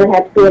essentially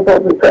have to be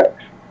above reproach.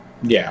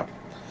 Yeah.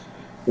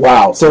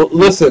 Wow. So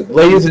listen,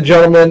 ladies and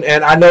gentlemen,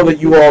 and I know that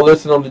you all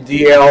listen on the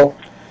DL,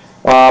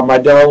 my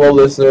Delaware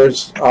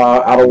listeners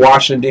out of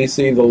Washington,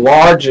 D.C. The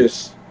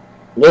largest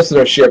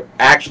listenership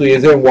actually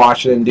is in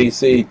Washington,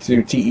 D.C.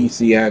 to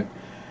TECN.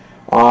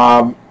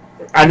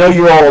 I know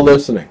you all are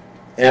listening,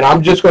 and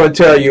I'm just going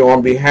to tell you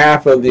on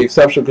behalf of the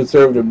Exceptional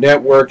Conservative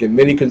Network and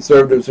many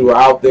conservatives who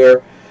are out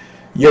there,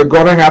 you're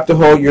going to have to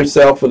hold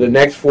yourself for the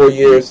next 4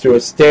 years to a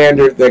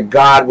standard that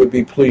God would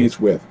be pleased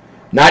with.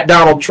 Not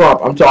Donald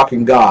Trump, I'm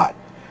talking God.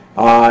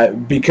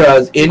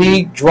 Because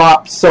any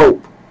drop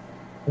soap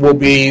will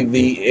be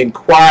the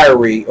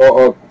inquiry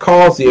or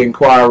cause the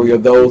inquiry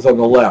of those on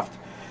the left.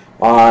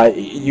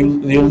 You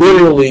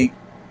literally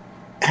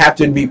have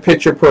to be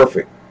picture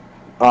perfect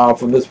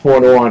from this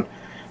point on,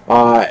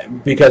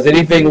 because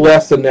anything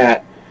less than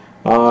that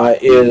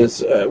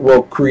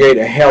will create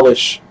a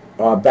hellish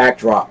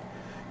backdrop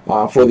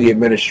for the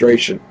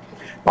administration.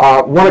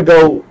 I want to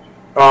go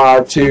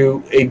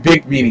to a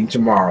big meeting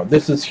tomorrow.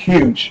 This is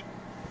huge.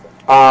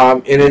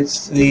 And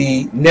it's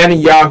the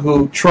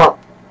Netanyahu-Trump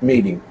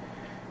meeting.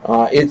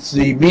 It's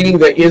the meeting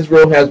that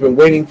Israel has been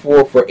waiting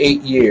for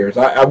 8 years.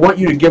 I want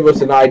you to give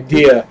us an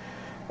idea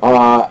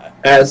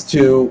as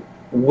to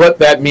what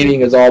that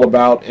meeting is all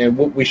about and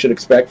what we should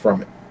expect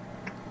from it.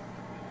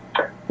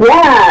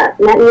 Yeah,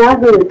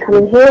 Netanyahu is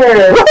coming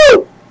here.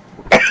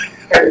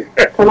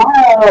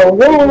 Tomorrow,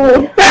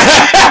 yay!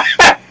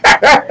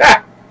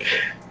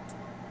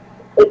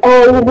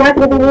 And he's not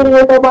going to be meeting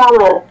with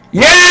Obama.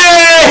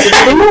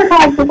 Yay! More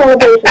time for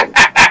celebration.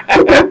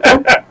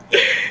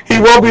 He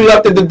won't be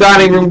left at the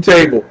dining room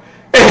table.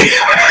 He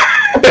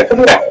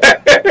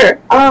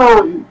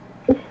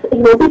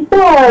will be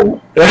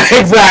stabbed.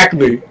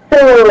 Exactly.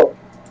 So,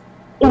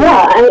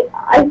 yeah,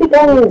 I think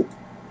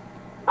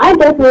I'm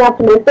definitely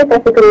optimistic. I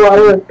think a lot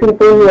of people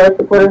who are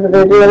supporters of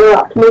Israel are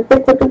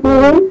optimistic with this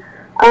meeting.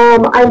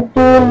 I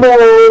do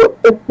know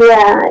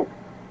that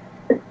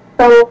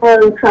some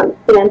of Trump's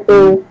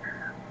stances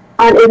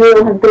on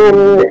Israel have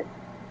been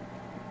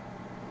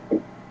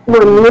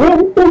more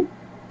muted since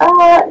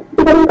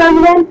becoming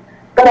president,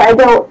 but I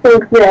don't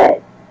think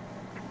that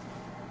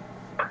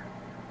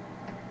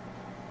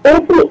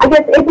if he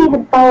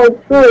had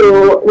followed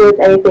through with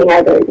anything,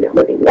 either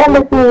moving the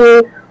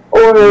embassy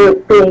or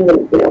being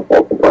in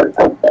full support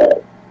of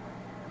the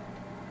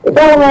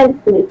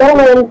settlement, the new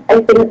settlement,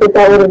 I think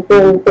that would have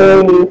been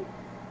very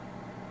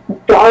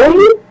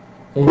jarring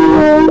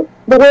to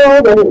the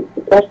world and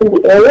especially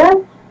the area.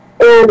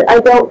 And I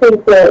don't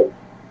think that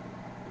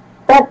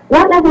that's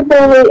not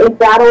necessarily a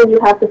battle you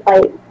have to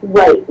fight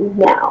right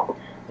now.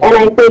 And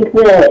I think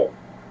that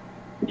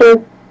just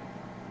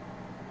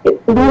leading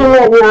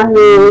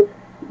Netanyahu,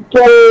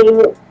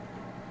 getting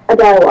a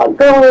dialogue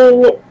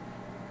going,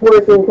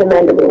 working to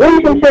mend a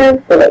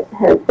relationship that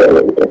has been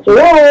in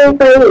disarray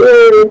for 8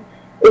 years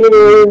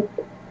is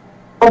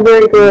a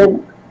very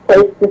good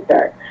place to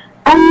start.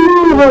 And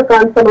then work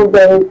on some of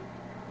those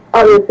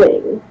other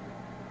things.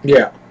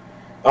 Yeah.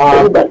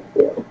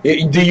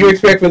 Do you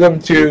expect for them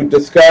to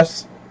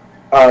discuss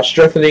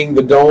strengthening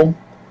the dome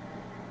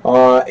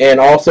and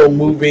also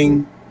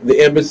moving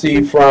the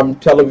embassy from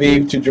Tel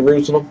Aviv to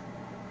Jerusalem?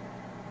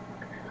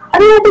 I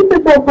mean, I think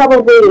that they'll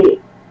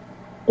probably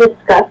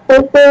discuss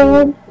those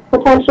things,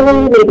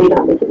 potentially, maybe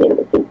not moving the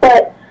embassy,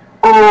 but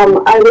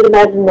I would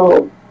imagine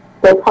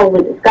they'll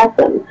probably discuss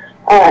them.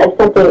 If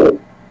something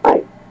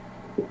like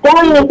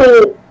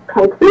anything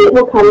concrete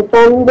will come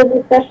from the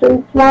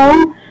discussions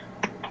tomorrow.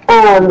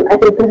 I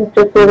think this is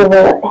just sort of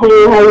a,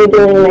 hey, how are you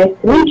doing, nice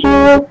to meet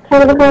you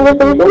kind of a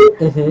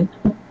conversation.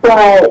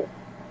 But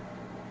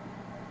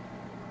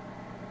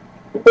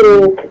I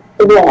think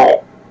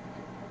that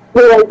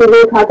we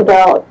will talk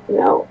about,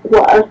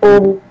 what are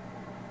some,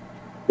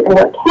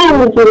 what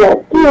can the U.S.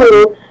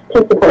 do to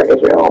support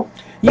Israel?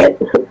 But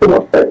for the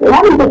most part, we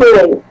haven't been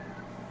doing.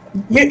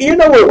 You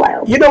know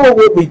what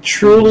would be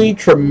truly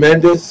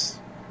tremendous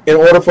in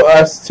order for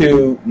us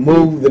to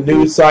move the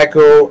news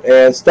cycle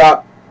and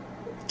stop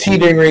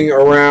teetering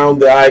around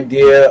the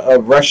idea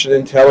of Russian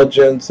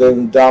intelligence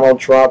and Donald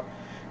Trump?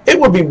 It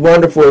would be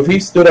wonderful if he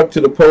stood up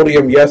to the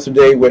podium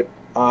yesterday with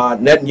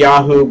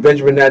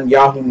Benjamin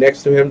Netanyahu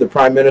next to him, the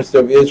Prime Minister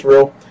of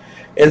Israel,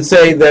 and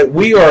say that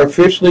we are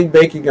officially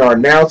making our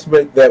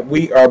announcement that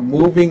we are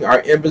moving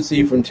our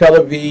embassy from Tel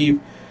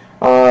Aviv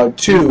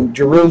to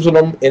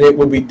Jerusalem, and it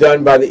will be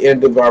done by the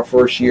end of our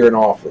first year in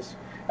office.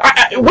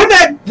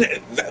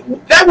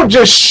 That would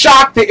just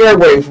shock the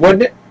airwaves,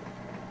 wouldn't it?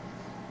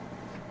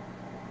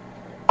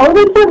 Oh,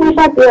 we certainly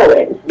shock the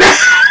airwaves.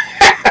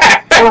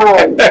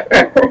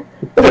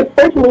 We would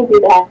certainly do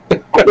that,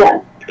 I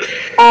guess.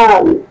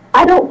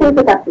 I don't think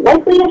that that's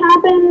likely to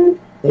happen,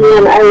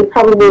 and I would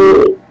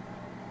probably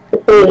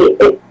say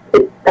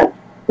that's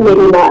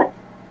maybe not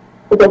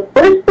the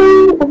first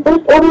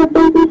order of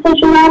business that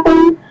should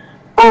happen.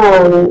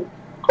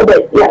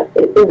 But yes,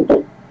 it is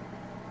just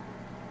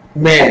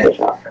man.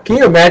 Can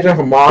you imagine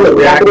Hamas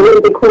reacting?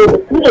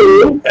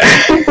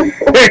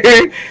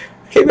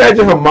 Can you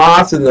imagine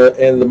Hamas and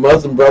the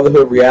Muslim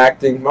Brotherhood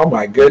reacting? Oh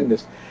my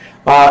goodness.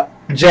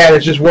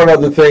 Janice, just one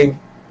other thing.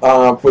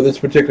 for this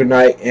particular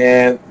night,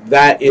 and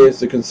that is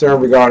the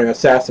concern regarding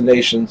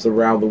assassinations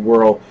around the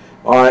world.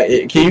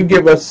 Can you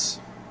give us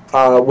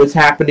what's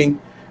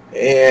happening,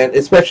 and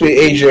especially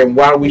Asia, and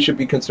why we should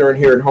be concerned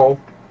here at home?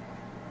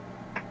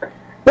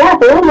 Yeah,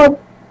 they're most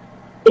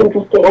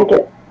interesting.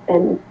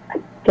 I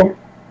guess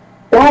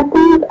bad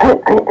things. I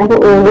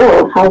don't really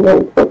know how they're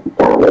supposed to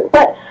sound it,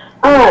 but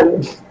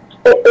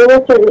it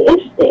was certainly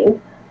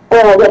interesting.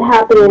 What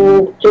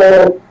happened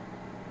just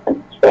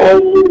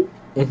Sunday?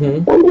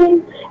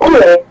 Anyway,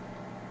 was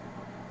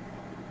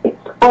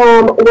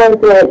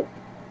that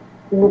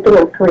the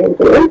North Korean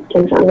leader,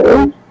 Kim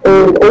Jong-un,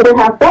 his older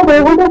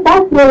half-brother was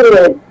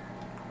assassinated.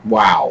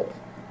 Wow.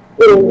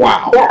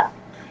 Wow. Yeah.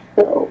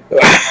 So,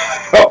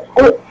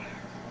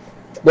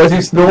 was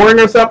he snoring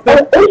or something?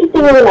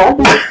 Interestingly enough,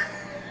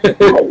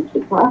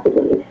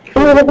 possibly. He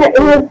was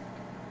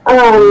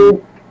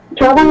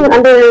traveling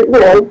under,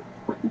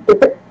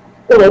 different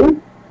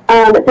things.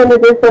 As soon as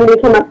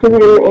somebody came up to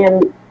him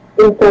and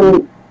in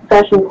some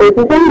fashion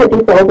poisoned him, the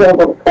details are a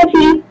little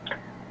sketchy.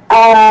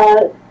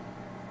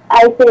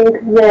 I think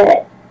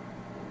that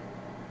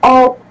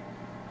all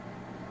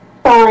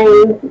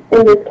signs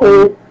in this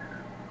case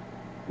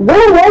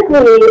very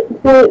likely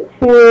point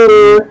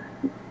to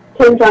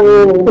Kim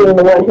Jong-un being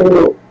the one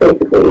who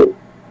basically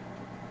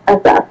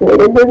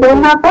assassinated his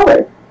own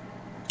half-brother.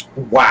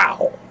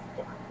 Wow.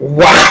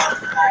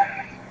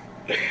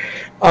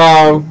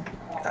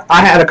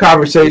 I had a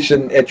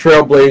conversation at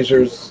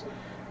Trailblazers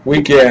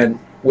weekend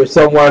with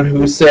someone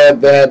who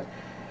said that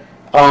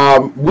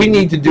we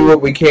need to do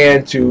what we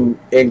can to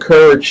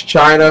encourage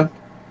China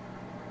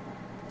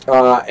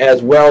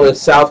as well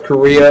as South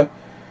Korea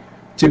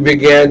to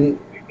begin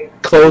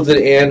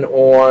closing in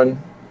on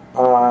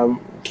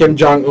Kim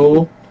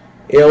Jong-un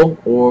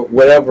or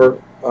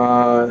whatever,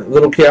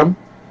 little Kim.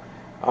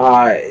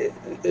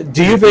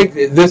 Do you think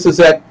this is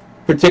that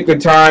particular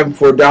time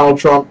for Donald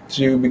Trump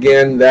to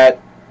begin that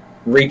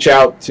reach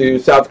out to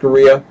South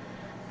Korea,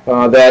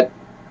 that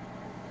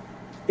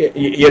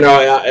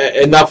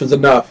enough is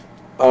enough?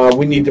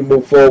 We need to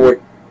move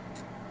forward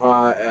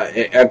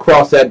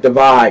across that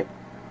divide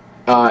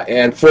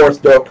and force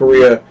North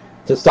Korea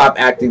to stop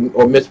acting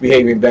or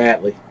misbehaving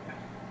badly.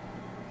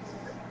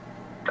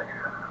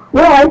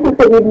 Well, I think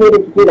that we've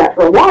needed to do that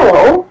for a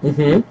while.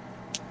 Mm-hmm.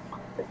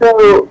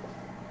 So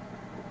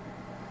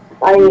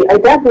I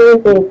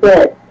definitely think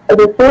that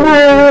the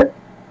sooner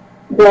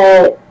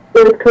that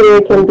North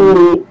Korea can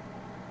be,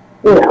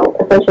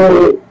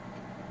 essentially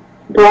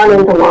drawn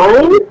into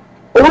line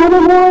a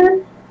little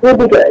more would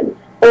be good.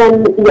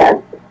 And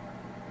yes,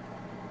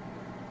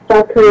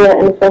 South Korea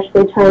and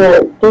especially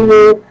China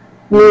do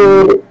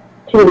need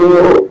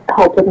to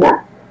help with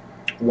that.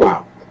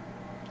 Wow.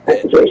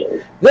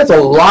 Situation. There's a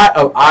lot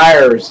of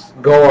ires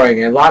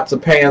going and lots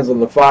of pans on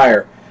the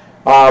fire.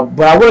 But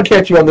I want to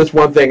catch you on this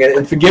one thing,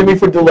 and forgive me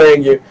for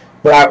delaying you,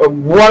 but I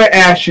want to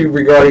ask you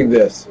regarding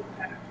this.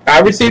 I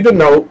received a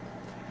note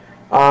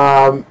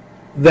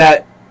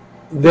that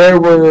there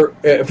were,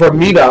 from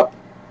Meetup,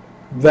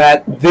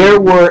 that there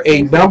were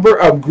a number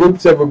of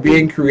groups that were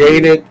being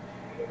created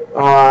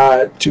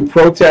to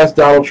protest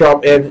Donald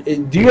Trump.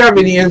 And do you have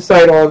any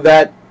insight on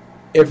that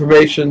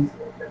information?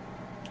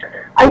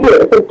 I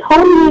do. So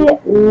totally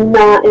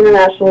not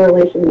international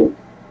relations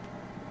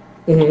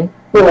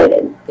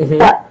related. Mm-hmm.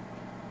 But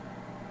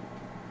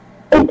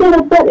it did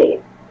upset me.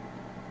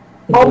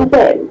 All the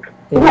same.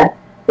 Yes,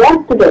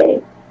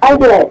 yesterday I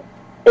get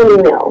an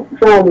email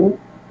from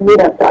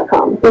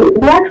Meetup.com, the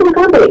actual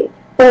company,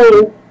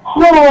 saying,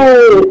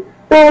 hey, so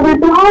there's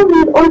been all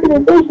these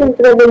organizations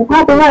that have been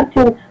popping up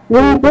to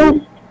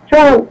resist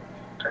Trump.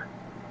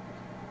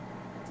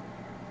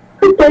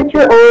 Start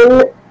your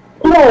own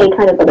today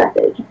kind of a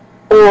message.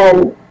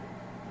 And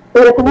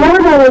it's never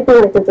done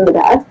anything like this in the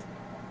past.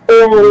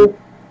 And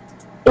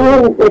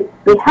even with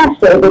the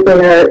hashtag that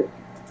they're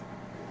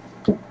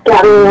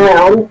gathering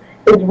around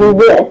is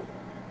resist.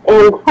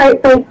 And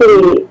quite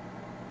frankly,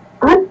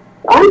 I'm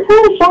kind of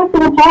shocked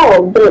and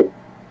appalled that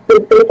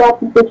they thought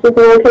that this was an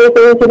okay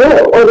thing to do,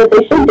 or that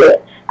they should do it.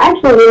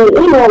 Actually, in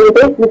the email, they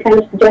basically kind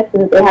of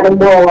suggested that they had a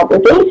moral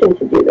obligation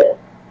to do this.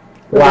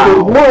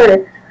 Wow. Which is more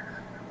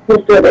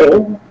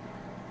disturbing.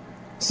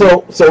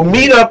 So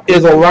Meetup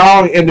is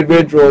allowing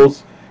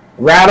individuals,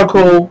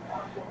 radical,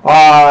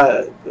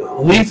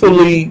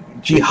 lethally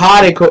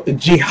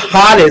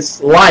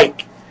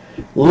jihadist-like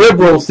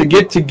liberals to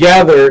get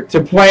together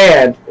to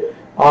plan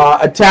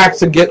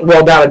attacks against,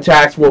 well, not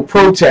attacks, well,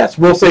 protests.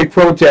 We'll say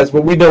protests,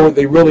 but we know what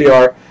they really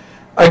are,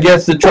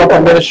 against the Trump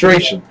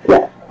administration.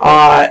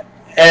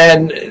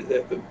 And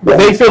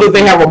they feel that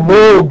they have a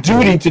moral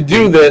duty to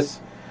do this.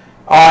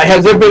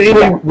 Has there been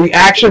any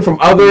reaction from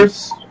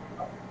others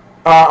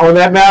on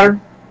that matter?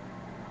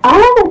 I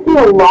haven't seen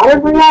a lot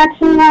of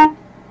reaction,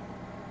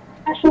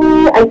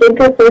 actually. I think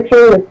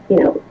researching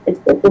is,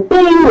 it's a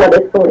thing, what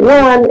is going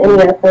on, and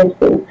yes, I've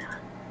seen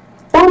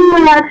some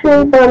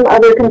reaction from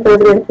other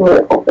conservatives who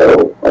are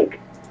also,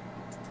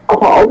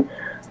 appalled.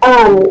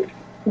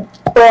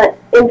 But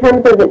in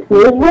terms of its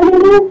news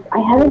readiness, I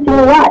haven't seen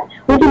a lot,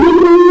 which is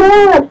even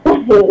more upsetting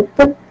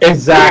fine.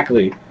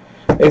 Exactly.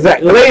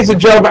 Ladies and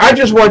gentlemen, I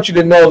just want you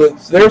to know that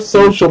there's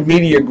social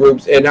media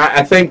groups, and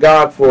I thank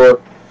God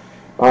for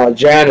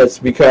Janice,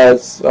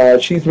 because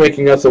she's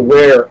making us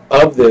aware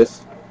of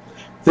this.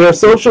 There are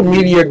social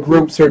media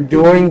groups who are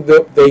doing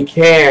what they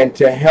can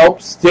to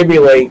help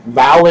stimulate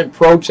violent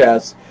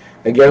protests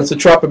against the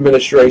Trump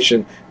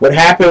administration. What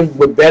happened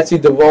with Betsy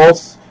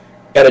DeVos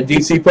at a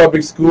D.C.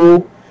 public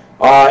school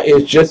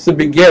is just the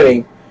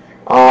beginning.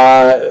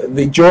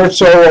 The George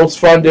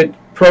Soros-funded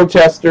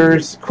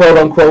protesters,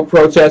 quote-unquote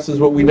protesters,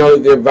 what we know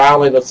that they're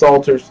violent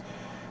assaulters,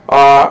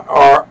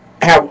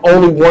 have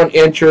only one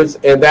interest,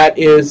 and that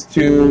is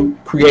to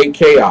create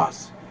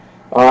chaos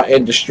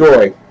and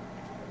destroy.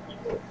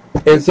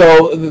 And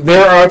so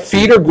there are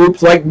feeder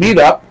groups like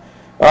Meetup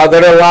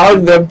that are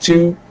allowing them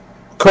to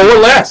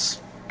coalesce,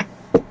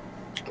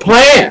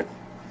 plan,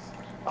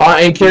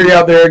 and carry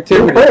out their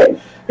activity.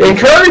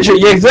 Encourage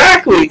it,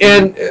 exactly.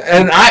 And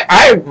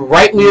I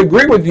rightly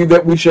agree with you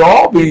that we should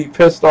all be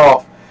pissed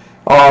off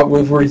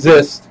with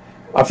Resist.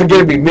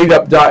 Forget me,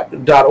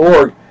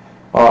 meetup.org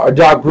or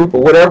 .group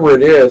or whatever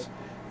it is,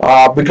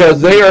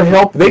 because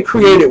they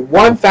created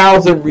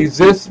 1,000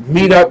 Resist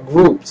Meetup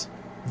groups.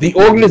 The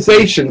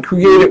organization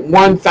created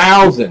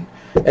 1,000,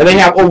 and they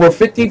have over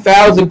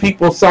 50,000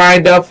 people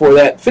signed up for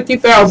that.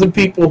 50,000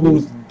 people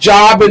whose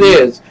job it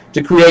is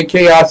to create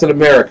chaos in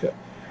America.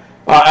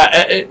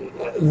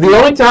 The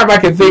only time I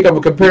can think of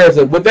a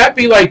comparison, would that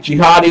be like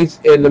jihadis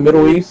in the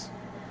Middle East?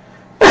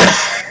 I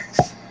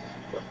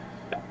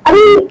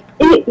mean,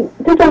 to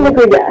some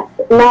degree, yes.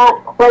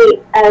 Not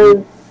quite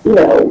as,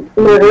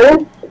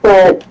 murderous,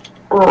 but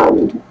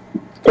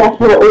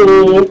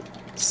definitely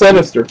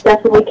sinister.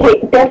 Definitely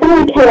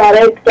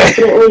chaotic,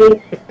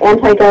 definitely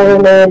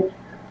anti-government,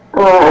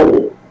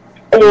 and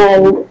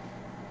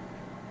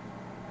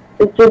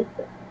it's just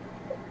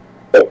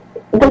the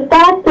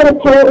fact that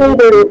apparently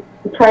their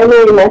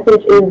primary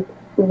message is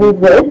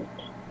resist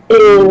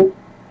is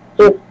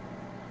just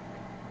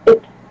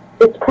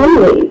it's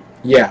crazy.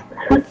 Yeah,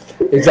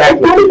 exactly.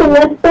 It's not even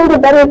let's build a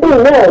better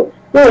thing.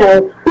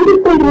 No, who is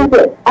going to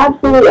resist?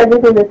 Absolutely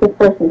everything that this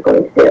person's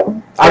going to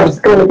do. It's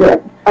going to be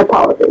a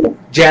policy.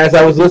 Janice,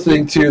 I was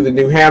listening to the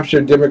New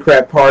Hampshire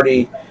Democrat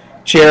Party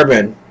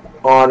chairman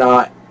on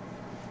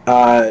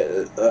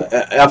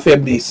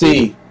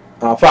FMDC,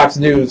 Fox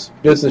News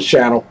Business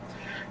Channel,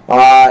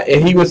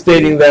 and he was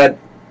stating that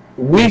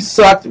we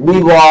sucked,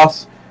 we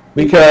lost,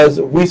 because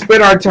we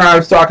spent our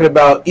time talking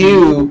about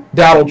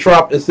Donald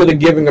Trump, instead of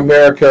giving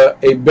America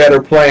a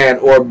better plan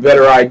or a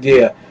better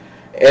idea.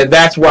 And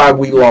that's why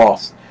we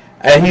lost.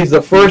 And he's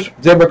the first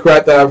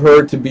Democrat that I've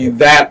heard to be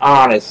that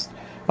honest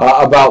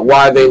about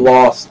why they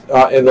lost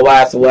in the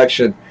last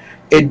election.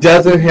 It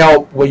doesn't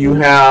help when you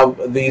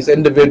have these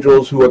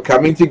individuals who are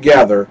coming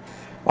together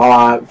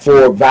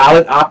for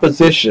violent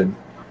opposition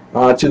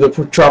to the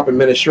Trump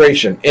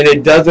administration. And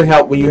it doesn't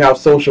help when you have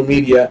social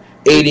media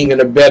aiding and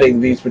abetting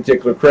these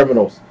particular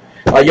criminals.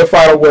 Your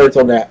final words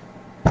on that?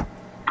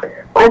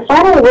 My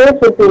final words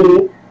would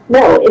be,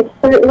 no, it's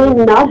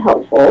certainly not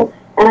helpful,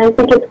 and I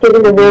think it's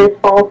giving a very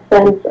false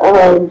sense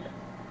of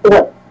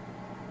what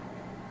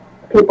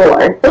people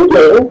are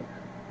thinking,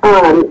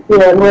 and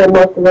where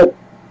most of the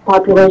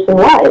population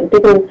lies,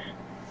 because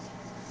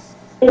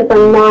these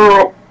are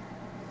not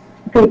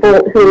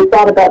people who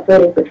thought about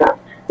voting for Trump.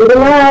 These are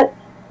not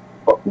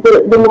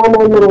the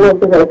normal middle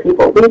of the road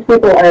people. These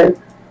people are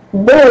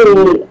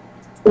very,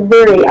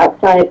 very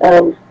outside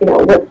of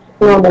what's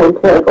normal in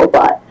political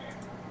thought.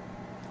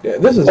 Yeah,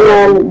 this is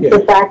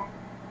the fact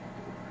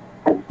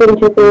seem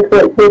to think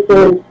that this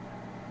is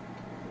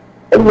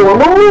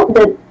normal,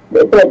 that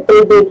they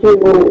need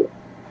to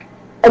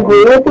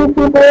agree with these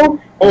people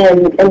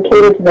and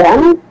cater to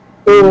them,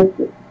 is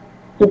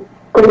just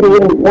going to be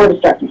even more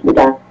destructive to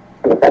the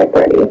Democratic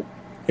Party.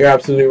 You're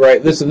absolutely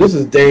right. Listen, this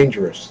is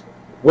dangerous.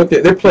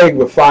 They're playing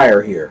with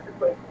fire here.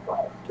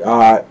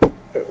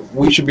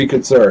 We should be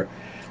concerned.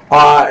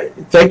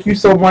 Thank you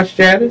so much,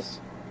 Janice.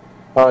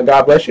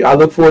 God bless you. I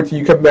look forward to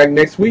you coming back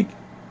next week.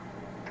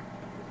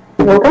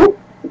 Okay.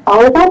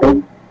 Always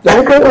happy. Have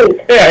a great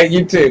week. Yeah,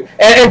 you too.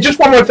 And just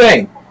one more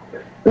thing.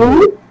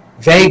 Mm-hmm.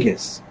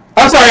 Vegas.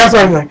 I'm sorry.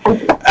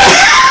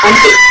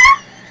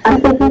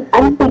 I'm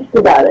thinking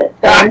about it.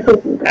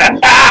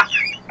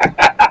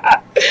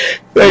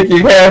 Thank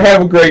you.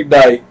 Have a great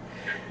night.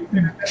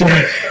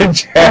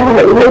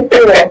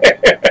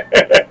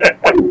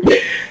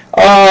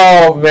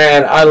 Oh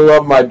man, I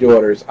love my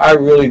daughters. I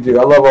really do.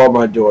 I love all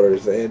my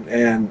daughters, and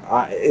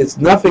it's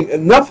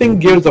nothing. Nothing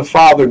gives a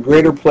father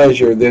greater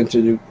pleasure than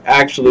to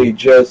actually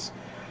just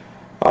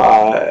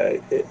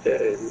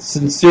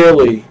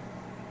sincerely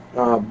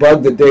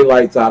bug the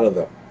daylights out of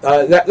them.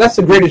 That's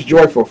the greatest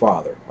joy for a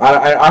father.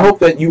 I hope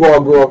that you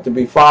all grow up to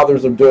be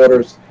fathers of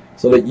daughters,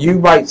 so that you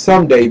might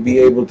someday be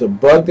able to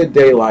bug the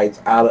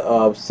daylights out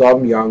of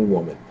some young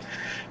woman.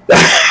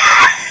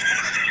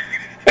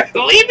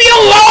 Leave me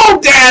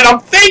alone, Dad. I'm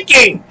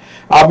thinking.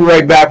 I'll be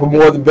right back with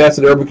more of the best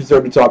of Urban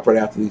Conservative Talk right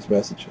after these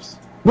messages.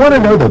 Want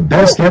to know the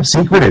best kept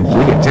secret in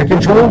flea and tick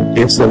control?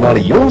 It's the money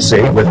you'll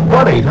save with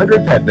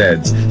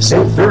 1-800-PET-MEDS.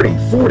 Save 30,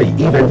 40,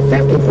 even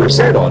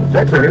 50% on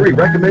veterinary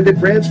recommended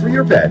brands for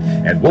your pet,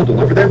 and we'll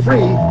deliver them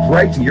free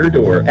right to your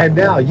door. And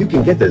now you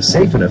can get the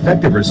safe and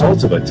effective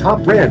results of a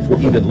top brand for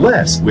even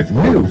less with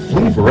new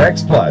Flea for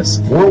X Plus.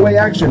 4-way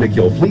action to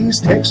kill fleas,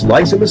 ticks,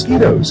 lice, and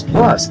mosquitoes.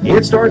 Plus,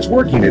 it starts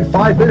working in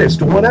 5 minutes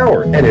to 1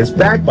 hour and is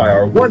backed by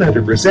our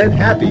 100%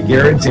 happy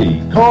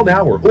guarantee. Call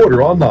now or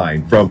order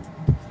online from...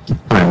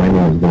 Hi, my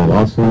name is Will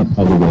Lawson of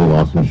the Will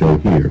Lawson Show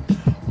here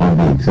on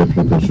the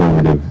Exceptional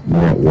Conservative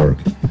Network.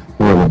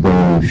 We have a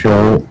brand new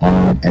show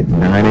on at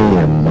 9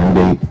 a.m.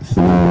 Monday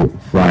through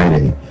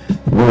Friday.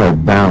 We are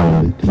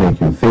bound to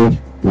make you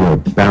think. We are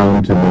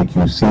bound to make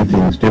you see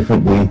things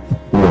differently.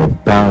 We are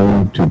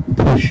bound to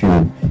push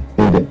you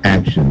into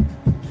action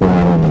for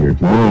not only your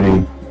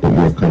community, but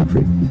your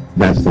country.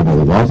 That's the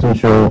Will Lawson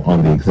Show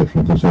on the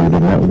Exceptional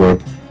Conservative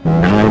Network,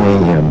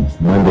 9 a.m.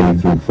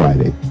 Monday through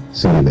Friday.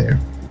 See you there.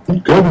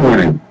 Good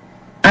morning.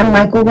 I'm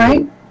Michael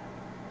Wright.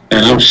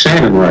 And I'm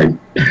Shannon Wright.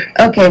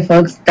 Okay,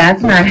 folks,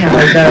 that's not how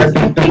it goes.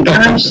 I think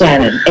I'm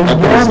Shannon,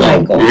 and you're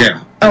Michael.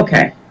 Yeah.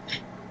 Okay.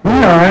 We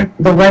are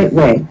The Right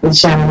Way with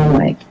Shannon and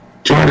Mike.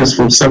 Join us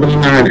from 7 to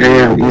 9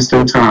 a.m.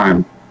 Eastern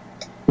Time.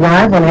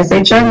 Live on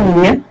SHR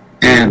Media.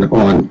 And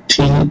on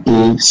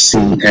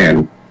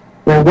TECN.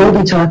 Where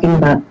we'll be talking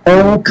about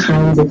all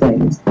kinds of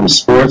things. From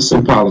sports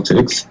and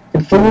politics.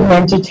 To food and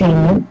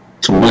entertainment.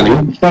 To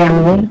money.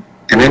 Family.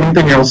 And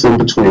anything else in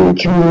between.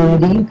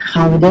 Community,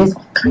 holidays,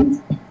 all kinds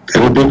of things.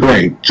 It'll be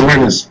great.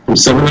 Join us from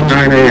 7 to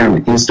 9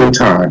 a.m. Eastern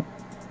Time.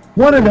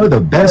 Want to know the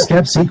best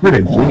kept secret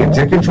in flea and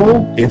tick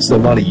control? It's the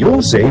money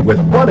you'll save with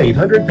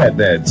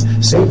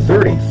 1-800-PET-MEDS. Save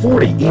 30,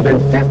 40, even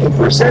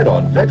 50%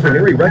 on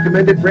veterinary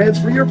recommended brands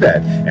for your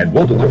pet, and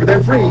we'll deliver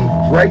them free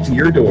right to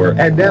your door.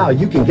 And now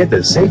you can get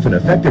the safe and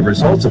effective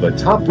results of a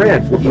top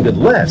brand for even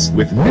less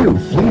with new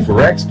Flea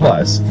for X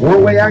Plus.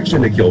 4-way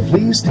action to kill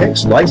fleas,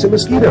 ticks, lice, and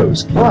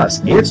mosquitoes.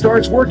 Plus, it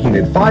starts working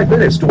in 5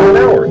 minutes to 1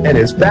 hour and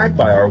is backed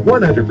by our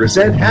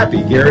 100%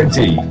 happy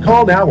guarantee.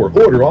 Call now or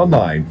order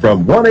online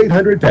from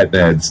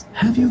 1-800-PET-MEDS.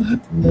 Have you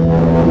heard?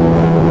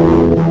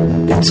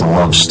 It's a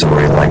love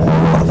story like no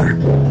other.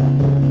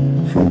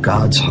 From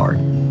God's heart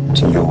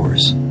to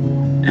yours.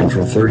 And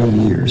for 30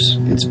 years,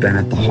 it's been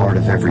at the heart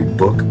of every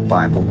book,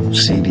 Bible,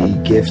 CD,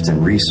 gift,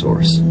 and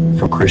resource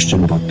from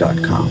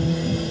ChristianBook.com.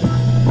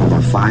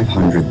 Over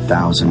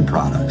 500,000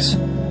 products,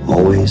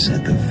 always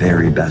at the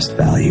very best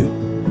value.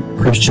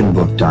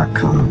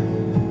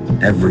 ChristianBook.com.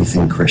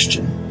 Everything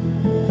Christian.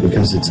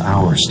 Because it's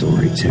our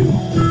story, too.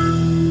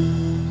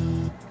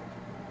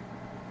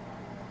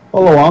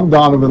 Hello, I'm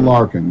Donovan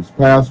Larkins,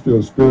 pastor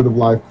of Spirit of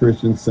Life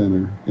Christian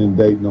Center in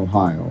Dayton,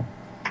 Ohio.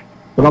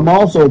 But I'm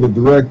also the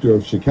director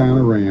of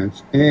Shekinah Ranch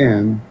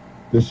and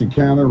the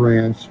Shekinah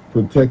Ranch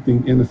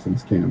Protecting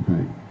Innocence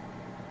campaign.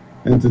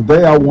 And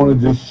today I want to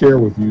just share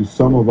with you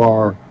some of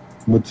our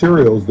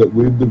materials that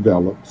we've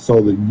developed so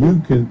that you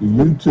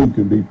too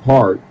can be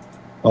part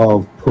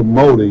of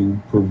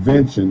promoting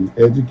prevention,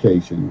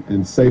 education,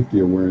 and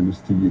safety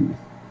awareness to youth.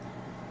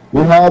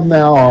 We have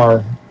now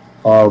our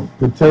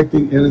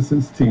Protecting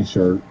Innocence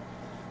t-shirt.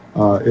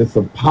 It's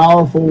a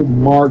powerful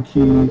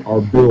marquee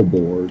or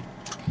billboard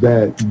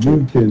that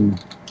you can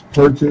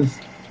purchase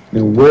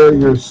and wear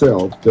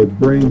yourself that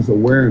brings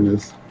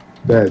awareness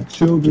that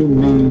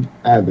children need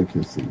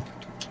advocacy.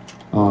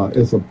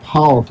 It's a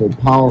powerful,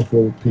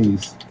 powerful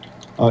piece.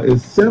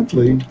 It's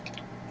simply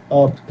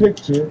a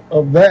picture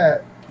of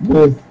that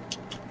with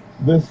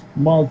this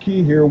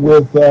marquee here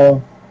with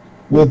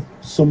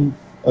some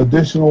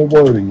additional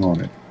wording on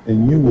it.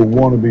 And you will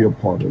want to be a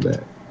part of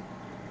that.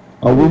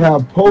 We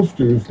have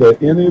posters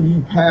that any of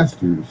you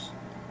pastors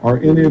or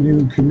any of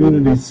you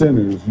community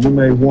centers, you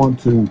may want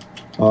to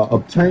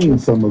obtain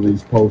some of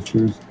these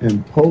posters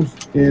and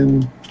post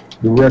in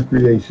the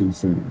recreation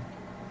center.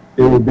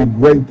 It would be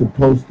great to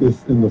post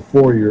this in the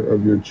foyer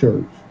of your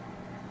church.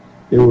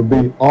 It would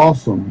be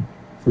awesome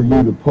for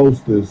you to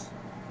post this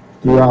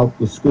throughout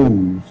the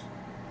schools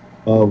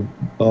of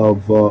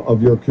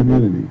your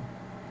community.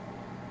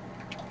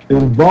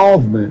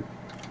 Involvement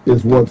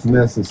is what's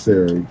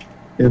necessary.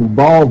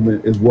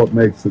 Involvement is what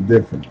makes a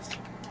difference.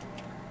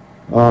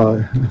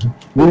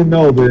 We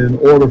know that in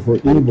order for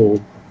evil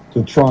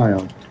to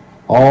triumph,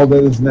 all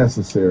that is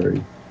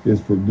necessary is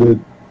for good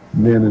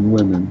men and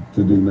women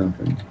to do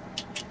nothing.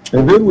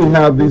 And then we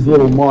have these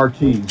little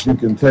marquees. You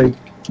can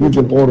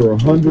order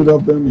 100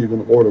 of them, you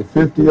can order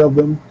 50 of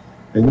them,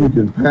 and you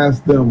can pass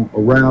them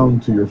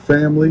around to your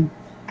family.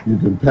 You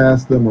can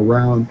pass them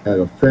around at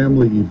a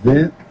family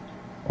event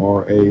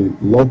or a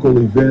local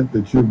event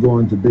that you're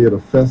going to be at a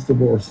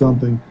festival or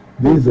something.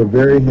 These are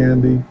very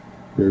handy,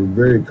 they're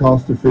very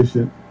cost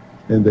efficient,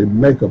 and they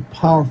make a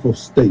powerful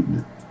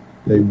statement.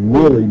 They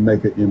really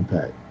make an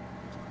impact.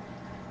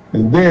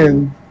 And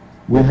then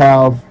we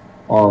have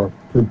our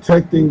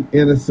Protecting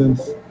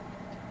Innocence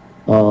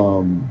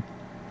ribbon.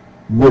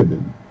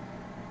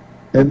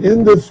 And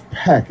in this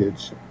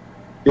package,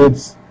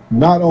 it's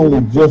not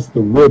only just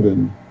the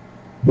ribbon,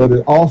 but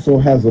it also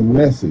has a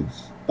message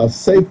a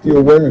safety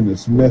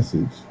awareness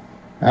message,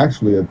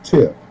 actually a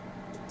tip.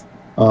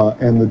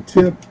 And the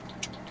tip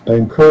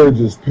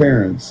encourages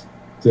parents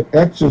to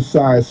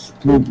exercise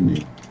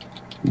scrutiny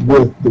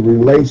with the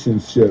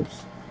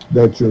relationships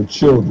that your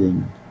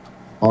children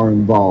are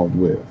involved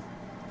with.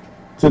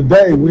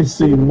 Today, we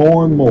see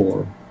more and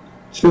more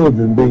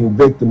children being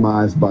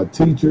victimized by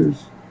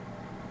teachers,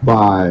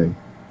 by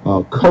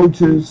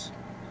coaches,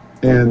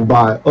 and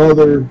by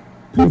other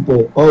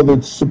people,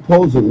 other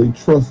supposedly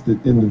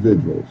trusted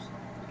individuals.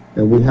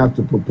 And we have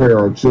to prepare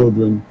our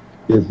children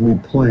if we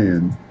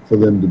plan for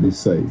them to be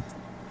safe.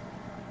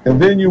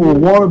 And then you will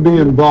want to be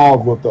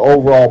involved with the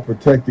overall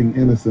Protecting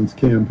Innocence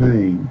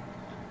campaign,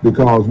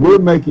 because we're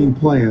making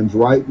plans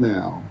right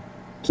now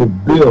to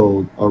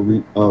build a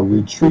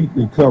retreat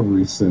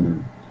recovery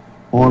center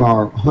on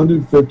our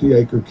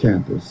 150-acre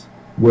campus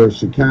where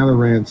Shekinah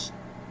Ranch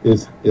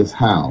is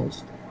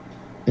housed.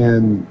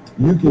 And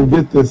you can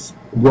get this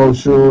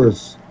brochure.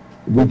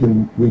 We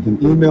can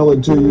email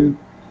it to you.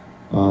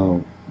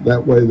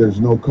 That way there's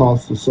no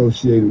cost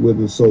associated with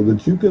it, so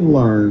that you can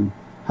learn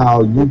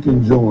how you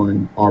can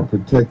join our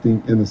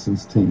Protecting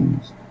Innocence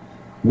teams.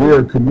 We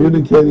are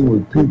communicating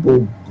with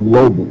people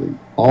globally,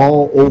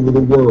 all over the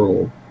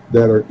world,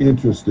 that are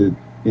interested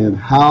in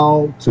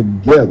how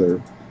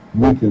together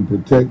we can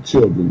protect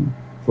children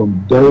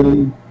from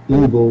dirty,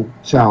 evil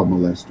child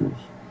molesters.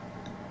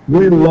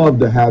 We'd love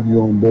to have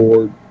you on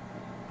board.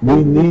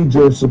 We need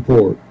your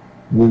support.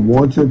 We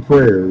want your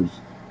prayers,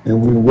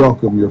 and we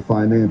welcome your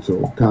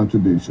financial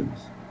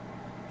contributions.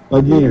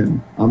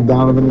 Again, I'm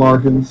Donovan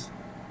Larkins,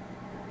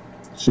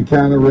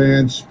 Shekinah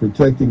Ranch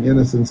Protecting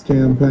Innocence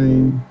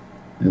campaign.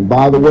 And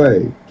by the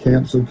way,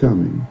 camps are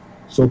coming.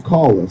 So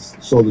call us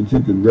so that you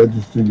can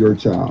register your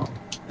child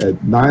at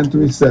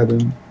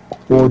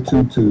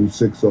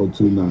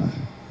 937-422-6029.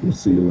 We'll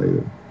see you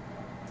later.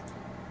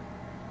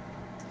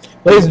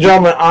 Ladies and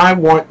gentlemen, I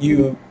want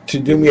you to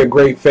do me a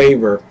great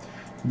favor.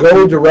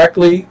 Go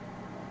directly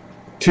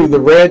to the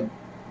red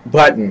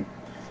button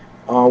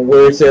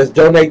where it says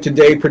Donate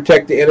Today,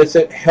 Protect the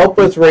Innocent. Help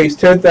us raise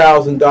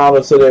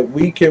 $10,000 so that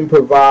we can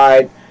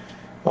provide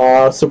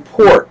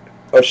support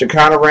of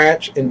Shekinah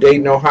Ranch in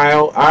Dayton,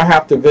 Ohio. I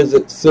have to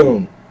visit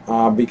soon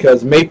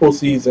because maple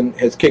season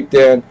has kicked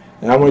in,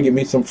 and I'm going to get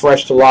me some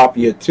fresh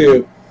tilapia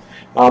too.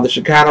 The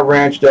Shekinah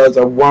Ranch does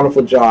a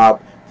wonderful job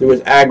through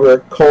its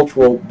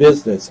agricultural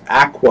business,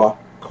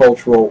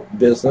 aquacultural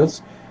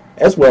business,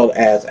 as well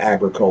as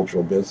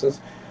agricultural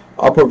business,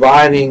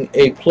 providing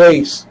a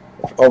place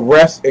of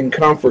rest and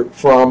comfort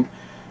from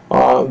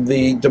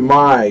the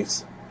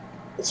demise,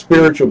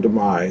 spiritual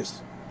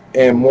demise,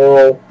 and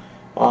moral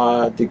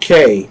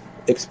decay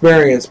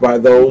experienced by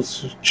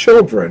those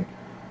children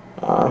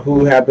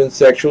who have been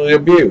sexually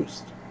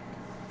abused.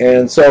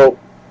 And so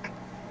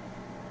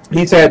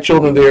he's had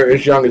children there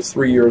as young as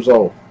 3 years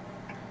old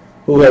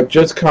who have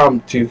just come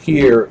to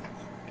hear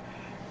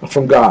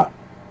from God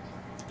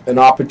an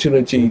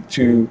opportunity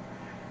to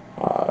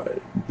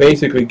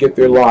basically get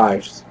their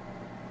lives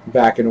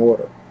back in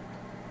order.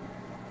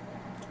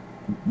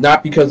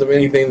 Not because of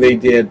anything they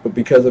did, but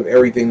because of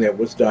everything that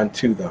was done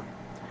to them.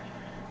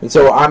 And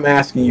so I'm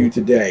asking you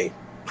today,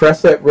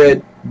 press that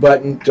red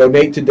button,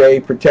 donate today,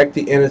 protect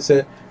the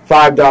innocent,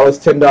 $5,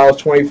 $10,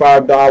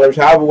 $25,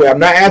 however way. I'm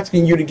not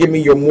asking you to give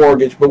me your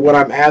mortgage, but what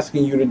I'm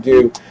asking you to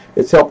do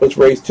is help us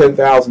raise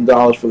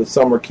 $10,000 for the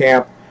summer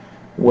camp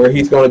where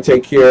he's going to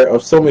take care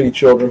of so many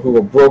children who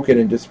are broken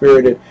and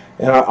dispirited.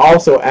 And I'm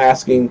also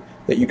asking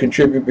that you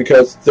contribute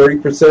because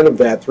 30% of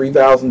that,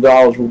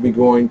 $3,000, will be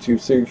going to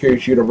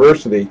Syracuse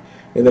University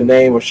in the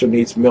name of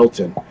Shanice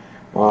Milton,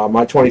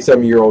 my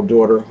 27-year-old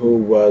daughter who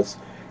was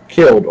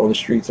killed on the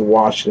streets of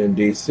Washington,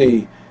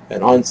 D.C.,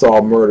 an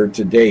unsolved murder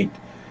to date.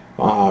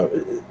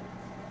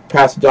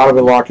 Pastor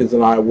Donovan Larkins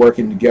and I are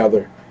working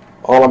together.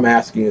 All I'm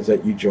asking is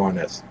that you join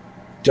us.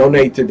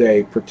 Donate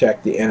today,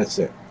 protect the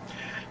innocent.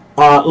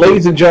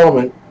 Ladies and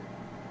gentlemen,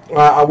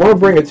 I want to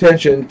bring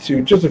attention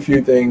to just a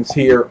few things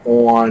here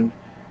on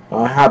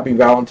Happy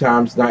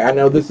Valentine's Night. I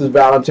know this is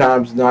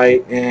Valentine's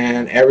Night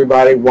and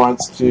everybody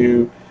wants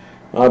to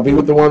be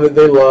with the one that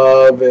they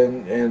love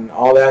and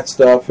all that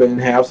stuff, and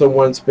have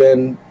someone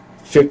spend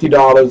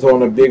 $50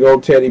 on a big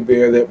old teddy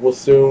bear that will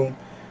soon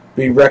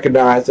be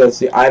recognized as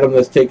the item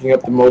that's taking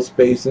up the most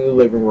space in the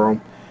living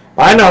room.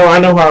 I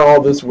know how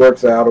all this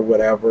works out or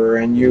whatever,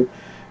 and you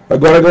are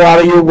going to go out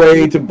of your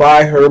way to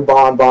buy her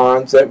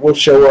bonbons that will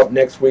show up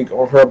next week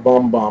on her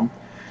bum.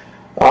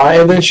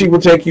 And then she will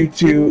take you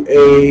to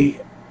a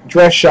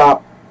dress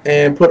shop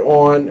and put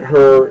on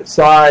her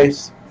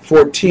size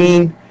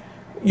 14,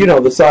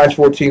 the size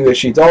 14 that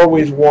she's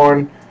always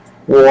worn,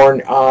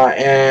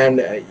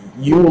 and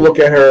you look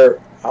at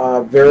her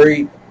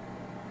very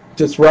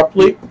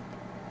disruptly,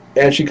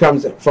 and she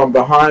comes from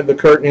behind the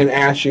curtain and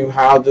asks you,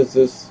 how does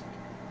this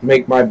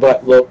make my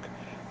butt look?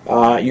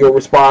 Your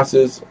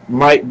responses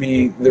might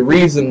be the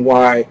reason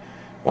why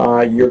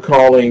you're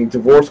calling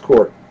divorce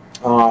court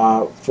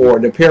for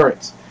an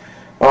appearance.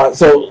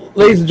 So,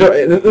 ladies and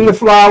gentlemen, in the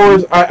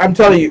flowers, I'm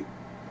telling you,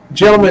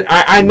 gentlemen,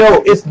 I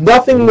know it's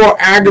nothing more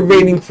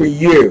aggravating for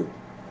you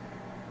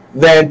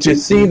than to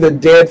see the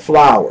dead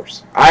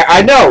flowers.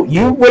 I know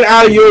you went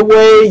out of your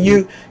way.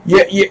 You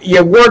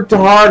worked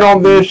hard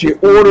on this. You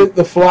ordered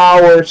the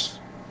flowers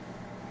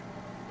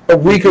a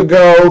week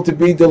ago to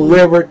be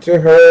delivered to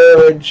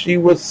her, and she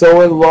was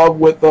so in love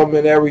with them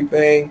and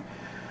everything.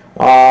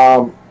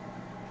 And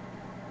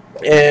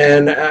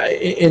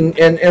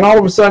all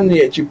of a sudden,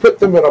 you put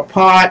them in a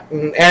pot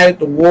and added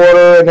the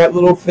water and that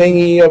little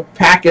thingy, a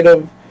packet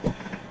of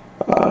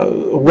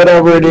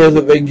whatever it is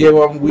that they give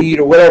them, weed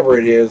or whatever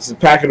it is, a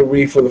packet of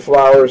weed for the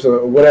flowers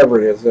or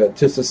whatever it is,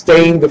 to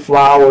sustain the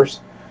flowers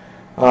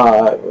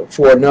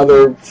for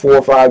another 4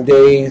 or 5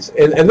 days.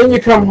 And then you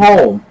come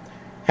home,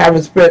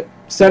 having spent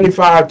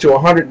 $75 to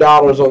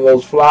 $100 on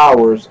those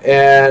flowers,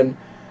 and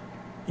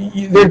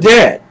they're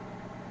dead.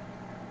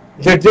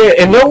 They're dead,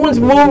 and no one's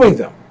moving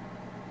them.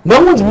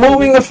 No one's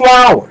moving the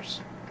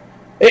flowers.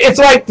 It's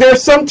like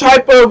there's some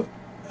type of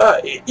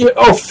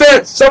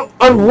offense, some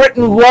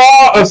unwritten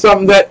law or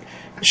something that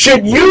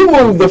should you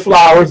move the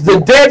flowers, the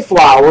dead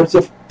flowers,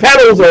 the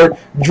petals are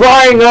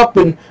drying up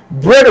and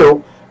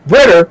brittle,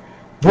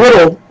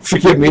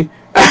 forgive me,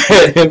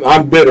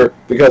 I'm bitter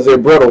because they're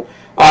brittle,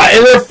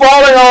 and they're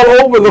falling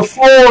all over the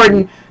floor,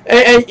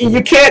 and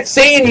you can't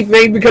say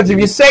anything because if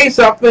you say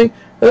something,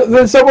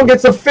 then someone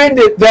gets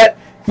offended that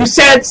you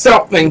said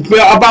something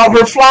about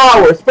her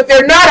flowers, but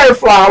they're not her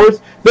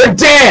flowers, they're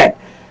dead.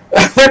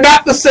 They're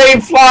not the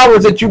same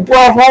flowers that you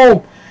brought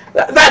home.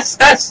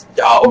 That's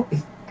oh.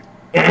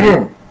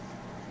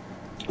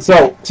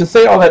 So, to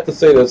say all that to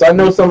say this, I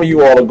know some of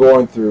you all are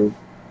going through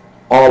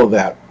all of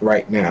that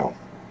right now.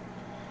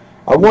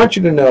 I want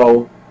you to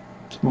know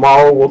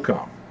tomorrow will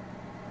come.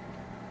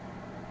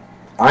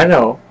 I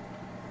know.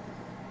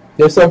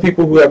 There's some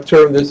people who have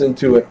turned this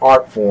into an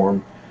art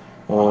form,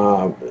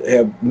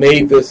 have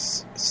made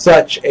this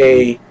such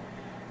a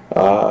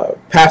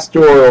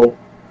pastoral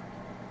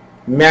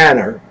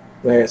manner,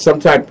 some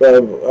type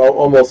of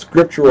almost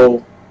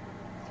scriptural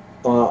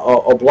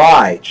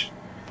oblige,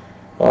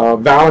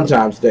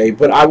 Valentine's Day.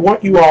 But I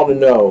want you all to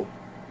know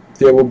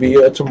there will be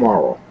a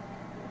tomorrow.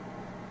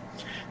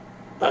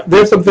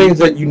 There's some things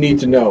that you need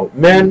to know.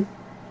 Men,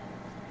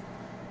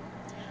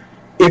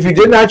 if you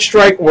did not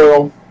strike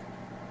oil,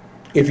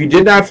 if you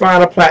did not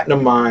find a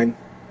platinum mine,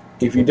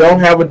 if you don't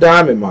have a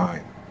diamond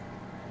mine,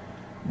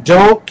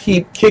 don't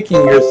keep kicking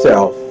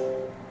yourself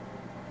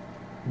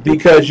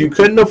because you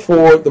couldn't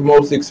afford the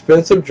most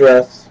expensive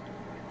dress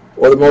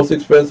or the most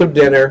expensive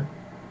dinner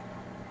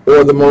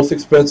or the most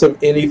expensive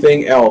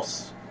anything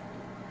else.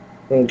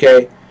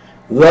 Okay?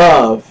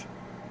 Love,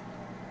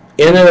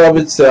 in and of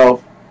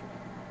itself,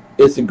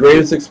 is the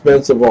greatest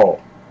expense of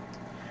all.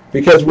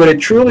 Because what it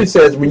truly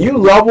says, when you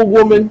love a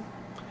woman,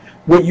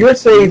 what you're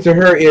saying to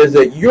her is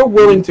that you're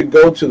willing to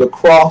go to the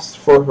cross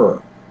for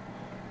her,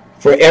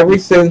 for every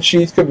sin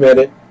she's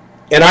committed.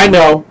 And I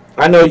know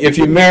if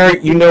you're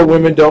married, you know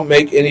women don't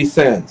make any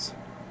sense.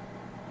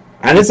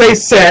 I didn't say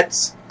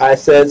sense, I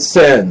said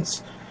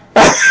sins.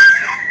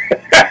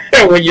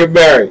 When you're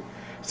married.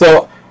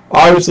 So,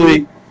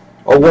 obviously,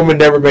 a woman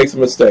never makes a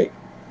mistake.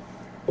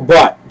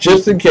 But,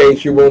 just in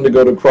case you're willing to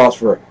go to the cross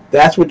for her,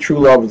 that's what true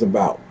love is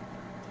about.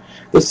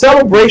 The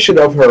celebration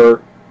of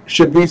her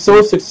should be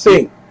so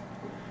succinct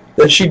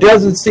that she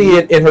doesn't see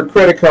it in her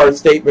credit card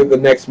statement the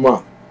next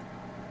month.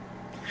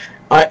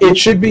 It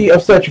should be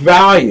of such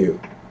value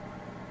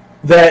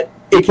that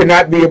it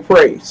cannot be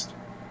appraised.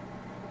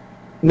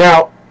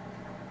 Now,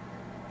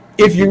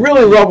 if you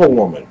really love a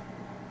woman,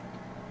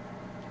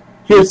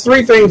 here's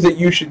 3 things that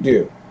you should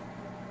do.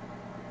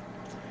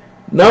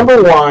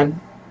 Number 1,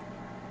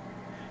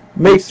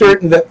 make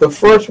certain that the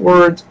first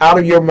words out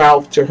of your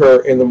mouth to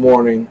her in the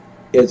morning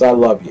is, I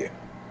love you.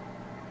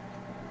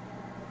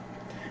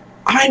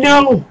 I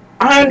know.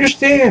 I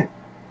understand.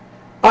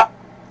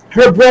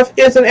 Her breath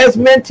isn't as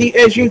minty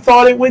as you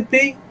thought it would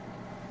be.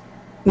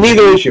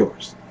 Neither is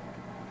yours.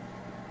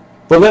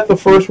 But let the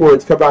first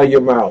words come out of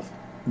your mouth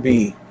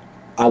be,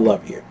 I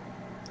love you.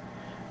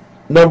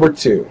 Number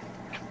 2,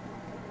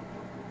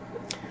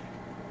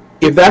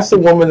 if that's the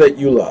woman that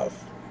you love,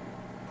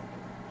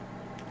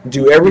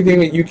 do everything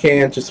that you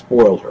can to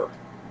spoil her.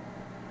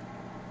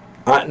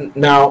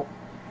 Now,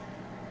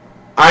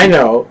 I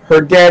know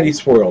her daddy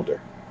spoiled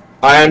her.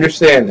 I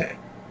understand that.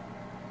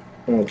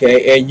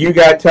 Okay, and you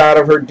got tired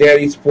of her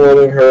daddy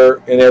spoiling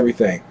her and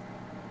everything.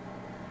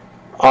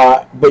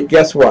 But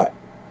guess what?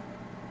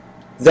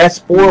 That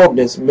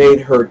spoiledness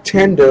made her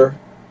tender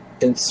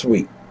and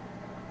sweet.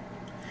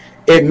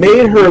 It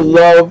made her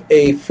love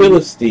a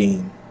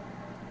Philistine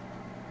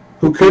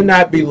who could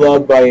not be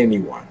loved by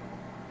anyone.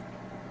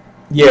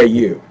 Yeah,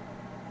 you.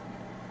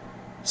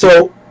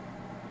 So,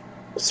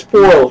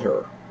 spoil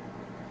her.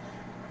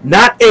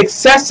 Not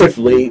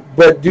excessively,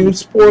 but do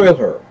spoil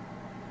her.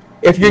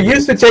 If you're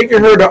used to taking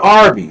her to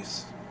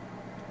Arby's,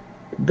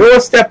 go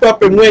a step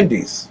up in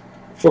Wendy's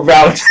for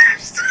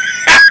Valentine's Day.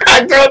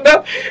 I don't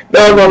know.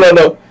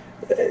 No.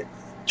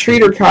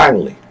 Treat her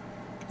kindly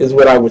is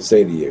what I would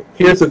say to you.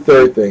 Here's the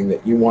 3rd thing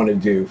that you want to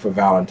do for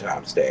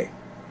Valentine's Day.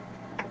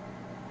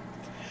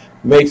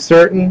 Make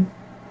certain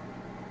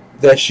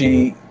that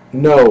she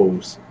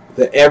knows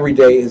that every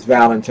day is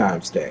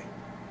Valentine's Day.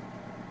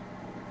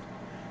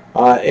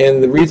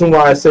 And the reason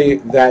why I say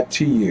that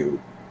to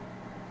you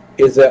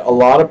is that a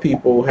lot of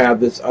people have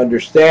this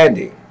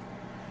understanding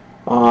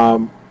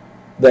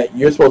that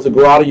you're supposed to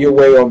go out of your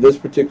way on this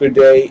particular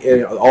day,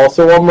 and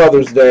also on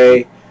Mother's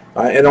Day,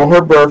 and on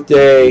her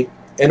birthday,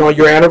 and on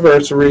your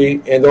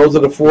anniversary, and those are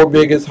the 4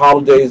 biggest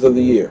holidays of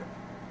the year.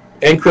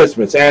 And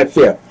Christmas, and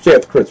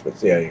fifth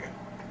Christmas, yeah, yeah.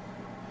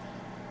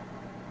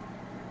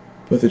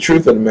 But the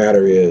truth of the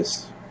matter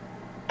is,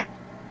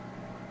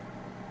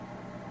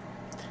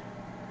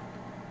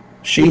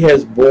 she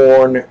has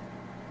borne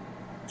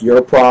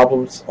your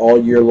problems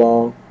all year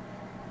long.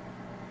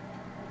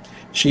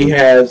 She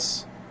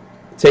has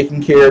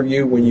taken care of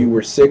you when you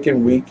were sick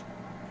and weak.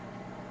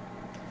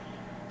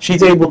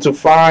 She's able to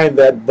find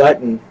that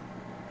button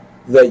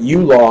that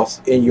you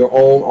lost in your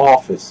own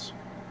office.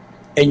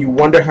 And you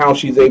wonder how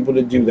she's able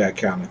to do that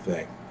kind of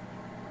thing.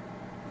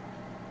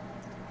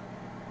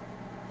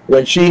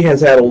 When she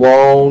has had a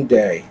long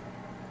day,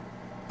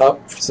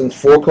 up since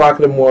 4 o'clock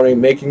in the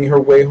morning, making her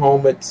way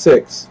home at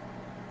 6,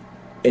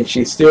 and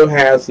she still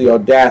has the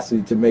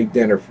audacity to make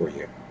dinner for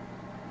you.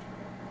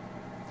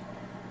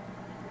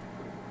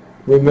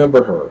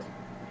 Remember her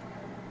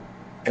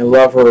and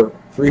love her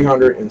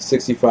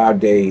 365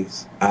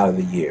 days out of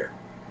the year.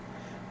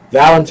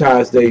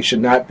 Valentine's Day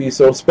should not be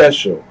so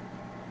special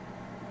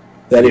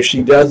that if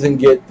she doesn't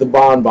get the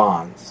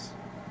bonbons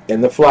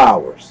and the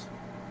flowers,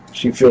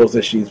 she feels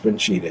that she's been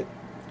cheated.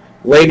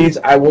 Ladies,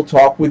 I will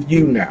talk with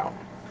you now.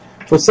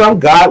 For some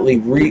ungodly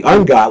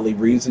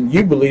reason,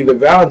 you believe that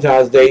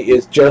Valentine's Day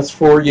is just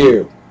for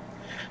you.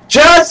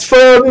 Just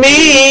for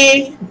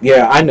me!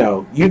 Yeah, I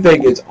know. You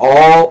think it's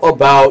all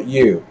about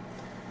you.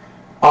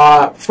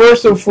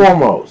 First and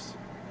foremost,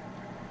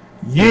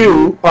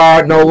 you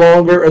are no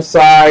longer a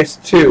size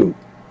 2.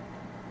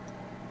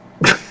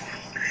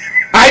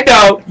 I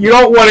know, you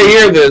don't want to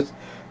hear this,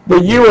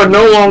 but you are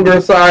no longer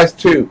a size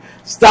 2.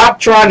 Stop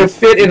trying to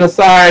fit in a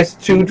size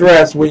 2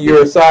 dress when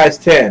you're a size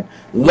 10.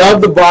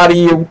 Love the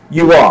body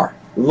you are.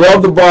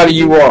 Love the body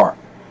you are.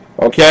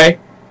 Okay?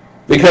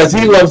 Because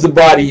he loves the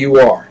body you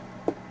are.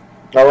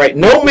 Alright?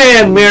 No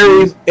man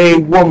marries a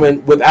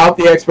woman without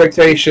the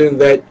expectation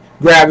that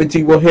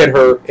gravity will hit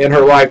her in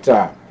her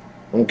lifetime.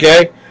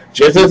 Okay?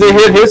 Just as it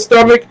hit his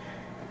stomach,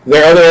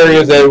 there are other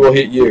areas that it will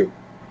hit you.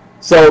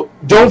 So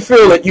don't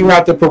feel that you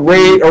have to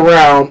parade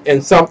around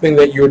in something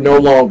that you're no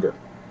longer.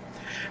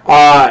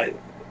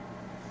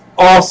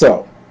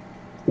 Also,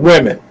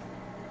 women.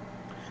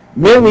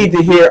 Men need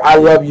to hear I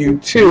love you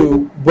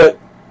too, but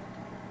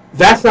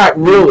that's not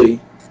really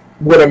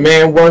what a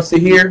man wants to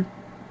hear.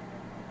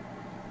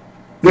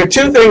 There are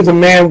 2 things a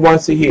man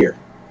wants to hear.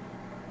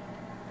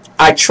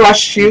 I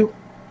trust you,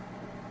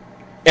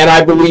 and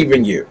I believe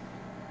in you.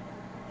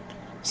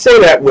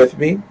 Say that with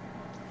me.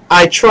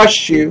 I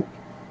trust you,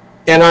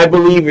 and I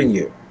believe in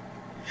you.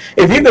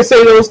 If you can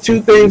say those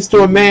 2 things to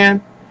a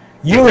man,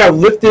 you have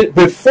lifted,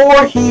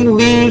 before he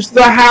leaves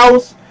the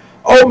house,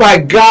 oh my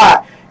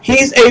God,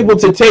 he's able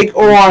to take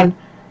on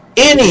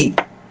any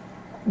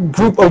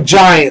group of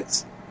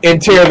giants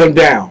and tear them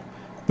down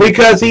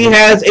because he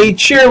has a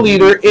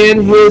cheerleader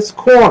in his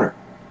corner.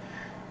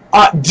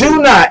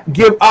 Do not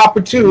give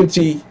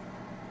opportunity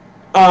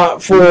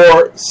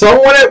for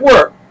someone at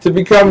work to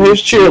become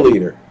his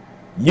cheerleader.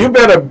 You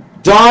better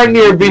darn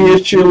near be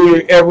his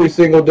cheerleader every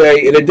single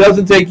day, and it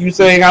doesn't take you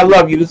saying I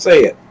love you to say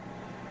it.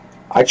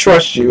 I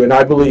trust you and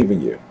I believe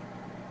in you.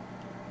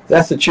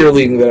 That's the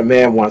cheerleading that a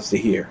man wants to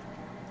hear.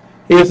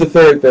 Here's the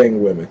third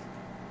thing, women.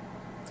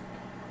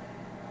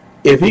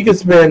 If he could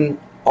spend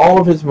all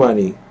of his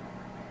money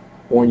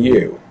on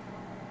you,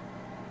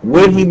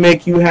 would he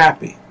make you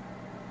happy?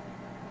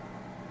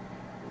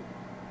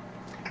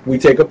 We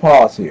take a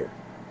pause here.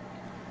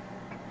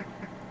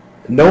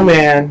 No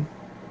man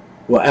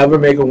will ever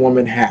make a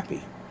woman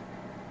happy.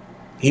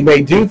 He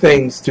may do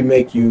things to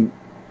make you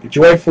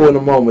joyful in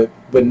a moment,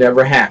 but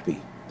never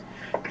happy.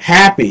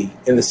 Happy,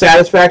 and the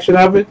satisfaction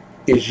of it,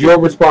 is your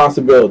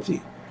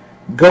responsibility.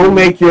 Go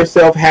make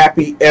yourself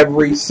happy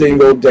every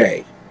single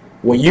day.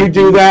 When you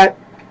do that,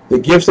 the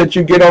gifts that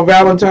you get on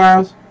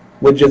Valentine's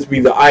will just be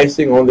the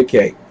icing on the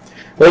cake.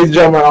 Ladies and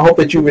gentlemen, I hope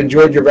that you've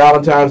enjoyed your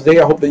Valentine's Day.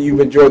 I hope that you've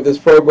enjoyed this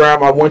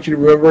program. I want you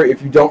to remember,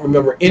 if you don't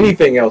remember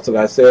anything else that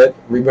I said,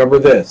 remember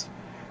this.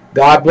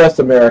 God bless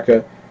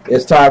America.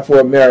 It's time for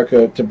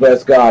America to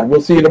bless God.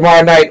 We'll see you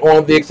tomorrow night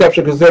on the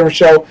Exceptional Conservative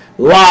Show,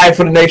 live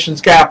from the nation's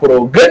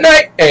capital. Good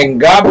night and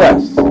God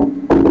bless.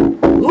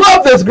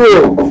 Love this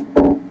groove.